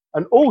football.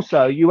 And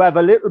also you have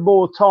a little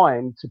more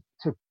time to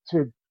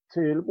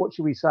what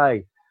should we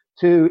say,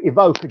 to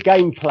evoke a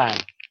game plan.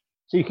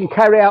 So you can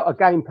carry out a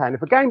game plan.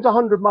 If a game's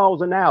 100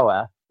 miles an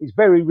hour, it's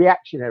very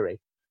reactionary.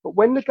 But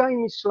when the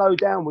game is slowed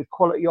down with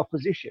quality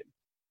opposition,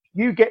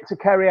 you get to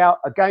carry out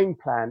a game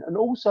plan, and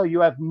also you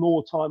have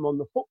more time on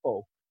the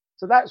football.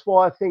 So that's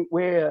why I think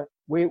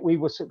we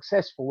were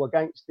successful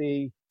against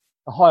the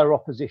higher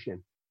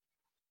opposition.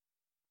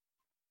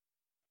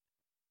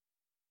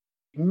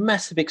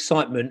 Massive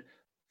excitement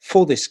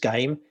for this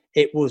game.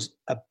 It was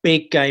a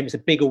big game. It's a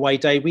big away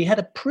day. We had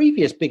a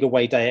previous big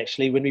away day,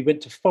 actually, when we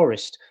went to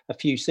Forest a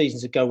few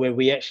seasons ago, where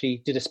we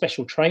actually did a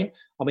special train.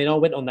 I mean, I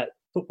went on that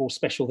football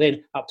special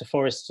then up to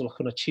Forest like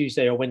on a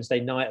Tuesday or Wednesday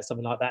night or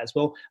something like that as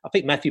well. I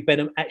think Matthew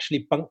Benham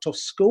actually bunked off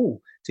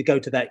school to go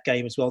to that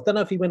game as well. Don't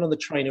know if he went on the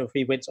train or if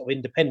he went sort of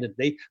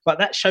independently, but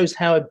that shows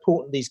how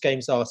important these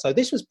games are. So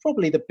this was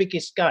probably the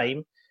biggest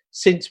game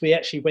since we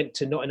actually went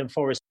to Nottingham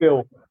Forest.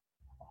 Bill,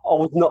 I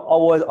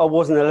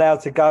wasn't allowed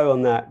to go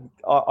on that.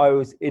 I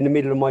was in the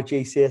middle of my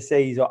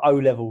GCSEs or O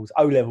levels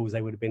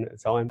they would have been at the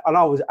time, and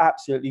I was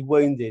absolutely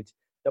wounded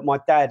that my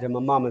dad and my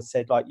mum had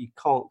said, like, you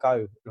can't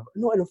go.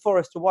 Not in a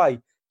Forest away,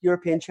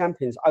 European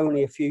champions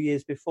only a few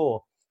years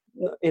before.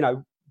 You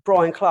know,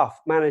 Brian Clough,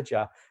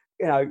 manager.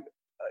 You know,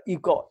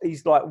 you've got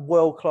these like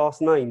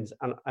world-class names,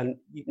 and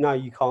no,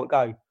 you can't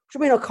go. What do you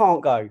mean I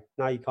can't go?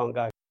 No, you can't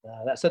go.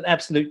 That's an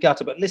absolute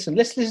gutter. But listen,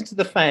 let's listen to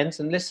the fans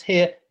and let's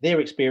hear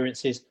their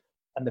experiences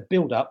and the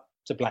build-up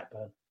to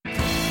Blackburn.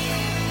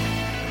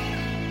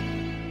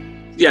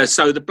 Yeah,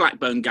 so the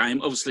Blackburn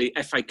game, obviously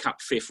FA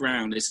Cup fifth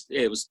round,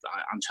 it was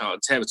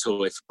uncharted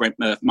territory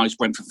for most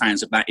Brentford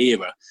fans of that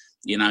era.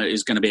 You know, it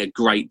was going to be a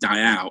great day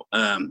out.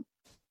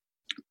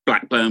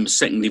 Blackburn was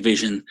second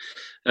division.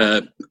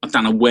 I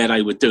don't know where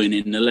they were doing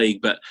in the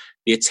league, but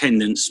the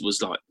attendance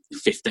was like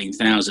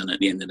 15,000 at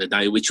the end of the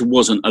day, which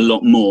wasn't a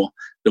lot more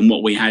than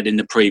what we had in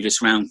the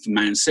previous round for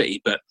Man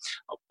City. But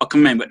I can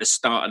remember at the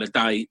start of the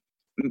day,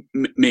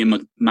 me and my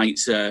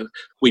mates,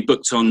 we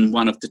booked on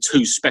one of the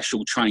two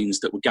special trains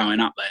that were going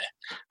up there.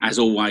 As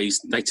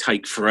always, they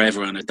take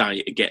forever and a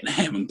day to get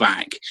there and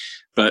back.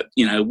 But,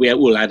 you know, we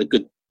all had a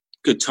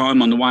good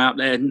time on the way up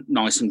there,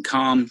 nice and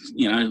calm,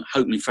 you know,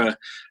 hoping for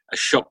a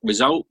shock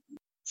result.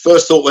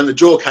 First thought when the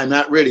draw came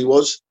out really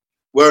was,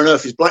 where on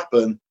earth is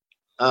Blackburn?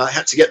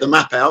 Had to get the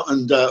map out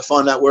and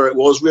find out where it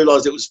was,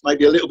 realised it was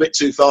maybe a little bit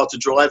too far to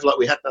drive like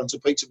we had done to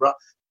Peterborough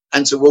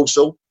and to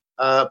Walsall.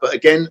 But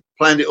again,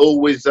 planned it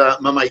all with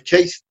my mate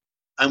Keith,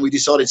 and we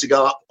decided to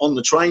go up on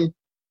the train,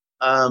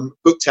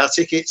 booked our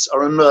tickets. I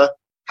remember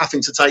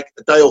having to take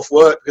a day off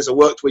work because I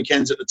worked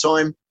weekends at the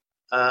time,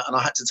 and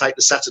I had to take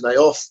the Saturday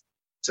off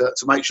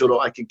to make sure that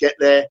I could get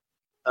there.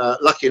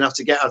 Lucky enough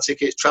to get our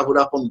tickets, travelled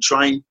up on the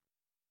train.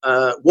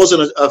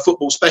 Wasn't a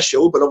football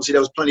special, but obviously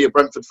there was plenty of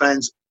Brentford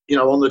fans, you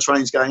know, on the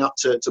trains going up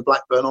to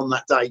Blackburn on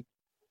that day.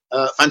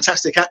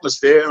 Fantastic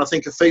atmosphere, and I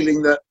think a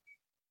feeling that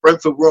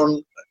Brentford were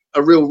on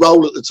a real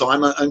role at the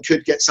time and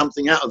could get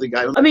something out of the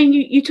game. I mean,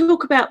 you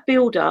talk about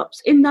build-ups.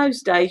 In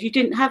those days, you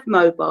didn't have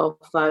mobile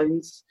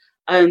phones.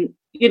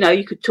 You know,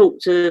 you could talk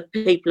to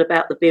people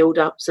about the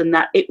build-ups and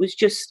that. It was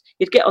just,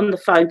 you'd get on the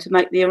phone to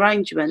make the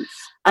arrangements.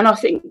 And I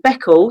think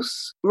Beckles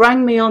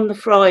rang me on the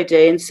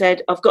Friday and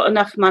said, I've got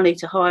enough money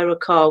to hire a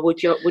car.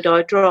 Would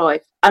I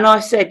drive? And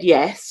I said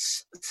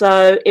yes.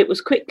 So it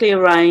was quickly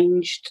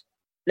arranged.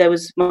 There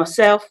was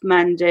myself,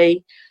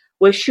 Mandy,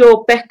 we're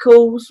sure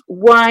Beckles,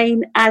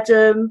 Wayne,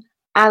 Adam,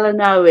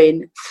 Allan,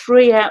 Owen,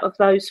 3 out of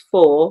those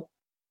 4,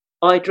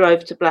 I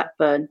drove to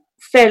Blackburn.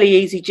 Fairly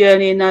easy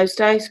journey in those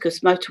days because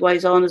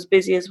motorways aren't as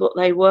busy as what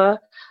they were.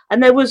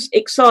 And there was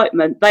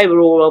excitement. They were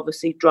all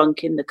obviously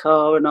drunk in the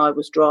car and I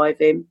was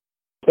driving.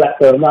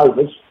 Blackburn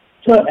Rovers,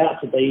 turned out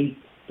to be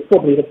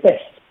probably the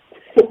best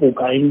football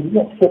game,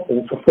 not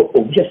football for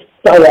football, just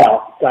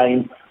go-out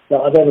game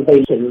that I've ever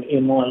been to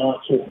in my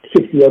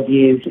 50-odd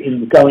years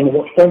in going to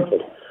watch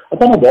Brentford. I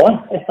don't know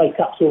why, FA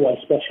Cup's always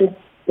special,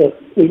 but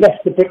we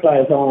left the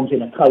Bricklayers Arms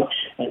in a coach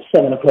at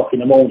 7 o'clock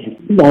in the morning,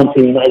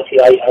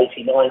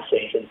 1988-89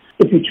 season.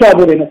 If you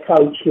travelled in a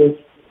coach with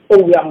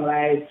all young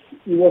lads,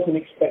 you wasn't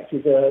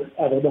expected to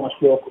have a nice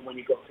welcome when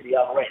you got to the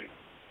other end.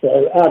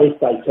 So how this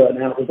day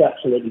turned out was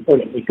absolutely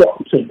brilliant. We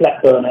got to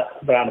Blackburn at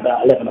around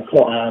about 11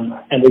 o'clock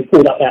and we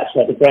pulled up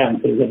outside the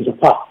ground because there was a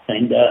pub,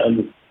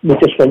 and we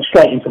just went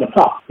straight into the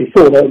pub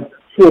before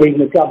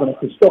even the governor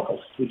could stop us.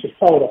 We just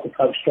followed off the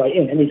coach straight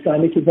in, and he's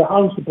going, this is a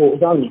home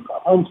supporters only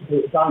club, home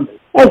supporters only.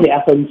 As it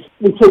happens,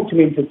 we talked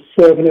him into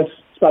serving us.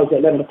 Suppose at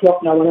 11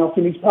 o'clock, no one else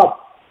in his pub.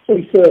 So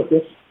he served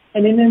us.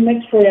 And in the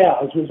next 3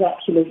 hours was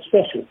absolutely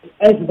special.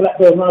 As the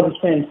Blackburn Rovers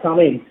fans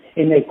come in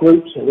their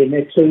groups or in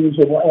their twos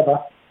or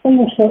whatever, they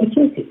all started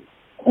talking.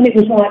 And it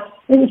was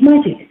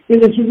magic.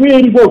 It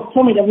really was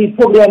something that we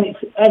probably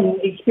hadn't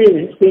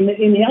experienced in the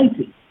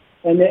 80s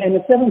and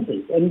the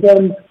 70s.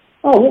 And,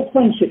 what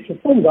friendships were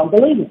formed,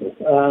 unbelievable.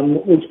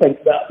 We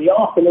spent about the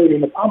afternoon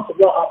in the pub,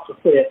 right up to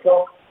 3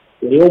 o'clock.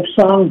 We all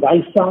sung,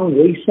 they sung,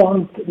 we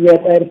sung. They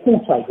had a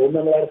pool table.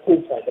 Remember, they had a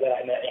pool table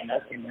out in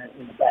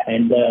the back.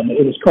 And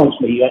it was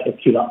constantly, you had to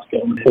queue up to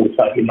get on the pool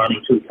table, your money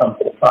to come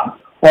to the front.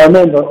 I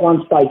remember at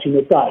one stage in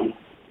the day,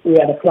 we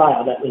had a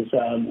player that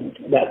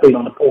had been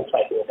on the pool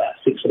table about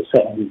 6 or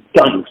 7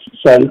 games.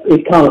 So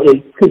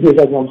because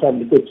everyone's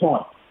having a good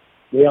time,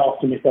 we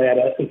asked them if they had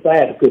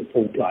a good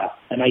pool player,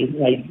 and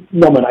they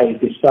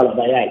nominated this fella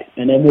they had.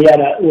 And then we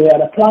had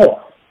a player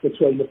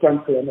between the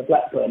Brentford and the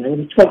Blackburn, and it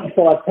was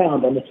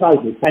 £25 on the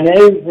table, and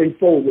every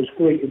ball was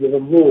greeted with a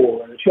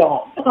roar and a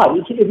chant.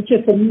 It was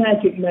just a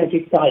magic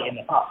day in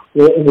the pub.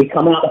 We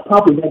come out of the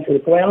pub, we went to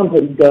the ground,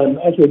 and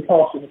as we were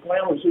passing the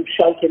ground, we was all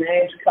shaking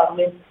hands,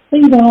 coming in. They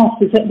even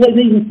asked us,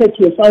 they even said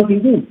to us, "Obi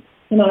win."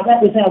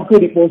 That was how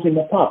good it was in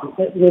the pub.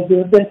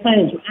 The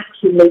fans were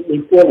absolutely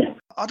brilliant.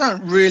 I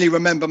don't really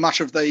remember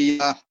much of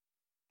the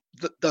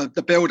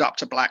build up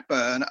to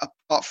Blackburn,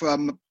 apart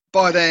from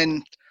by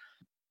then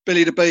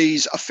Billy the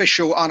Bees'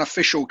 official,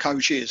 unofficial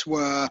coaches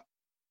were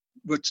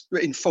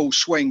in full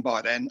swing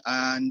by then,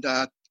 and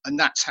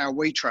that's how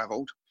we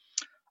travelled.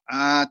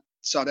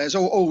 So there's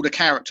all the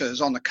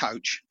characters on the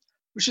coach,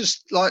 which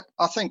is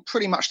I think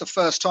pretty much the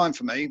first time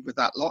for me with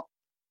that lot.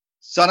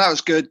 So that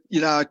was good.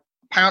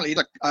 Apparently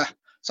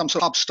some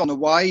sort of pub on the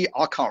way.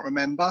 I can't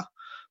remember,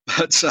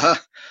 but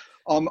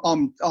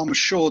I'm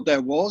assured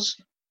there was.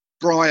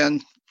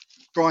 Brian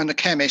the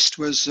chemist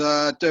was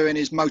doing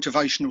his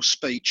motivational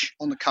speech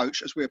on the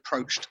coach as we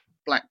approached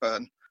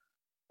Blackburn.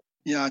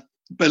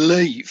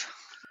 Believe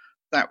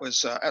that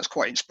was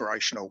quite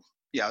inspirational.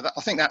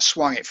 I think that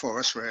swung it for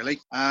us really.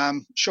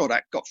 Sure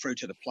that got through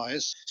to the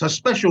players. So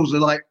specials are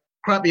like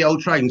crappy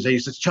old trains they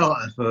used to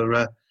charter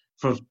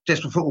for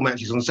football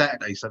matches on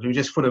Saturday. So they were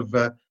just full of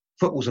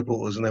football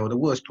supporters, and they were the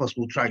worst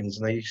possible trains,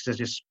 and they used to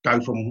just go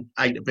from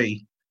A to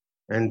B,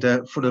 and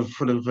full of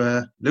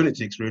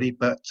lunatics really.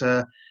 But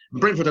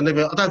Brentford, I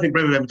don't think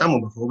Brentford ever done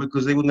one before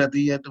because they wouldn't have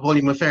the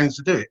volume of fans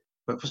to do it.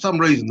 But for some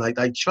reason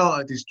they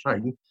chartered this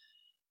train,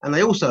 and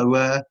they also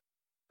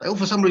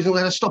for some reason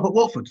had a stop at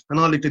Watford, and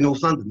I lived in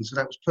North London, so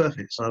that was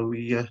perfect. So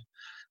we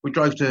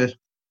drove to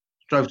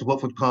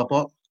Watford car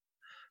park,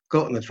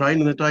 got on the train,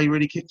 and the day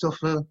really kicked off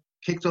from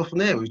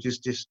there. It was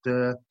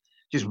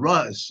just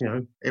riotous,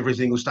 every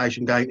single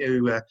station going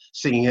to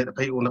singing at the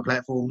people on the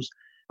platforms.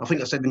 I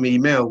think I said in my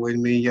email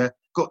when we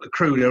got the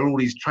crew, there were all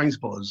these train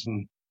spotters,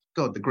 and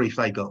God, the grief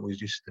they got was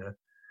just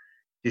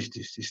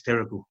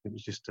hysterical. It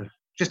was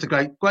just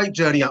a great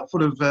journey up,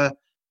 full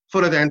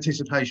of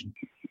anticipation.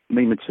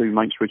 Me and my two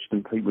mates, Richard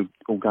and Pete, were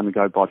all going to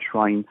go by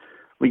train.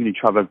 We knew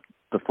each other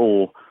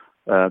before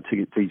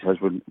ticket details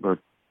were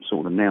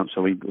sort of announced,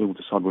 so we all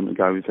decided we wouldn't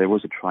go. If there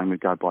was a train, we'd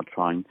go by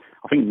train.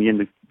 I think in the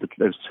end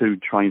there was 2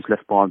 trains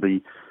left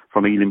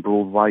from Ealing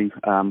Broadway,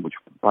 which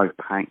were both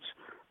packed.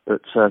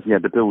 But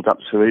the build up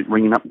to it,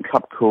 ringing up the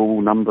club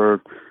call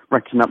number,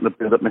 racking up the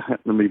bill at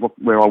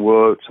where I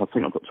worked. I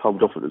think I got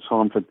told off at the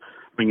time for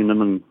ringing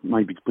them and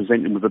maybe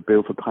presenting with a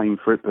bill for paying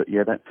for it. But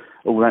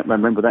I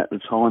remember that at the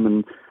time,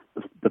 and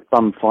the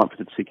fun fight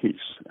for the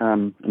tickets.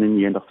 And in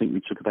the end, I think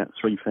we took about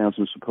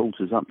 3,000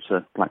 supporters up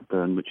to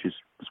Blackburn, which is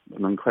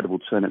an incredible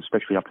turnout,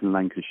 especially up in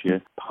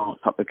Lancashire.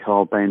 Parked up the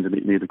car, abandoned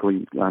it near the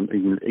Green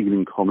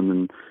Ealing Common,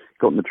 and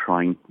got on the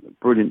train.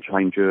 Brilliant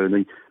train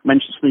journey.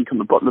 Managed to sneak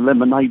on a bottle of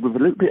lemonade with a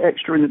little bit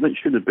extra in it than it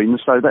should have been.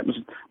 So that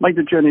made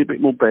the journey a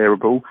bit more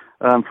bearable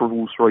for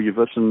all 3 of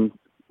us. And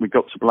we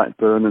got to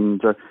Blackburn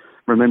and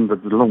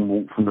remembered the long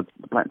walk from the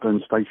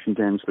Blackburn station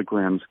down to the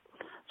ground.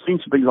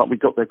 Seemed to be like we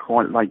got there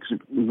quite late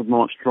because we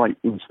marched straight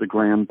into the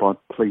ground by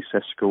police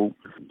escort.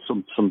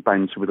 Some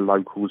banter with the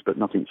locals, but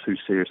nothing too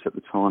serious at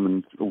the time,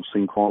 and it all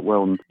seemed quite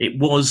well. And it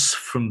was,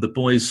 from the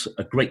boys,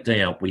 a great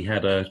day out. We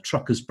had a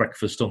trucker's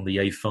breakfast on the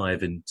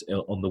A5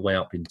 on the way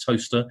up in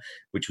Towcester,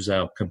 which was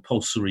our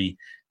compulsory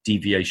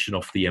deviation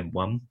off the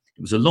M1.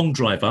 It was a long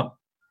drive up,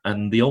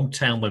 And the old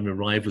town when we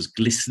arrived was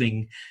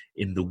glistening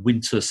in the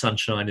winter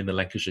sunshine in the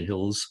Lancashire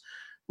hills.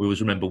 We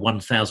always remember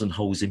 1,000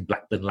 holes in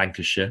Blackburn,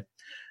 Lancashire.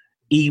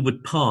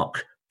 Ewood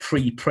Park,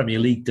 pre-Premier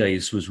League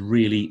days, was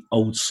really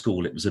old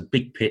school. It was a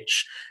big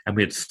pitch, and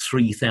we had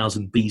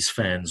 3,000 Bees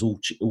fans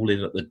all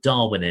in at the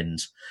Darwin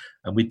end.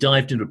 And we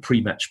dived into a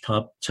pre-match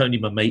pub. Tony,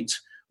 my mate,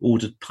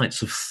 ordered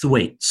pints of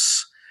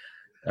thwits.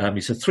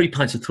 He said, 3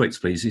 pints of thwits,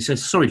 please. He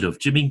says, sorry, love,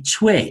 do you mean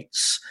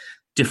twits?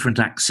 Different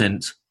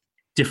accent,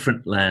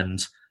 different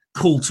land.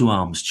 Call to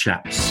arms,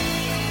 chaps.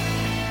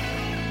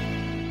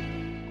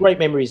 Great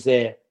memories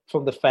there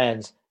from the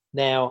fans.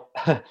 Now,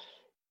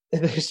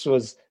 this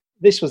was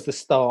the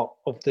start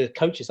of the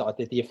coaches that I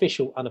did, the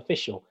official,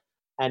 unofficial.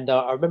 And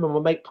I remember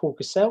my mate Paul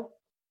Cassell,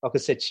 like I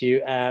said to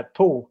you,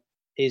 Paul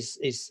is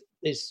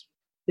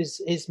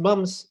his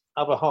mum's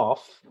other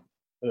half,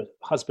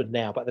 husband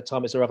now, but at the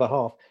time it's her other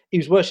half. He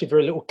was working for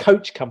a little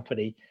coach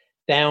company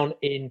down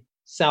in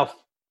South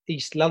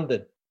East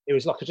London. It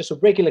was like just a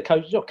regular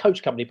coach, not a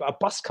coach company, but a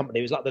bus company.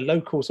 It was like the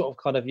local sort of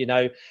kind of,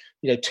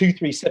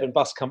 237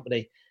 bus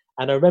company.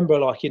 And I remember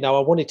I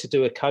wanted to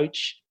do a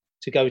coach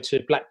to go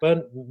to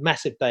Blackburn,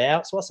 massive day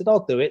out. So I said,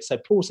 I'll do it. So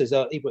Paul says,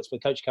 he works for a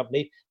coach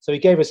company. So he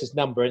gave us his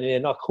number, and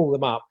then I called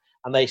them up,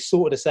 and they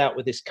sorted us out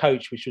with this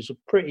coach, which was a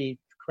pretty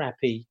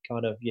crappy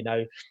kind of,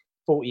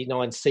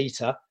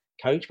 49-seater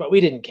coach, but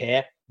we didn't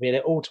care. We had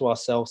it all to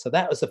ourselves. So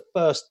that was the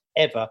first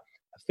ever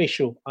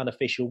official,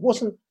 unofficial.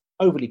 Wasn't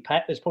overly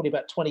packed. There's probably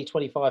about 20,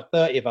 25,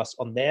 30 of us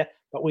on there,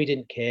 but we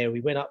didn't care.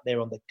 We went up there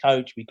on the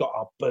coach. We got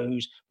our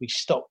booze. We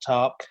stocked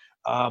up.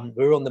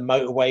 We were on the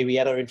motorway. We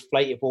had our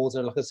inflatables.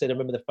 And like I said, I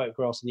remember the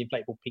photographs of the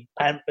inflatable Pink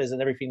Panthers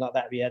and everything like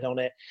that we had on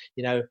it.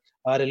 I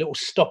had a little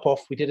stop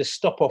off. We did a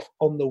stop off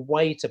on the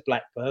way to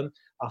Blackburn.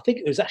 I think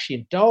it was actually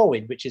in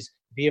Darwin, which is,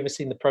 have you ever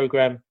seen the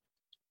programme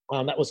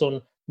that was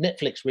on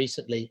Netflix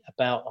recently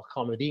about, I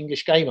can't remember, the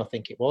English Game, I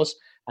think it was.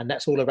 And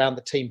that's all around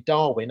the team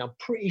Darwin. I'm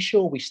pretty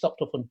sure we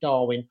stopped off on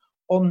Darwin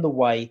on the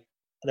way,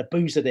 and a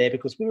boozer there,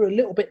 because we were a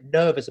little bit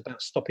nervous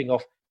about stopping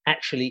off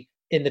actually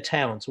in the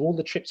town. So all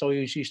the trips I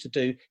always used to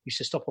do used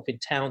to stop off in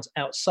towns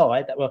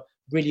outside that were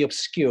really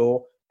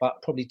obscure,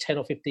 but probably 10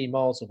 or 15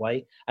 miles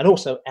away, and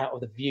also out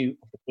of the view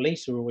of the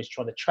police, who are always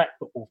trying to track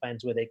football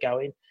fans where they're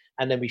going.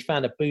 And then we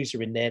found a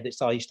boozer in there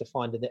that I used to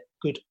find in a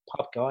good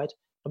pub guide,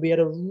 and we had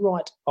a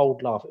right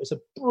old laugh. It was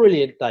a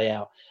brilliant day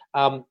out.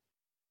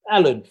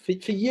 Allan,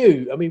 for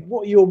you, I mean,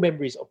 what are your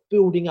memories of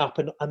building up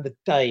and the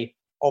day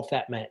of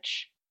that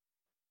match?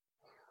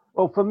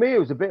 Well, for me, it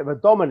was a bit of a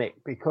Dominic,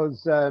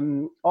 because I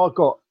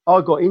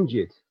got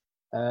injured.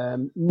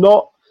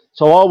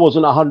 So I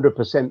wasn't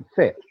 100%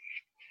 fit.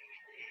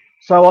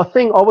 So I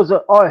think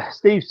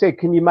Steve said,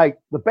 "Can you make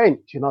the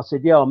bench?" And I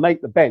said, "Yeah, I'll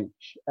make the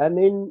bench." And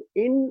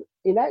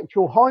in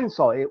actual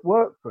hindsight, it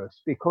worked for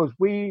us, because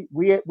we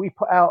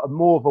put out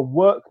more of a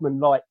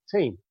workman-like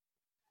team.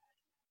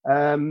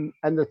 And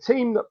the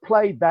team that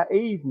played that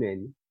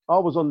evening, I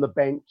was on the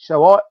bench.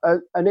 So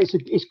and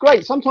it's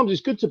great. Sometimes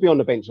it's good to be on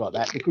the bench like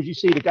that, because you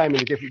see the game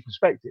in a different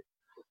perspective.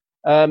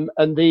 And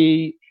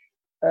the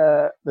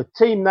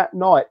team that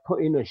night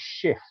put in a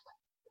shift.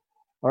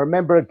 I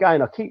remember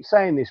again, I keep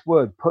saying this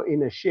word, put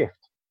in a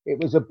shift. It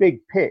was a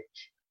big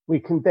pitch. We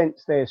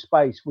condensed their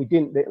space. We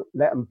didn't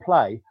let them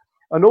play.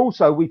 And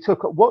also we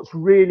took, what's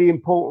really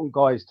important,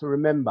 guys, to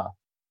remember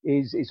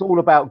is it's all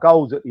about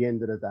goals at the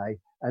end of the day.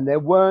 And there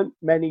weren't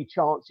many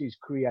chances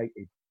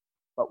created,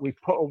 but we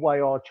put away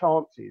our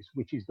chances,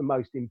 which is the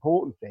most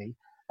important thing.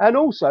 And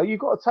also you've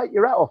got to take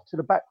your hat off to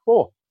the back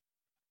four.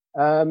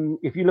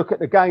 If you look at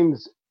the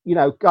games,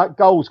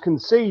 goals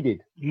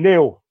conceded,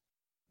 0.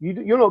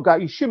 You're not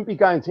going. You shouldn't be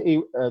going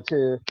to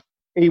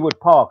Ewood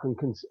Park and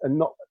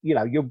not.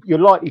 You're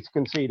likely to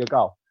concede a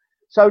goal.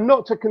 So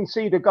not to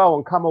concede a goal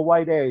and come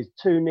away there is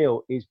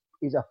 2-0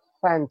 is a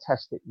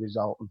fantastic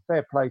result, and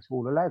fair play to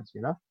all the lads.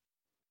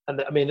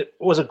 And I mean, it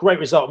was a great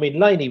result. I mean,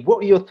 Laney,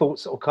 what are your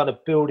thoughts on kind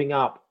of building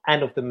up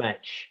and of the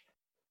match?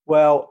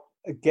 Well,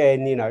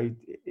 again,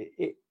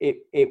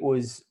 it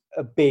was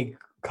a big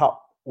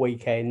cup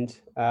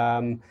weekend.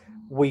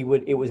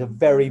 It was a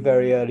very,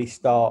 very early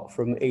start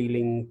from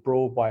Ealing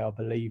Broadway, I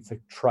believe the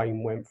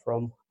train went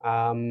from.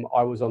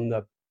 I was on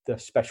the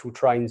special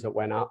trains that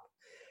went up,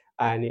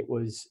 and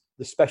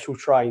the special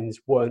trains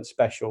weren't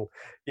special.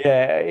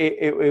 Yeah,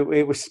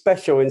 it was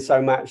special in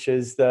so much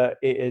as that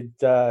it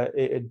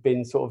had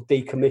been sort of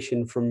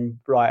decommissioned from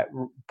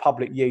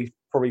public use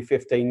probably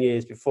 15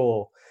 years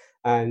before,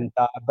 and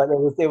but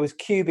there was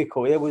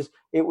cubicle. It was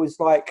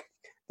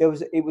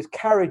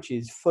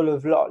carriages full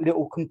of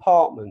little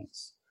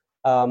compartments.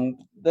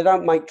 They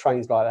don't make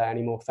trains like that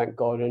anymore, thank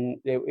God. And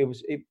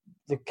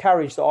the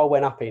carriage that I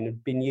went up in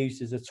had been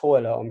used as a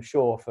toilet, I'm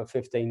sure, for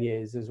 15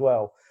 years as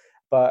well.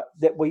 But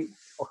I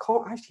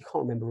can't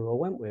remember who I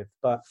went with,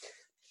 but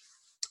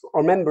I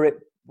remember it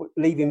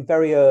leaving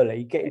very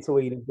early. Getting to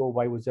Ealing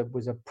Broadway was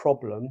a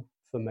problem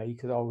for me,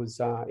 because I was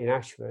in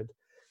Ashford.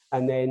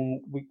 And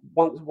then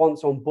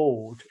once on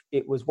board,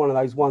 it was one of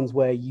those ones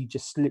where you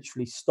just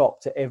literally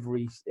stopped at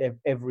every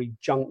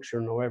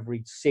junction or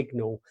every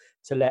signal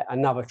to let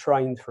another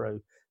train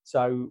through.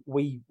 So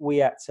we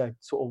had to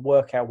sort of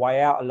work our way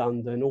out of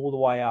London, all the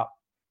way up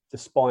the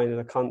spine of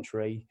the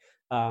country,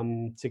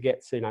 to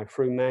get to,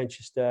 through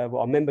Manchester.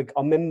 Well, I remember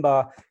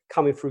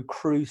coming through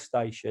Crewe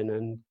Station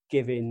and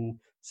giving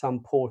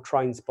some poor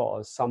train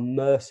spotters some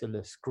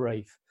merciless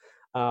grief.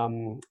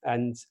 And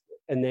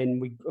then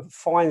we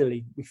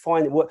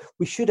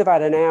should have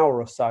had an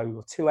hour or so,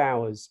 or 2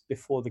 hours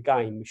before the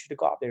game. We should have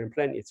got up there in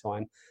plenty of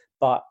time,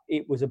 but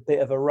it was a bit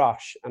of a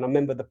rush. And I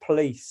remember the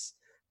police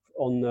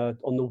on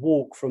the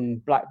walk from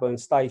Blackburn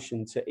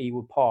Station to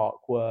Ewood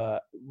Park were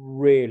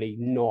really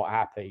not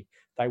happy.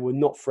 They were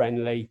not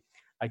friendly.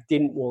 They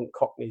didn't want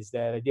Cockneys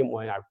there. They didn't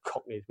want,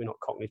 Cockneys, we're not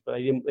Cockneys, but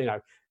they didn't,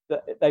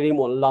 they didn't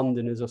want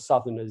Londoners or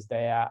Southerners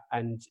there.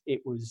 And there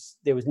was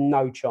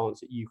no chance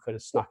that you could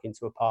have snuck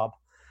into a pub.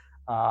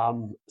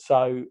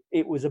 So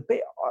it was a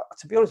bit,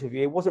 to be honest with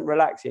you, it wasn't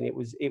relaxing. It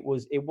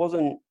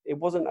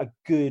wasn't a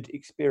good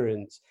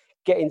experience.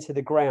 Getting to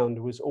the ground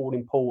was all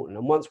important.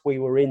 And once we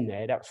were in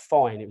there, that was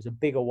fine. It was a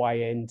big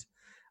away end.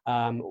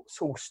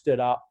 It's all stood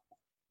up.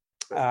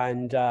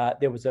 And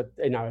there was a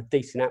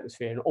decent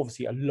atmosphere, and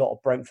obviously a lot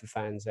of Brentford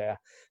fans there.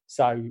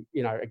 So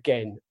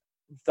again,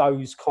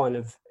 those kind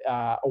of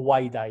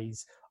away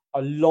days,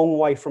 a long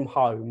way from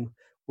home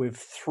with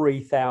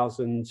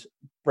 3,000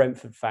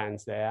 Brentford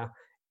fans there,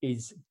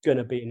 is going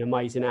to be an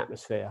amazing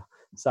atmosphere.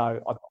 So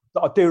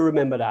I do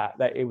remember that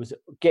it was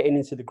getting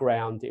into the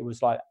ground. It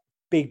was like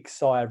big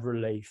sigh of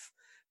relief.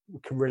 We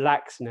can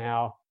relax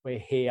now. We're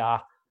here,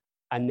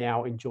 and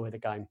now enjoy the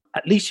game.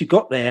 At least you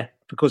got there,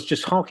 because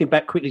just harking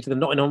back quickly to the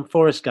Nottingham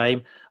Forest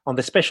game, on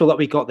the special that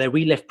we got there,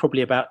 we left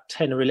probably about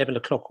 10 or 11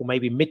 o'clock or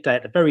maybe midday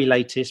at the very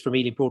latest from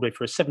Ealing Broadway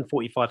for a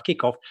 7:45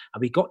 kickoff.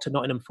 And we got to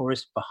Nottingham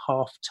Forest for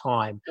half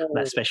time on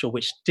that special,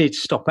 which did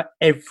stop at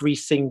every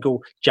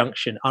single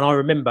junction. And I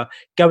remember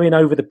going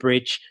over the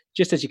bridge,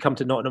 just as you come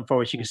to Nottingham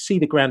Forest, you can see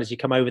the ground as you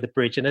come over the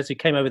bridge. And as we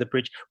came over the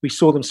bridge, we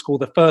saw them score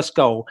the first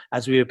goal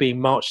as we were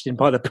being marched in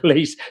by the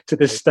police to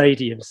the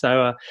stadium.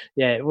 So,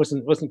 it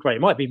wasn't great.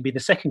 It might have even been the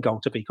second goal,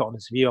 to be quite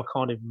honest with you. I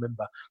can't even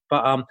remember.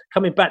 But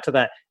coming back to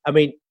that, I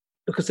mean,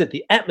 because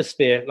the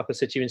atmosphere, like I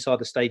said to you, inside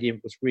the stadium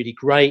was really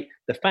great.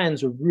 The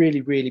fans were really,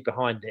 really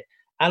behind it.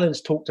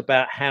 Alan's talked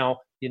about how,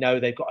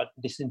 they've got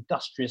this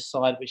industrious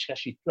side, which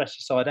actually thresh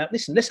the side out.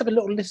 Listen, let's have a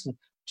little listen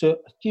to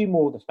a few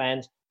more of the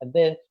fans and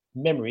their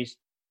memories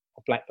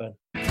of Blackburn.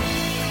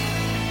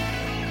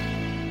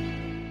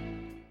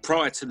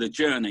 Prior to the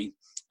journey,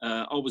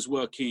 I was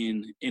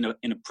working in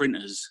a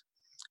printer's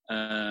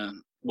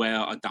where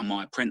I'd done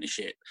my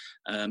apprenticeship.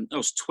 I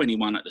was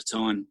 21 at the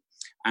time.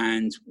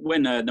 And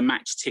when the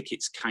match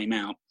tickets came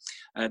out,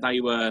 they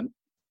were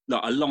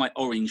like a light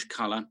orange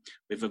colour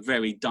with a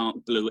very dark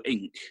blue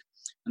ink.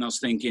 And I was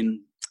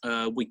thinking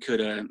we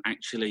could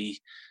actually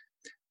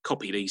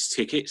copy these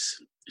tickets.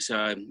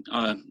 So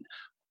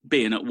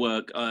being at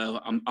work,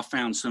 I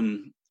found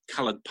some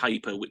coloured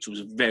paper which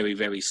was very,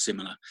 very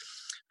similar.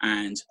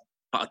 But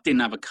I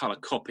didn't have a colour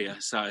copier.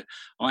 So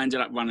I ended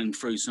up running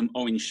through some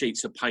orange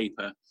sheets of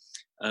paper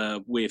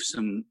with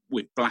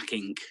black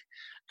ink,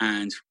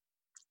 and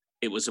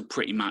it was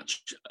pretty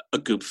much a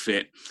good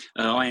fit.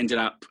 I ended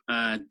up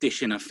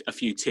dishing a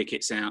few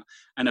tickets out,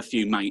 and a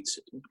few mates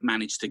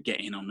managed to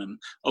get in on them.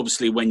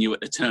 Obviously, when you're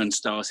at the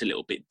turnstile, it's a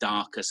little bit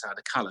darker, so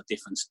the colour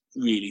difference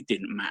really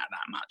didn't matter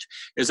that much.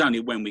 It was only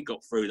when we got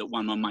through that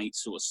one of my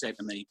mates sort of said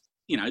to me,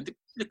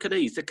 look at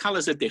these, the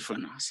colours are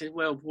different. I said,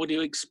 well, what do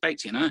you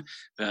expect,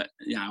 But,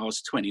 I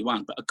was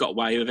 21, but I got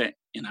away with it.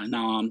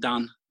 Now I'm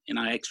done.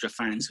 Extra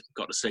fans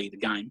got to see the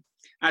game.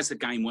 As the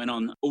game went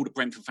on, all the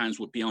Brentford fans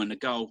were behind the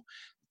goal,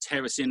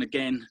 terracing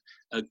again,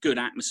 a good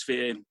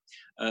atmosphere.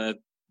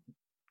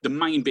 The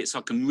main bits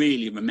I can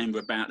really remember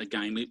about the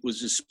game, it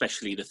was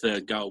especially the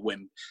third goal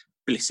when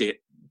Blissett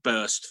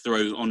burst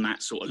through on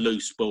that sort of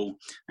loose ball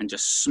and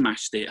just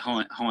smashed it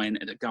high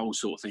into the goal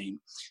sort of thing.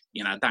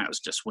 That was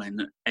just when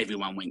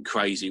everyone went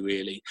crazy,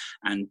 really.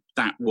 And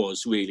that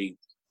was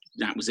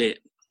it.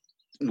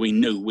 We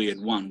knew we had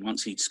won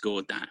once he'd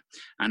scored that.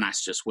 And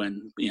that's just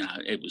when,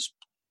 it was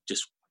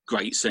just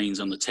great scenes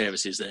on the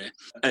terraces there.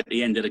 At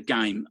the end of the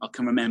game, I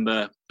can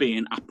remember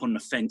being up on the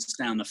fence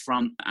down the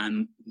front,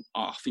 and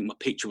I think my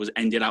picture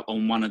ended up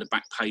on one of the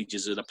back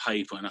pages of the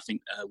paper, and I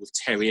think with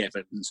Terry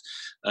Evans,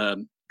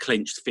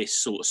 clenched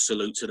fist sort of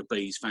salute to the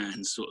Bees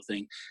fans sort of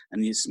thing,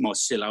 and it's my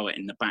silhouette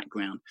in the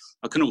background.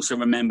 I can also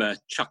remember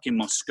chucking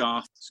my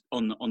scarf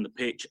on the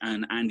pitch,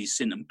 and Andy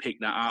Sinton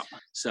picked that up.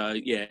 So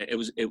yeah,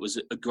 it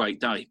was a great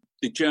day.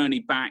 The journey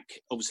back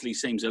obviously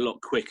seems a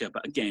lot quicker,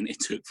 but again, it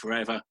took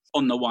forever.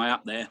 On the way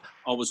up there,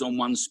 I was on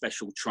one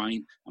special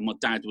train and my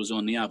dad was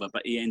on the other,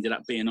 but he ended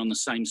up being on the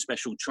same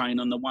special train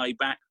on the way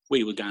back.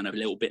 We were going a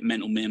little bit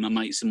mental, me and my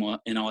mates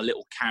in our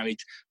little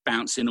carriage,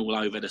 bouncing all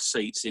over the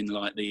seats in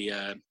like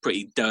the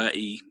pretty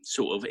dirty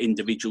sort of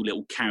individual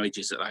little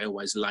carriages that they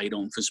always laid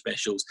on for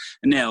specials.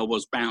 And there I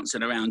was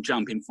bouncing around,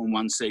 jumping from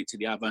one seat to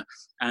the other.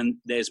 And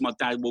there's my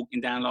dad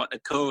walking down like the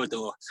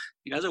corridor.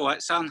 He goes, "All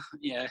right, son."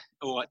 "Yeah,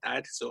 all right,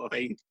 Dad," sort of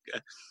thing.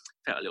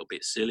 Felt a little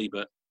bit silly,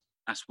 but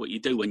that's what you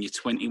do when you're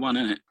 21,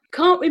 isn't it?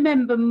 Can't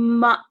remember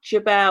much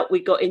about we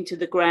got into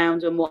the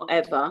ground and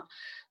whatever,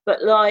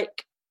 but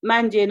like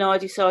Mandy and I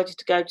decided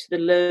to go to the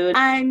loo,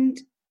 and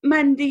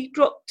Mandy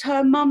dropped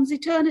her mum's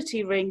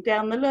eternity ring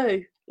down the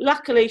loo.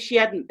 Luckily, she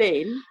hadn't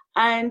been,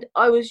 and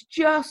I was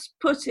just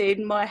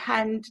putting my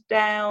hand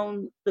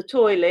down the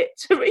toilet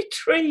to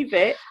retrieve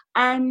it,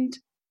 and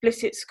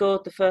Blissett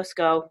scored the first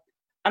goal.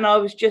 And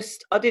I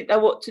didn't know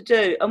what to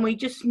do. And we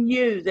just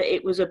knew that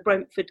it was a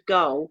Brentford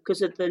goal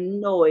because of the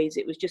noise.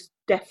 It was just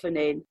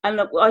deafening. And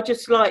I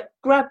just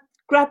grabbed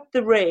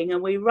the ring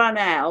and we ran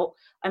out.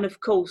 And of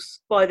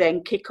course, by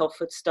then, kickoff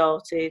had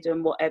started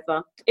and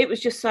whatever. It was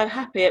just so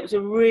happy. It was a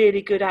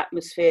really good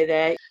atmosphere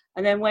there.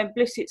 And then when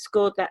Blissett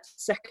scored that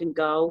second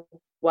goal,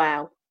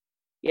 wow.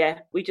 Yeah,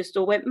 we just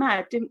all went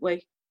mad, didn't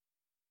we?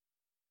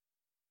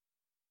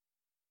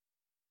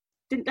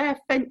 Didn't they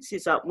have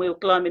fences up? We were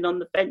climbing on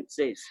the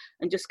fences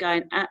and just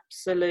going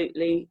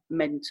absolutely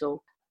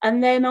mental.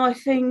 And then I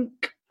think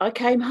I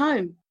came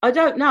home. I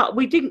don't know.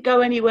 We didn't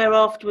go anywhere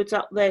afterwards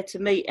up there to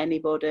meet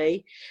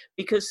anybody,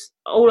 because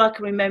all I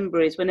can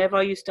remember is whenever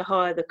I used to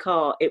hire the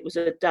car, it was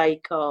a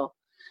day car.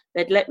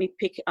 They'd let me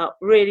pick it up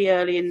really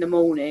early in the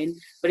morning,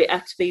 but it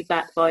had to be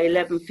back by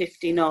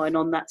 11:59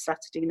 on that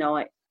Saturday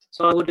night.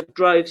 So I would have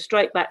drove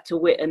straight back to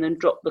Witton and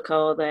dropped the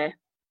car there.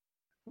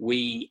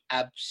 We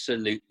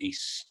absolutely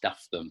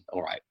stuffed them.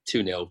 All right,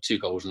 2-0, 2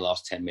 goals in the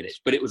last 10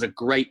 minutes. But it was a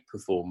great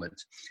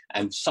performance.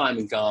 And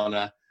Simon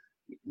Garner,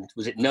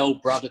 was it Noel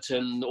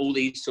Brotherton, all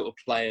these sort of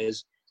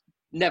players,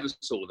 never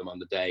saw them on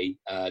the day.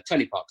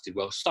 Tony Parks did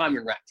well.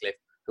 Simon Ratcliffe,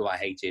 who I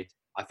hated,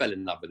 I fell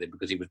in love with him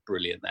because he was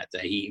brilliant that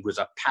day. He was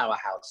a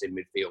powerhouse in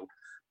midfield,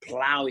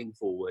 ploughing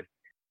forward.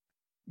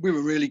 We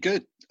were really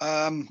good.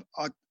 I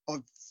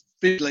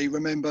vividly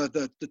remember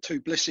the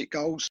two Blissett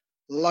goals.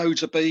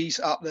 Loads of bees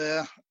up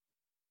there,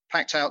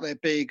 packed out their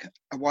big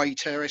away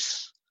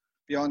terrace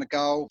behind the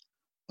goal.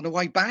 On the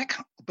way back,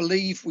 I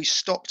believe we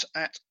stopped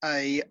at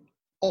a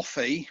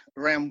offie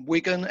around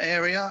Wigan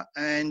area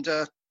and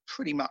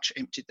pretty much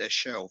emptied their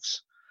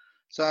shelves.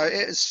 So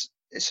this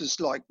is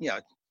like,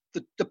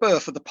 the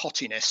birth of the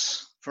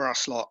pottiness for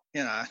us lot.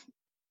 That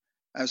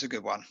was a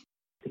good one.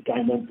 The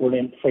game went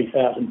brilliant.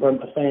 3,000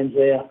 Brentford fans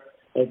there.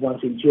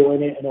 Everyone's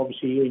enjoying it, and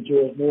obviously you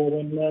enjoy it more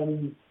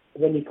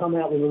when you come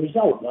out with a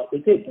result like we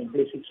did when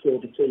Blissett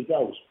scored the 2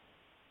 goals.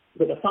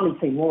 But the funny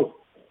thing was,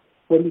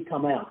 when we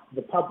come out,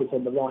 the pub was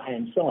on the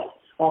right-hand side.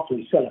 After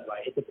we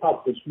celebrated, the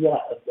pub was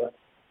right at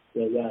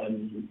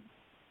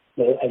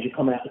as you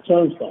come out the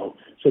turnstile.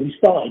 So we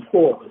started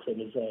 4 of us. It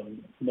was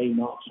me,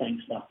 Mark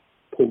Sangster,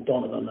 Paul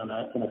Donovan, and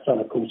a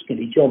fellow called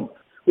Skinny John.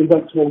 We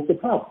went towards the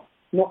pub,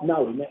 not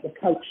knowing that the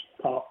coach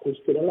park was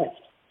to the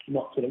left,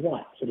 not to the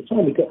right. So the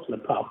time we got to the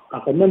pub, I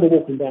can remember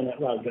walking down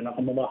that road, and I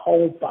can remember a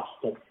whole bus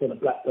stop full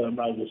of Blackburn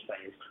Rovers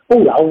fans,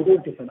 all old, all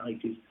different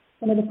ages,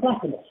 and they were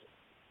clapping us.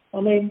 I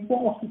mean,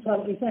 what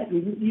hospitality is that?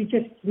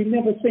 We've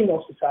never seen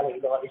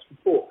hospitality like this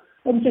before.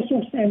 They were just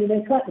all standing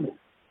there clapping us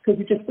because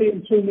we just beat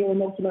them 2-0 and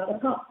knocked them out of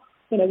the cup.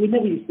 We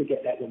never used to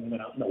get that when we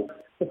went up north.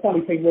 The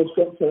funny thing was,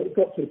 got to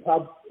the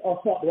pub, I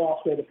started to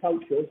ask where the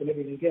coach was and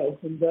everything else,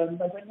 and they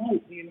went, no,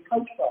 we're in the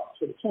coach park.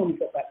 So the time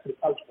we got back to the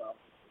coach park,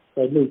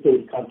 they moved all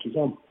the coaches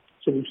on.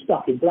 So we were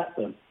stuck in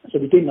Blackburn. So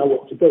we didn't know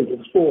what to do. There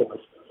was 4 of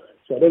us.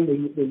 So then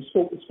we were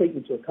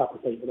speaking to a couple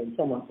of people, and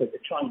someone said the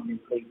train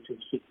didn't leave till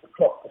 6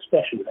 o'clock, a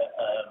special that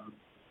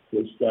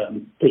was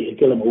Peter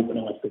Gillam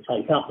organised to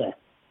take up there.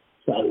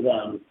 So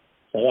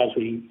as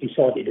we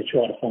decided to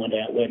try to find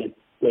out where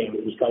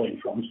it was going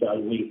from, so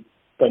we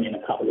went in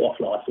a couple of off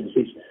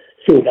licences,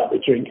 filled up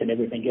with drink and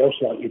everything else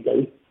like you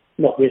do,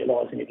 not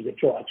realising it was a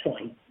dry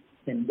train.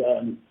 And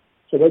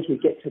so as we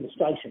get to the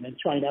station, and the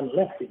train hadn't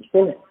left, it was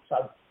brilliant.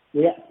 So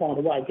we had to find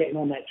a way of getting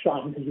on that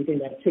train because we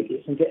didn't have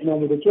tickets and getting on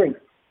with the drink.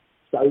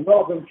 So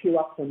rather than queue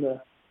up from the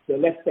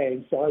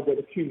left-hand side where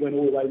the queue went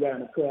all the way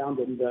around the ground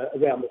and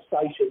around the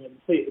station, and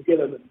Peter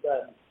Gillam and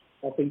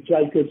I think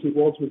Jacobs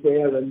was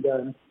there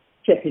and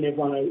checking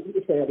everyone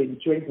if they had any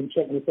drink and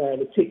checking if they had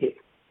a ticket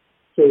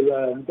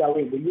to go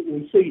in.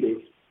 We see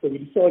this, so we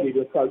decided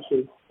to approach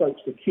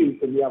the queue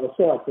from the other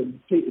side, from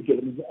Peter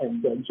Gillam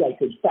and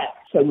Jacobs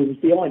back, so we was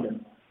behind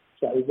them.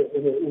 So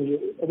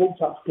I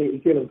walked up to Peter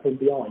Gillam from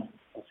behind.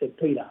 I said,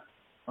 Peter,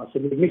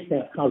 we missed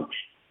our coach.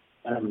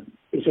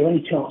 Is there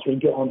any chance we can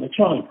get on the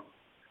train?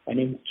 And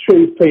in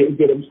true Peter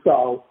Gillam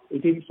style, he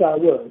didn't say a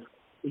word.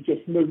 He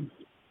just moved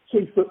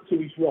 2 foot to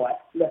his right,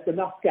 left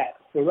enough gap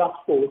for us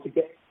 4 to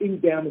get in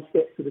down the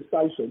steps to the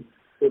station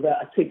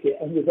without a ticket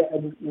and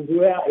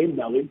without him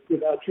knowing,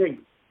 with our drink.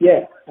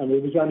 Yeah, and we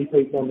was the only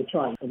people on the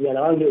train, and we had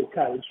our own little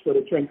carriage for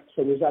the drink,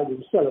 so we was able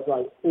to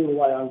celebrate all the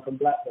way home from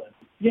Blackburn.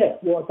 Yeah,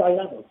 what a day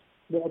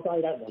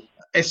that was.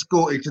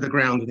 Escorted to the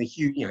ground in a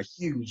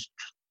huge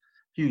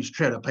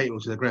tread of people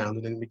to the ground,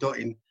 and then we got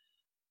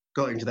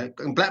into that.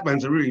 And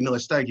Blackburn's a really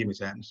nice stadium,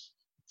 it's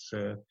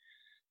in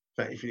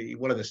fact, if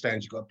one of the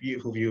stands, you've got a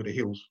beautiful view of the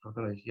hills. I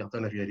don't know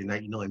if you did in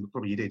 '89, but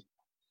probably you did.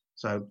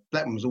 So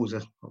Blackburn was always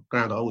a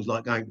ground I always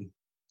liked going to.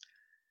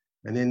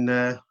 And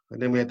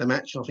then we had the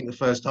match. I think the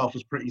first half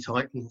was pretty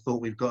tight, and I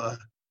thought we've got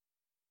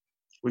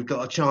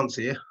a chance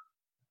here.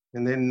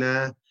 And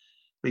then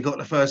we got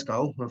the first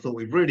goal. I thought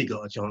we've really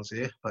got a chance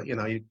here, but you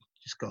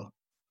just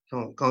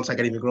can't take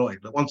anything for granted.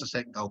 But once the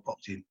second goal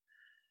popped in,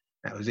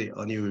 that was it.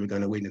 I knew we were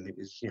going to win, and it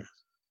was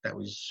that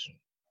was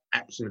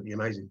absolutely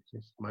amazing.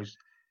 It's the most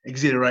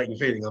exhilarating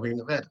feeling I've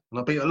ever had. And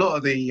I beat a lot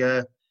of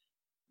the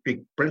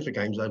big Brentford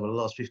games over the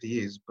last 50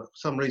 years, but for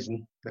some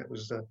reason that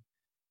was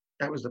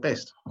the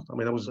best. I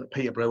mean, I was at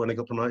Peterborough when they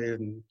got promoted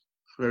and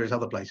various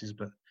other places,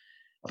 but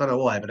I don't know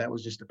why, but that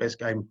was just the best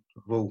game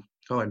of all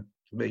time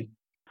for me.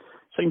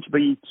 Seemed to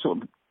be sort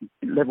of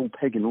level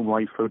pegging all the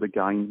way through the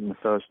game in the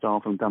first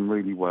half and done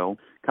really well.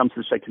 Come to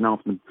the second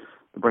half, and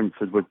the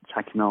Brentford were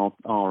attacking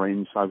our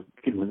end, so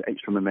giving us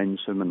extra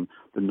momentum and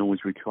the noise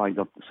we created.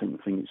 I think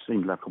it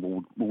seemed like a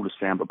wall of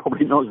sound, but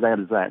probably not as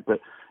loud as that. But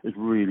it was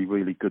really,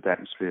 really good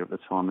atmosphere at the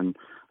time. And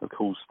of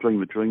course,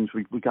 dream of dreams,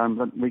 we go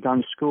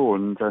and score,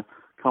 and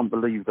can't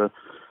believe the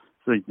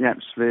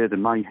atmosphere, the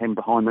mayhem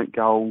behind that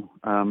goal.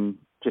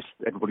 Just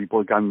everybody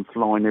going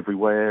flying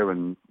everywhere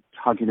and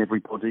hugging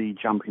everybody,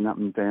 jumping up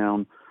and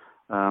down.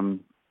 And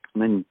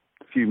then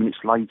a few minutes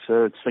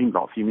later, it seemed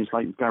like a few minutes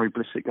later, Gary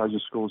Blissett goes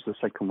and scores the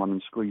second one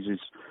and squeezes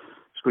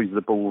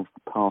the ball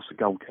past the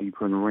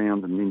goalkeeper and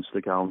around and into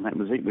the goal. And that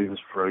was it. We was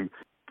through.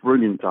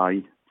 Brilliant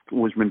day.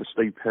 Always remember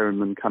Steve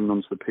Perryman coming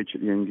onto the pitch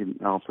at the end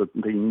after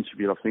being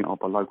interviewed, I think,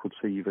 by local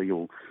TV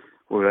or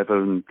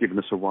wherever, and giving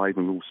us a wave,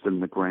 and we were all still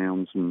in the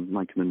grounds and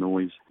making a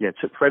noise. Yeah, it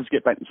took forever to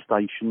get back to the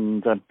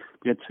station. And,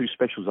 we had two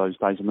specials those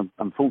days, and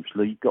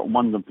unfortunately got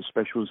one of the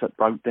specials that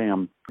broke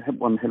down. I had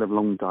one hell of a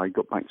long day,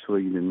 got back to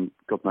Ealing,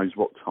 God knows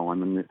what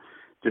time, and it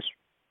just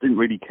didn't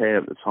really care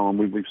at the time.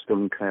 We were still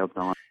in cloud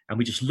nine. And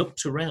we just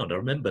looked around. I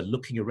remember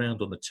looking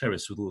around on the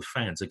terrace with all the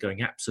fans are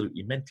going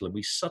absolutely mental. And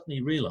we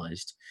suddenly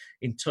realised,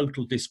 in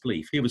total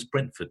disbelief, here was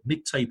Brentford,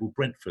 mid-table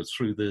Brentford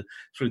through the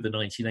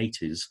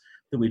 1980s,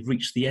 that we'd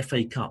reached the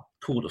FA Cup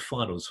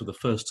quarter-finals for the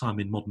first time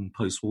in modern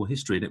post-war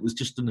history. And it was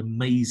just an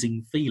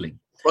amazing feeling.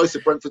 Both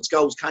of Brentford's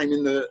goals came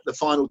in the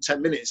final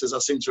 10 minutes, as I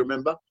seem to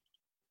remember.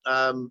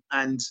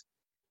 And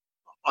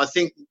I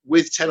think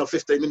with 10 or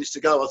 15 minutes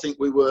to go, I think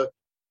we were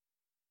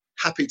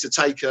happy to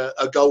take a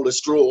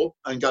goalless draw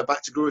and go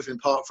back to Griffin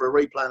Park for a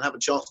replay and have a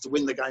chance to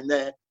win the game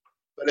there.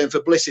 But then for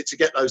Blissett to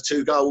get those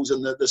two goals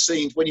and the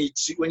scenes, when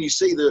you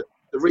see the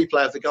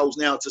replay of the goals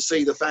now, to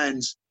see the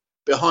fans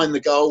behind the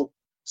goal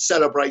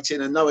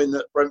celebrating and knowing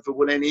that Brentford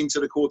were then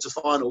into the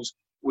quarterfinals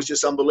was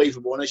just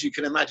unbelievable. And as you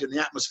can imagine, the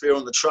atmosphere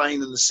on the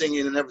train and the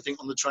singing and everything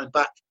on the train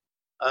back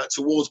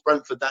towards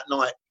Brentford that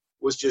night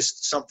was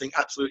just something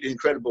absolutely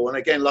incredible. And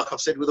again, like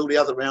I've said with all the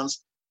other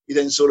rounds, you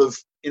then sort of,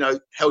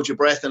 held your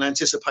breath and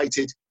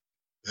anticipated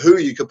who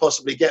you could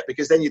possibly get,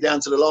 because then you're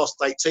down to the last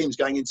 8 teams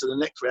going into the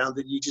next round,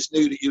 and you just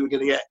knew that you were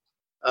going to get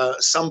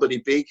somebody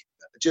big.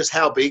 Just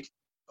how big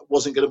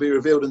wasn't going to be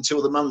revealed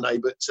until the Monday.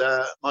 But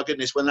my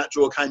goodness, when that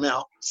draw came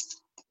out,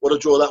 what a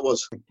draw that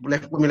was.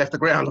 When we left the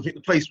ground, I think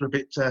the police were a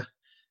bit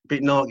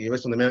narky. The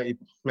rest on the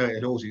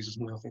mounted horses.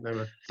 I think they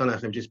were, I don't know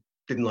if they just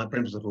didn't like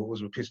Brentford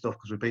supporters, were pissed off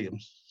because we beat them.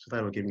 So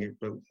they were giving it,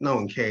 but no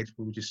one cared.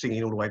 We were just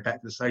singing all the way back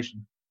to the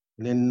station.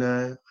 And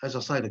then, as I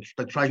say,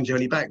 the train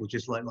journey back was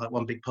just like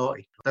one big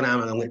party. I don't know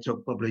how long it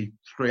took, probably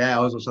 3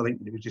 hours or something.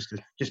 It was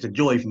just a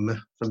joy from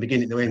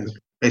beginning to end.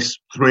 Best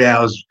 3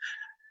 hours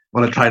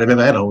on a train I've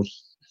ever had, I would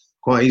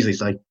quite easily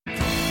say.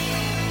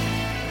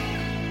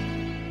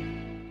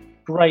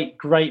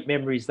 Great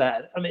memories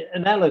that. I mean,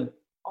 and Allan,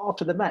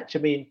 after the match, I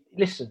mean,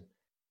 listen,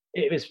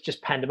 it was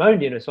just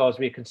pandemonium as far as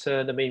we were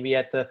concerned. I mean, we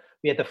had the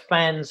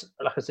fans,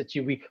 like I said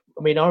to you,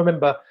 I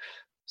remember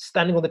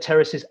standing on the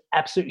terraces,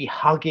 absolutely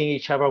hugging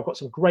each other. I've got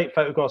some great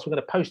photographs. We're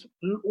going to post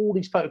all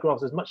these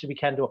photographs as much as we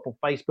can do up on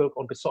Facebook,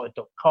 on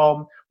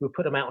Beesotted.com. We'll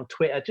put them out on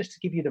Twitter just to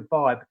give you the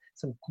vibe.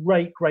 Some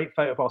great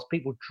photographs.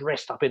 People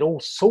dressed up in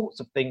all sorts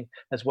of things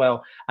as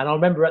well. And I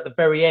remember at the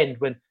very end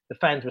when the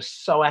fans were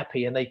so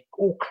happy and they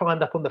all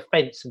climbed up on the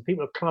fence, and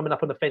people were climbing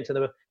up on the fence, and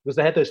because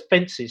they had those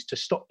fences to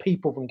stop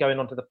people from going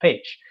onto the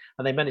pitch,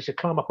 and they managed to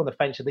climb up on the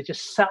fence, and they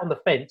just sat on the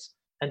fence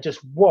and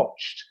just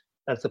watched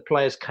as the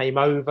players came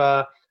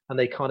over, and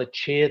they kind of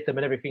cheered them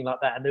and everything like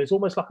that. And there was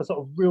almost like a sort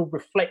of real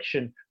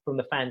reflection from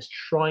the fans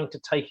trying to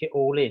take it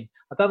all in.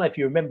 I don't know if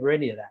you remember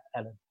any of that,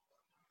 Allan.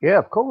 Yeah,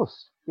 of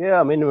course.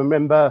 Yeah, I mean, I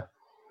remember,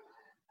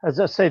 as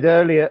I said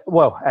earlier,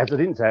 well, as I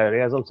didn't say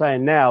earlier, as I'm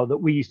saying now, that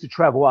we used to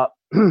travel up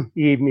the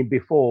evening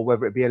before,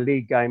 whether it be a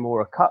league game or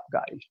a cup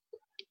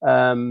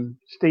game.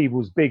 Steve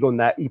was big on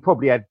that. He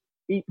probably had,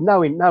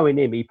 knowing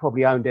him, he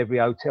probably owned every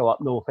hotel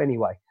up north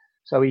anyway.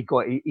 So we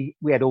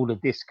had all the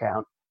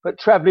discount. But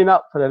travelling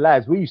up for the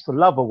lads, we used to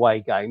love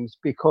away games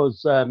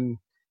because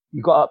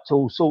you got up to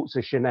all sorts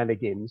of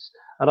shenanigans.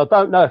 And I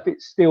don't know if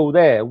it's still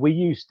there. We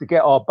used to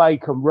get our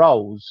bacon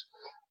rolls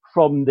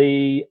from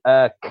the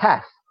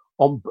CAF.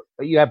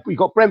 We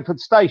got Brentford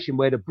Station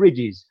where the bridge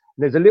is.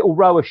 And there's a little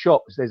row of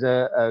shops. There's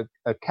a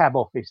cab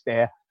office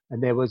there.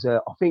 And there was, I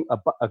think,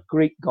 a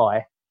Greek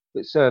guy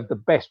that served the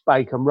best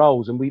bacon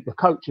rolls. And the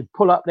coach would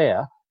pull up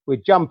there.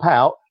 We'd jump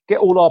out, get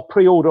all our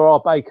pre-order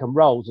our bacon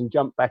rolls and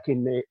jump back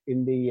in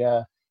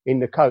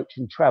the coach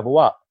and travel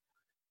up.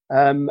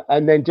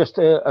 And then just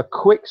a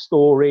quick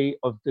story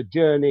of the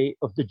journey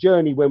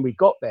when we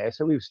got there.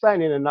 So we were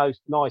staying in a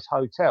nice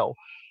hotel,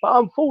 but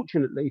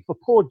unfortunately for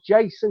poor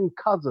Jason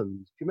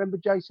Cousins, do you remember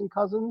Jason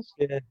Cousins?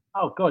 Yeah.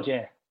 Oh God,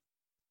 yeah.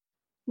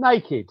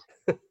 Naked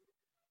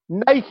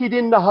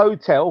in the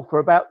hotel for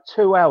about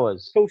 2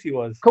 hours. Of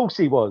course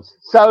he was.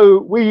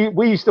 So we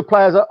used to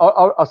play, as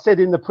I said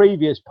in the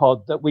previous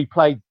pod, that we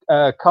played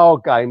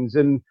card games,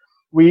 and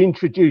we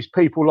introduced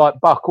people like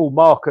Buckle,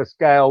 Marcus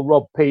Gale,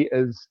 Rob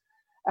Peters,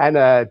 and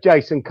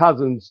Jason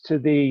Cousins to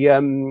the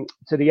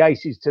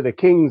Aces to the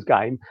Kings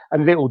game.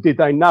 And little did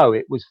they know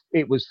it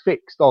was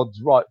fixed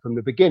odds right from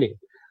the beginning.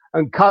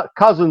 And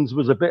Cousins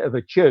was a bit of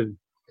a chew.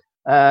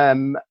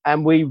 And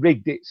we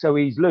rigged it so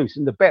he's loose.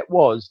 And the bet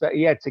was that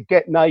he had to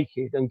get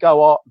naked and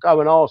go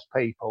and ask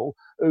people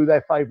who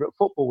their favourite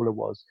footballer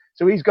was.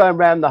 So he's going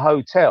around the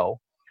hotel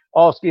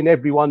asking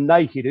everyone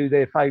naked who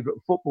their favourite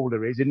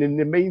footballer is. And in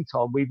the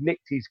meantime, we've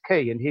nicked his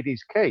key and hid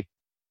his key.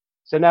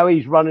 So now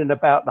he's running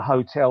about the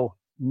hotel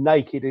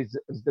naked as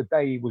the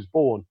day he was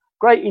born.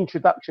 Great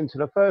introduction to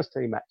the first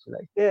team,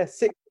 actually. Yeah,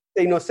 16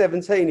 or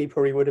 17 he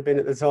probably would have been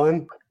at the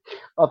time.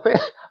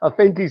 I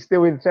think he's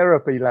still in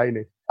therapy,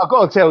 Laney. I've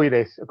got to tell you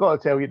this. I've got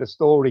to tell you the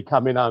story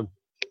coming home.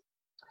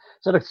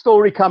 So the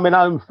story coming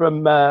home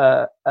from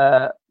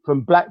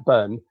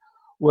Blackburn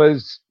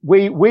was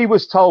we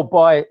was told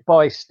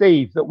by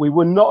Steve that we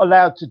were not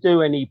allowed to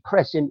do any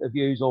press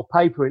interviews or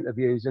paper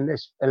interviews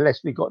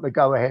unless we got the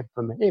go ahead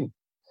from him,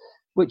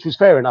 which was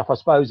fair enough, I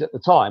suppose, at the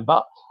time.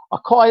 But I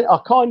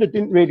kind of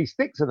didn't really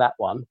stick to that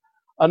one.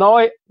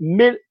 And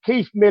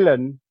Keith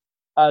Millen,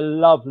 a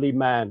lovely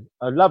man,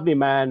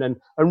 and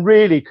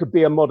really could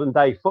be a modern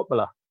day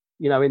footballer,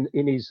 you know,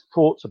 in his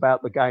thoughts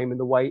about the game and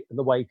the way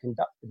he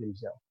conducted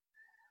himself.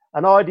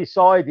 And I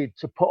decided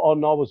to put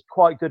on, I was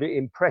quite good at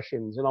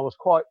impressions, and I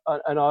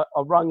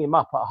rung him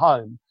up at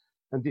home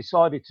and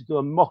decided to do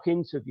a mock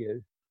interview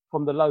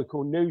from the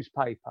local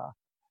newspaper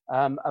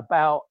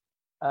about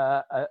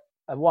a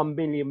 £1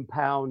 million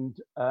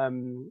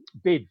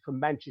bid from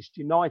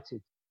Manchester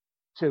United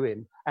to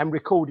him, and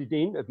recorded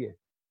the interview.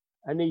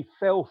 And he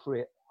fell for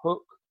it,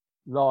 hook,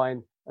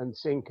 line and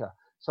sinker.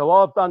 So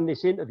I've done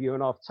this interview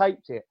and I've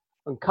taped it,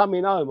 and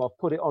coming home, I've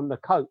put it on the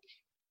coach.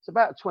 It's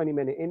about a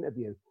 20-minute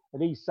interview.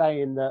 And he's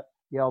saying that,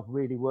 yeah, I've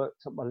really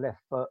worked at my left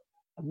foot.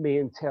 And me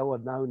and Tel are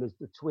known as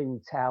the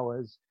Twin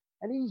Towers.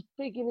 And he's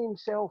bigging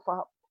himself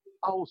up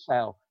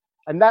wholesale.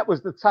 And that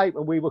was the tape,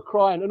 and we were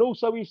crying. And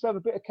also we used to have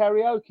a bit of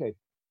karaoke.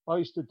 I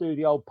used to do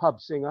the old pub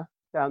singer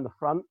down the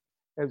front.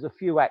 There was a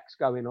few acts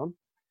going on.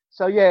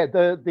 So yeah,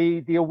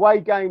 the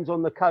away games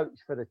on the coach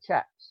for the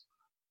chaps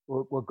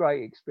were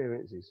great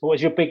experiences. What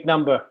was your big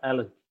number,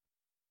 Alan?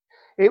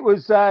 It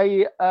was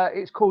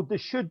it's called the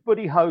Should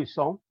Buddy Ho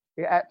song.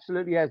 It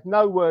absolutely has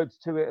no words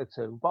to it at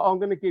all, but I'm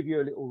going to give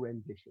you a little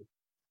rendition.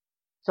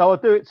 So I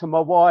do it to my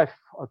wife.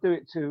 I do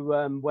it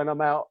to when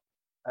I'm out,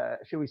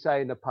 shall we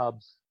say, in the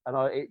pubs, and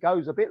it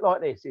goes a bit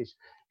like this: "It's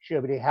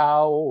Should Buddy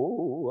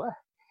Ho,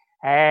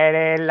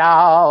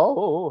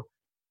 hello,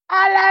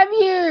 I love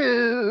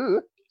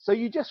you." So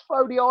you just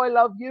throw the "I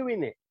love you"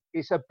 in it.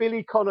 It's a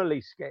Billy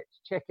Connolly sketch.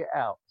 Check it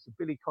out. It's a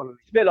Billy Connolly.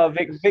 It's a bit like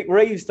Vic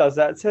Reeves does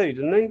that too,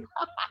 doesn't he?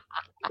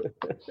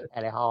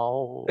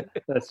 Hello.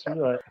 That's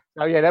right.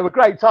 Oh yeah, they were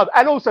great times.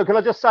 And also, can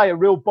I just say, a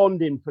real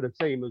bonding for the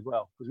team as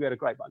well, because we had a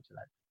great bunch of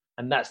lads.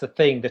 And that's the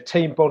thing. The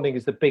team bonding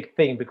is the big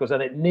thing,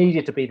 and it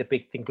needed to be the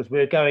big thing because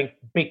we're going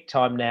big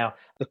time now.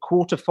 The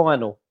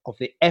quarter-final of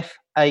the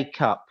FA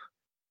Cup.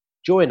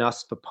 Join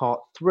us for part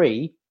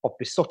 3 of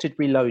Beesotted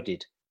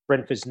Reloaded,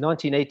 Brentford's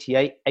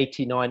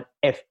 1988-89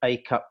 FA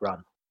Cup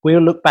run. We'll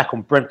look back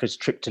on Brentford's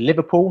trip to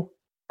Liverpool,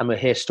 and we'll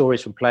hear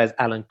stories from players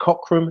Allan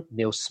Cockram,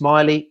 Neil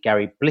Smiley,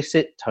 Gary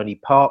Blissett, Tony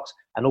Parks,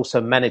 and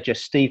also manager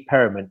Steve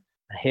Perriman,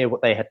 and hear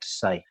what they had to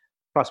say.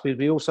 Plus, we'll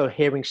be also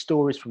hearing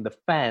stories from the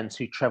fans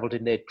who travelled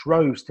in their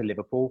droves to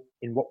Liverpool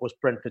in what was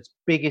Brentford's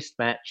biggest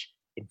match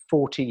in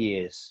 40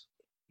 years.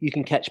 You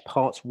can catch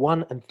parts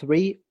 1 and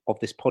 3 of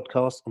this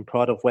podcast on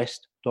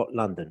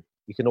prideofwest.london.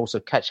 You can also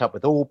catch up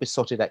with all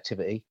Beesotted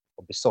activity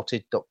on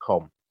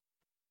beesotted.com.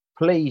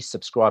 Please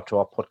subscribe to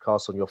our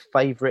podcast on your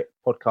favourite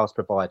podcast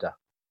provider.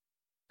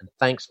 And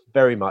thanks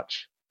very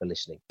much for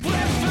listening.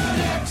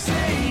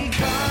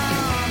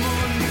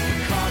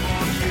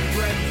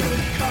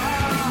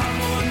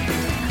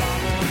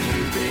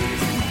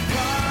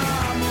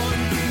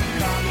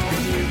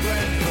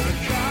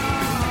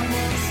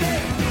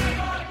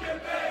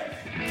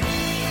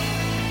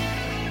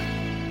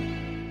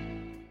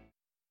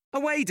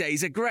 Away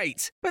days are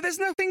great, but there's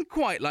nothing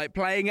quite like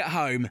playing at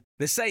home.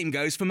 The same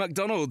goes for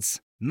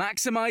McDonald's.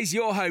 Maximise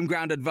your home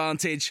ground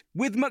advantage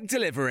with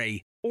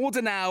McDelivery.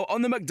 Order now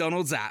on the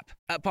McDonald's app.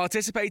 At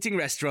participating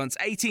restaurants,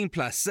 18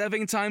 plus,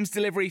 serving times,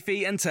 delivery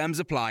fee and terms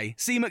apply.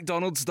 See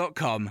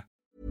mcdonalds.com.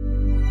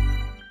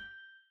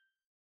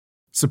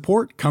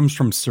 Support comes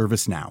from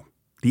ServiceNow,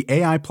 the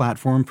AI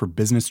platform for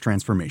business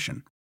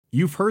transformation.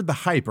 You've heard the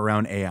hype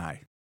around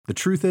AI. The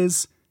truth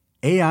is,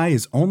 AI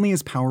is only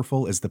as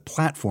powerful as the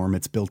platform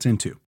it's built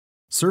into.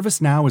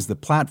 ServiceNow is the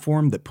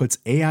platform that puts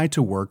AI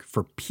to work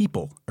for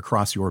people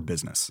across your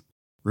business,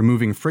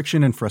 removing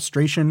friction and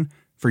frustration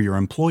for your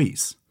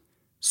employees,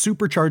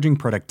 supercharging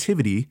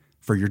productivity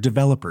for your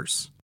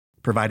developers,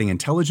 providing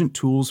intelligent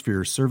tools for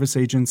your service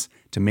agents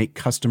to make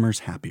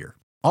customers happier,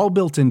 all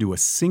built into a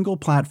single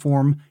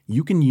platform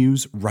you can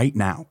use right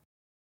now.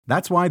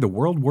 That's why the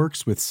world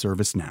works with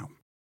ServiceNow.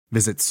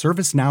 Visit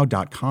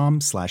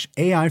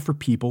servicenow.com/AI for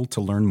people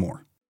to learn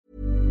more.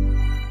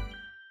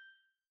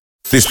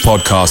 This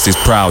podcast is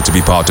proud to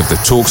be part of the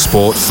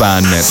TalkSport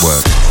Fan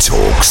Network.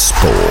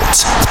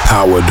 TalkSport.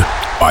 Powered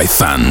by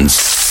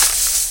fans.